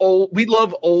 It's old. We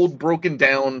love old, broken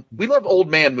down. We love old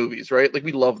man movies, right? Like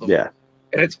we love them. Yeah.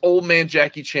 And it's old man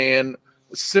Jackie Chan,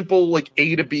 simple like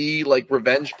A to B like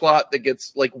revenge plot that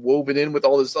gets like woven in with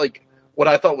all this like what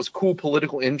I thought was cool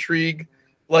political intrigue.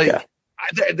 Like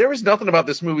there was nothing about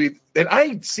this movie, and I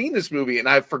had seen this movie and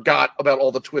I forgot about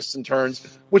all the twists and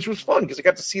turns, which was fun because I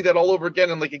got to see that all over again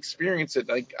and like experience it.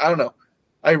 Like I don't know,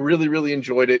 I really really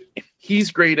enjoyed it.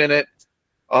 He's great in it.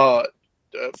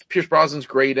 Pierce Brosnan's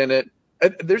great in it.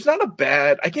 There's not a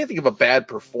bad. I can't think of a bad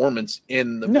performance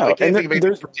in the. No, I can't think of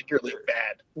anything particularly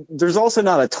bad. There's also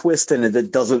not a twist in it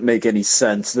that doesn't make any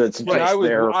sense. That's just I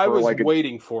was like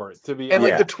waiting for it to be. And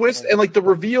like the twist and like the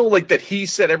reveal, like that he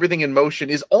set everything in motion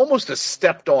is almost a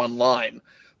stepped on line.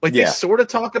 Like they sort of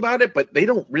talk about it, but they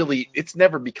don't really. It's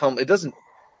never become. It doesn't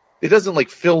like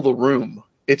fill the room.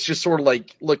 It's just sort of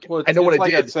like, look, I know what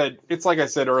I did. It's like I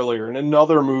said earlier. In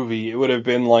another movie, it would have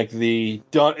been like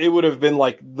It would have been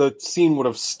like the scene would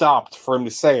have stopped for him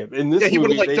to say it. In this, he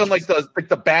would movie, have done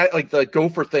the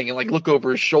gopher thing and like look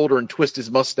over his shoulder and twist his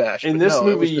mustache. In this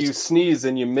movie, you sneeze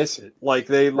and you miss it. Like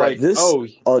they like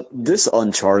this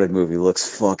Uncharted movie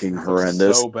looks fucking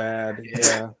horrendous. So bad,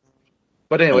 yeah.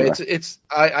 But anyway,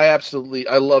 I absolutely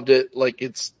loved it. Like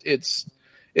it's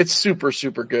super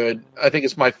super good. I think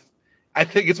it's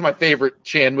my favorite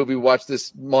Chan movie we watched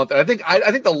this month. And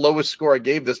I think the lowest score I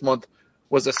gave this month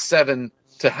was a 7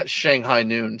 to Shanghai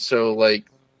Noon. So like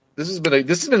this has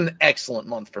been an excellent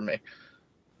month for me.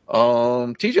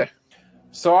 TJ.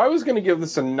 So I was going to give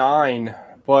this a 9,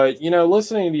 but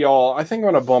listening to y'all, I think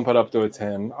I'm going to bump it up to a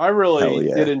 10. I really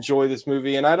did enjoy this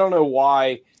movie, and I don't know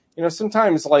why.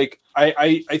 Sometimes like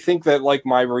I think that like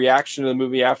my reaction to the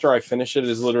movie after I finish it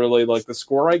is literally like the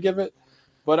score I give it.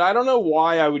 But I don't know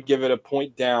why I would give it a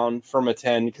point down from a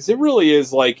 10, because it really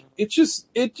is like it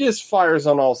just fires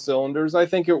on all cylinders. I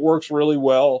think it works really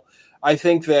well. I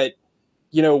think that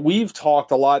we've talked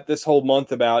a lot this whole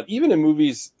month about, even in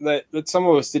movies that some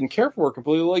of us didn't care for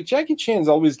completely, like Jackie Chan's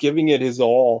always giving it his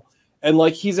all, and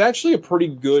like he's actually a pretty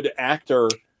good actor.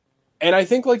 And I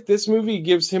think like this movie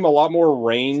gives him a lot more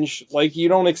range. Like you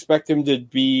don't expect him to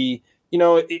be,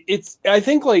 I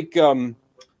think like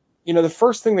the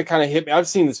first thing that kind of hit me, I've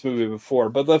seen this movie before,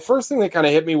 but the first thing that kind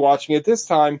of hit me watching it this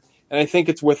time, and I think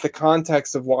it's with the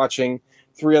context of watching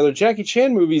 3 other Jackie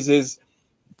Chan movies, is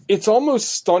it's almost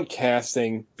stunt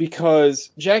casting,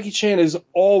 because Jackie Chan is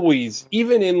always,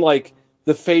 even in like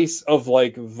the face of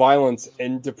like violence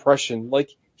and depression,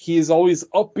 like he is always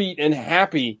upbeat and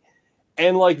happy.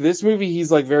 And like this movie,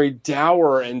 he's like very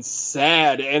dour and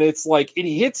sad. And it's like, it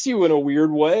hits you in a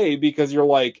weird way because you're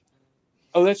like,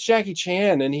 oh, that's Jackie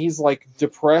Chan, and he's like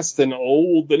depressed and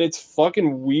old, and it's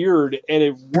fucking weird, and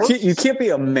it works. You can't be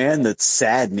a man that's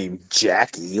sad named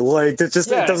Jackie. Like it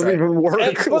doesn't even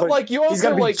work. But like you also he's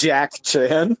gotta be like Jack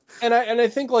Chan. And I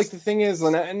think like the thing is,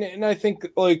 and I think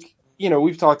like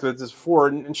we've talked about this before,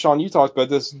 and Sean, you talked about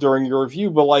this during your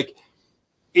review, but like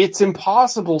it's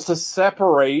impossible to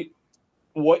separate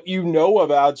what you know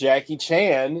about Jackie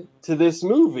Chan to this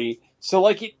movie. So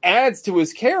like it adds to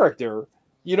his character.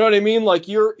 You know what I mean? Like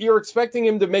you're expecting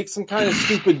him to make some kind of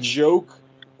stupid joke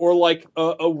or like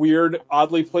a weird,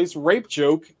 oddly placed rape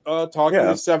joke, talking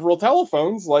to several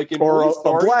telephones, like in or a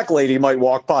black lady might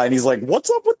walk by and he's like,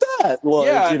 "What's up with that?" Like,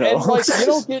 and like you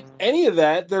don't get any of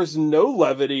that. There's no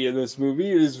levity in this movie.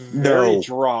 It is very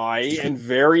dry and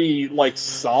very like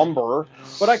somber.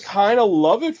 But I kind of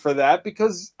love it for that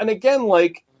because, and again,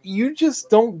 like. You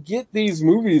just don't get these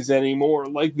movies anymore.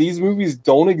 Like, these movies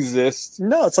don't exist.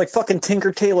 No, it's like fucking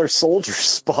Tinker Tailor Soldier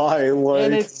Spy. Like,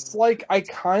 and it's like, I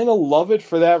kind of love it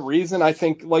for that reason. I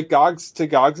think, like, to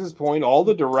Gogs's point, all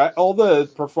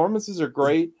the performances are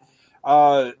great.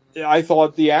 I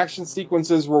thought the action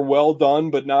sequences were well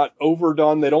done, but not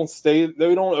overdone. They don't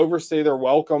overstay their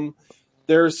welcome.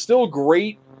 There's still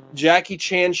great Jackie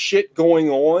Chan shit going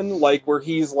on, like where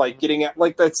he's like getting at,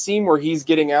 like that scene where he's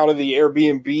getting out of the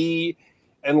Airbnb,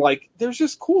 and like there's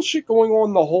just cool shit going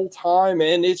on the whole time,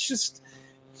 and it's just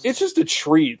a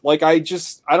treat. Like I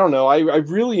don't know, I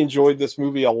really enjoyed this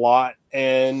movie a lot,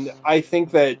 and I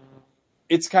think that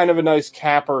it's kind of a nice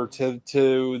capper to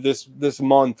this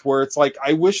month, where it's like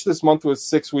I wish this month was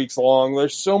 6 weeks long.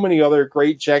 There's so many other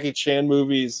great Jackie Chan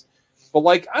movies. But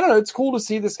like, I don't know, it's cool to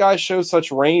see this guy show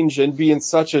such range and be in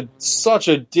such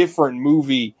a different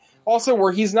movie. Also,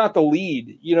 where he's not the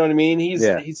lead, you know what I mean? He's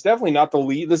definitely not the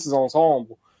lead. This is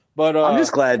ensemble. But I'm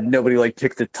just glad nobody like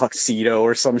picked the tuxedo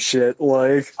or some shit.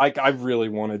 Like, I really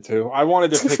wanted to. I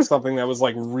wanted to pick something that was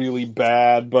like really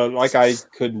bad, but like I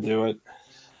couldn't do it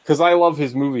because I love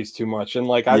his movies too much, and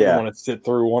like I didn't want to sit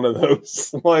through one of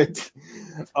those. Like,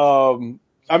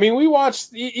 I mean, we watched.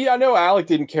 I know Alec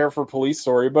didn't care for Police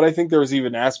Story, but I think there was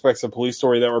even aspects of Police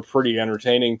Story that were pretty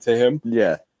entertaining to him.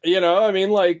 Yeah. I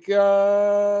mean, like,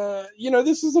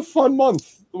 this is a fun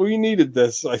month. We needed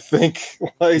this, I think.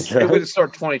 Like, Good way to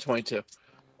start 2022.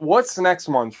 What's next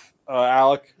month,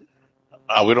 Alec?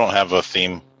 We don't have a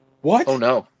theme. What? Oh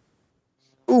no.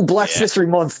 Ooh, Black History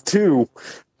Month 2.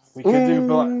 We could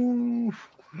do.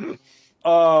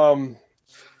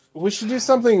 We should do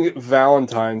something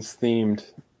Valentine's themed.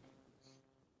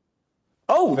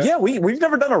 Oh yeah, we've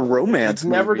never done a romance.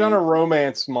 We've never movie. done a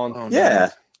romance month. Oh, Yeah.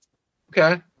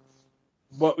 Okay.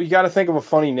 But we got to think of a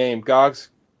funny name, Gogs.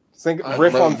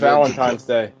 Riff on Valentine's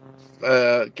Day.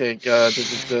 Okay.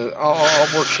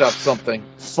 I'll workshop something.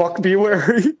 Fuck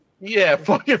Beware. Yeah,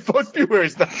 fuck Beware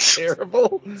is not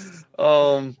terrible.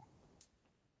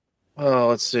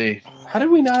 Let's see. How did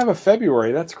we not have a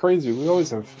February? That's crazy. We always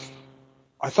have.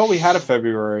 I thought we had a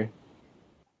February.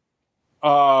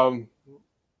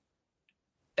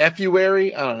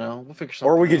 February? I don't know. We'll figure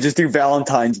something. Or we could just do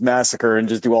Valentine's Massacre and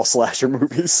just do all slasher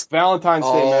movies. Valentine's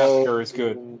Day Massacre is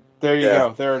good. There you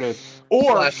go. There it is.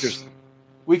 Or Slashers.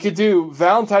 we could do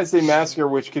Valentine's Day Massacre,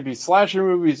 which could be slasher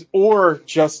movies or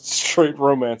just straight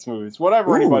romance movies.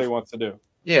 Whatever anybody wants to do.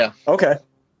 Yeah. Okay.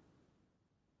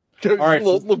 All right.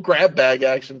 Little grab bag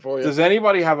action for you. Does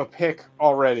anybody have a pick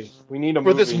already? We need a For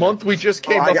movie this month we just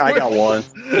came up with. I got one.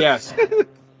 Yes.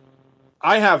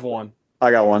 I have one.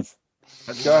 I got one.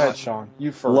 Go ahead, Sean.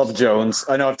 You first. Love Jones.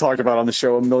 I know I've talked about it on the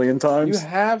show a million You times.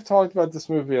 have talked about this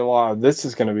movie a lot. This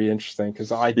is going to be interesting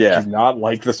because I Yeah. do not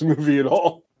like this movie at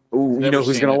all. Ooh, you know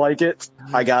who's seen gonna it. like it?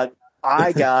 I got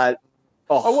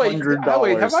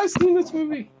 $100 Have I seen this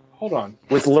movie? Hold on.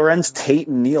 with Lorenz Tate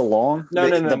and Neil Long. No.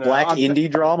 The black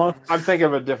indie drama. I'm thinking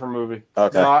of a different movie.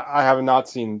 Okay. No, I have not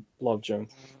seen Love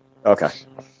Jones. Okay.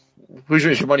 Who's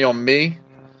your money on me?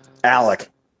 Alec.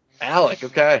 Alec,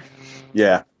 okay.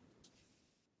 Yeah.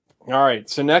 All right.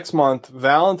 So next month,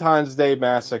 Valentine's Day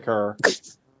Massacre.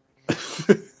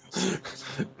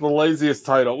 The laziest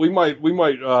title. We might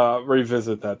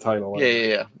revisit that title.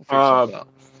 Yeah. We'll figure something out.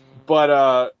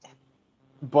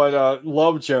 But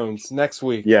Love Jones next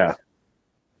week. Yeah.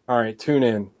 All right, tune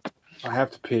in. I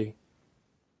have to pee.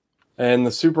 And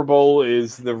the Super Bowl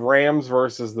is the Rams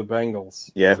versus the Bengals.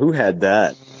 Yeah, who had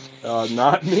that?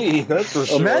 Not me, that's for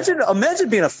sure. Imagine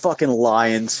being a fucking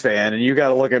Lions fan and you got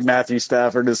to look at Matthew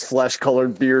Stafford, his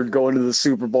flesh-colored beard, going to the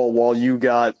Super Bowl while you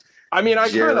got. I mean, I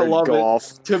kind of love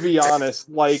Goff. it, to be honest.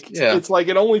 Like, It's like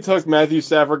it only took Matthew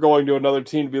Stafford going to another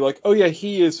team to be like, oh yeah,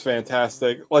 he is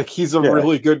fantastic. Like, he's a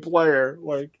really good player.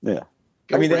 Like, yeah.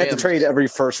 I mean, they have to trade every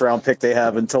first-round pick they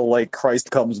have until, like,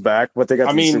 Christ comes back, but they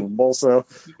got the Super Bowl, so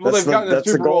they've gotten the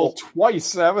Super Bowl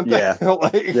twice, haven't they? Yeah.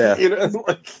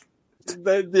 That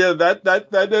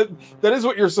is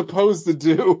what you're supposed to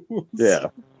do. Yeah.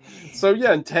 So,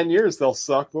 yeah, in 10 years they'll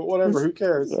suck, but whatever, who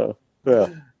cares? Yeah.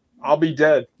 I'll be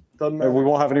dead. Doesn't matter. We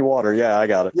won't have any water. Yeah, I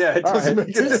got it. Yeah, it doesn't make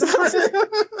a difference.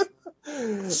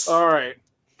 All right.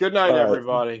 Good night,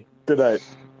 everybody. Good night.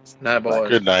 Night, boys.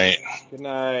 Good night. Good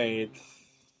night.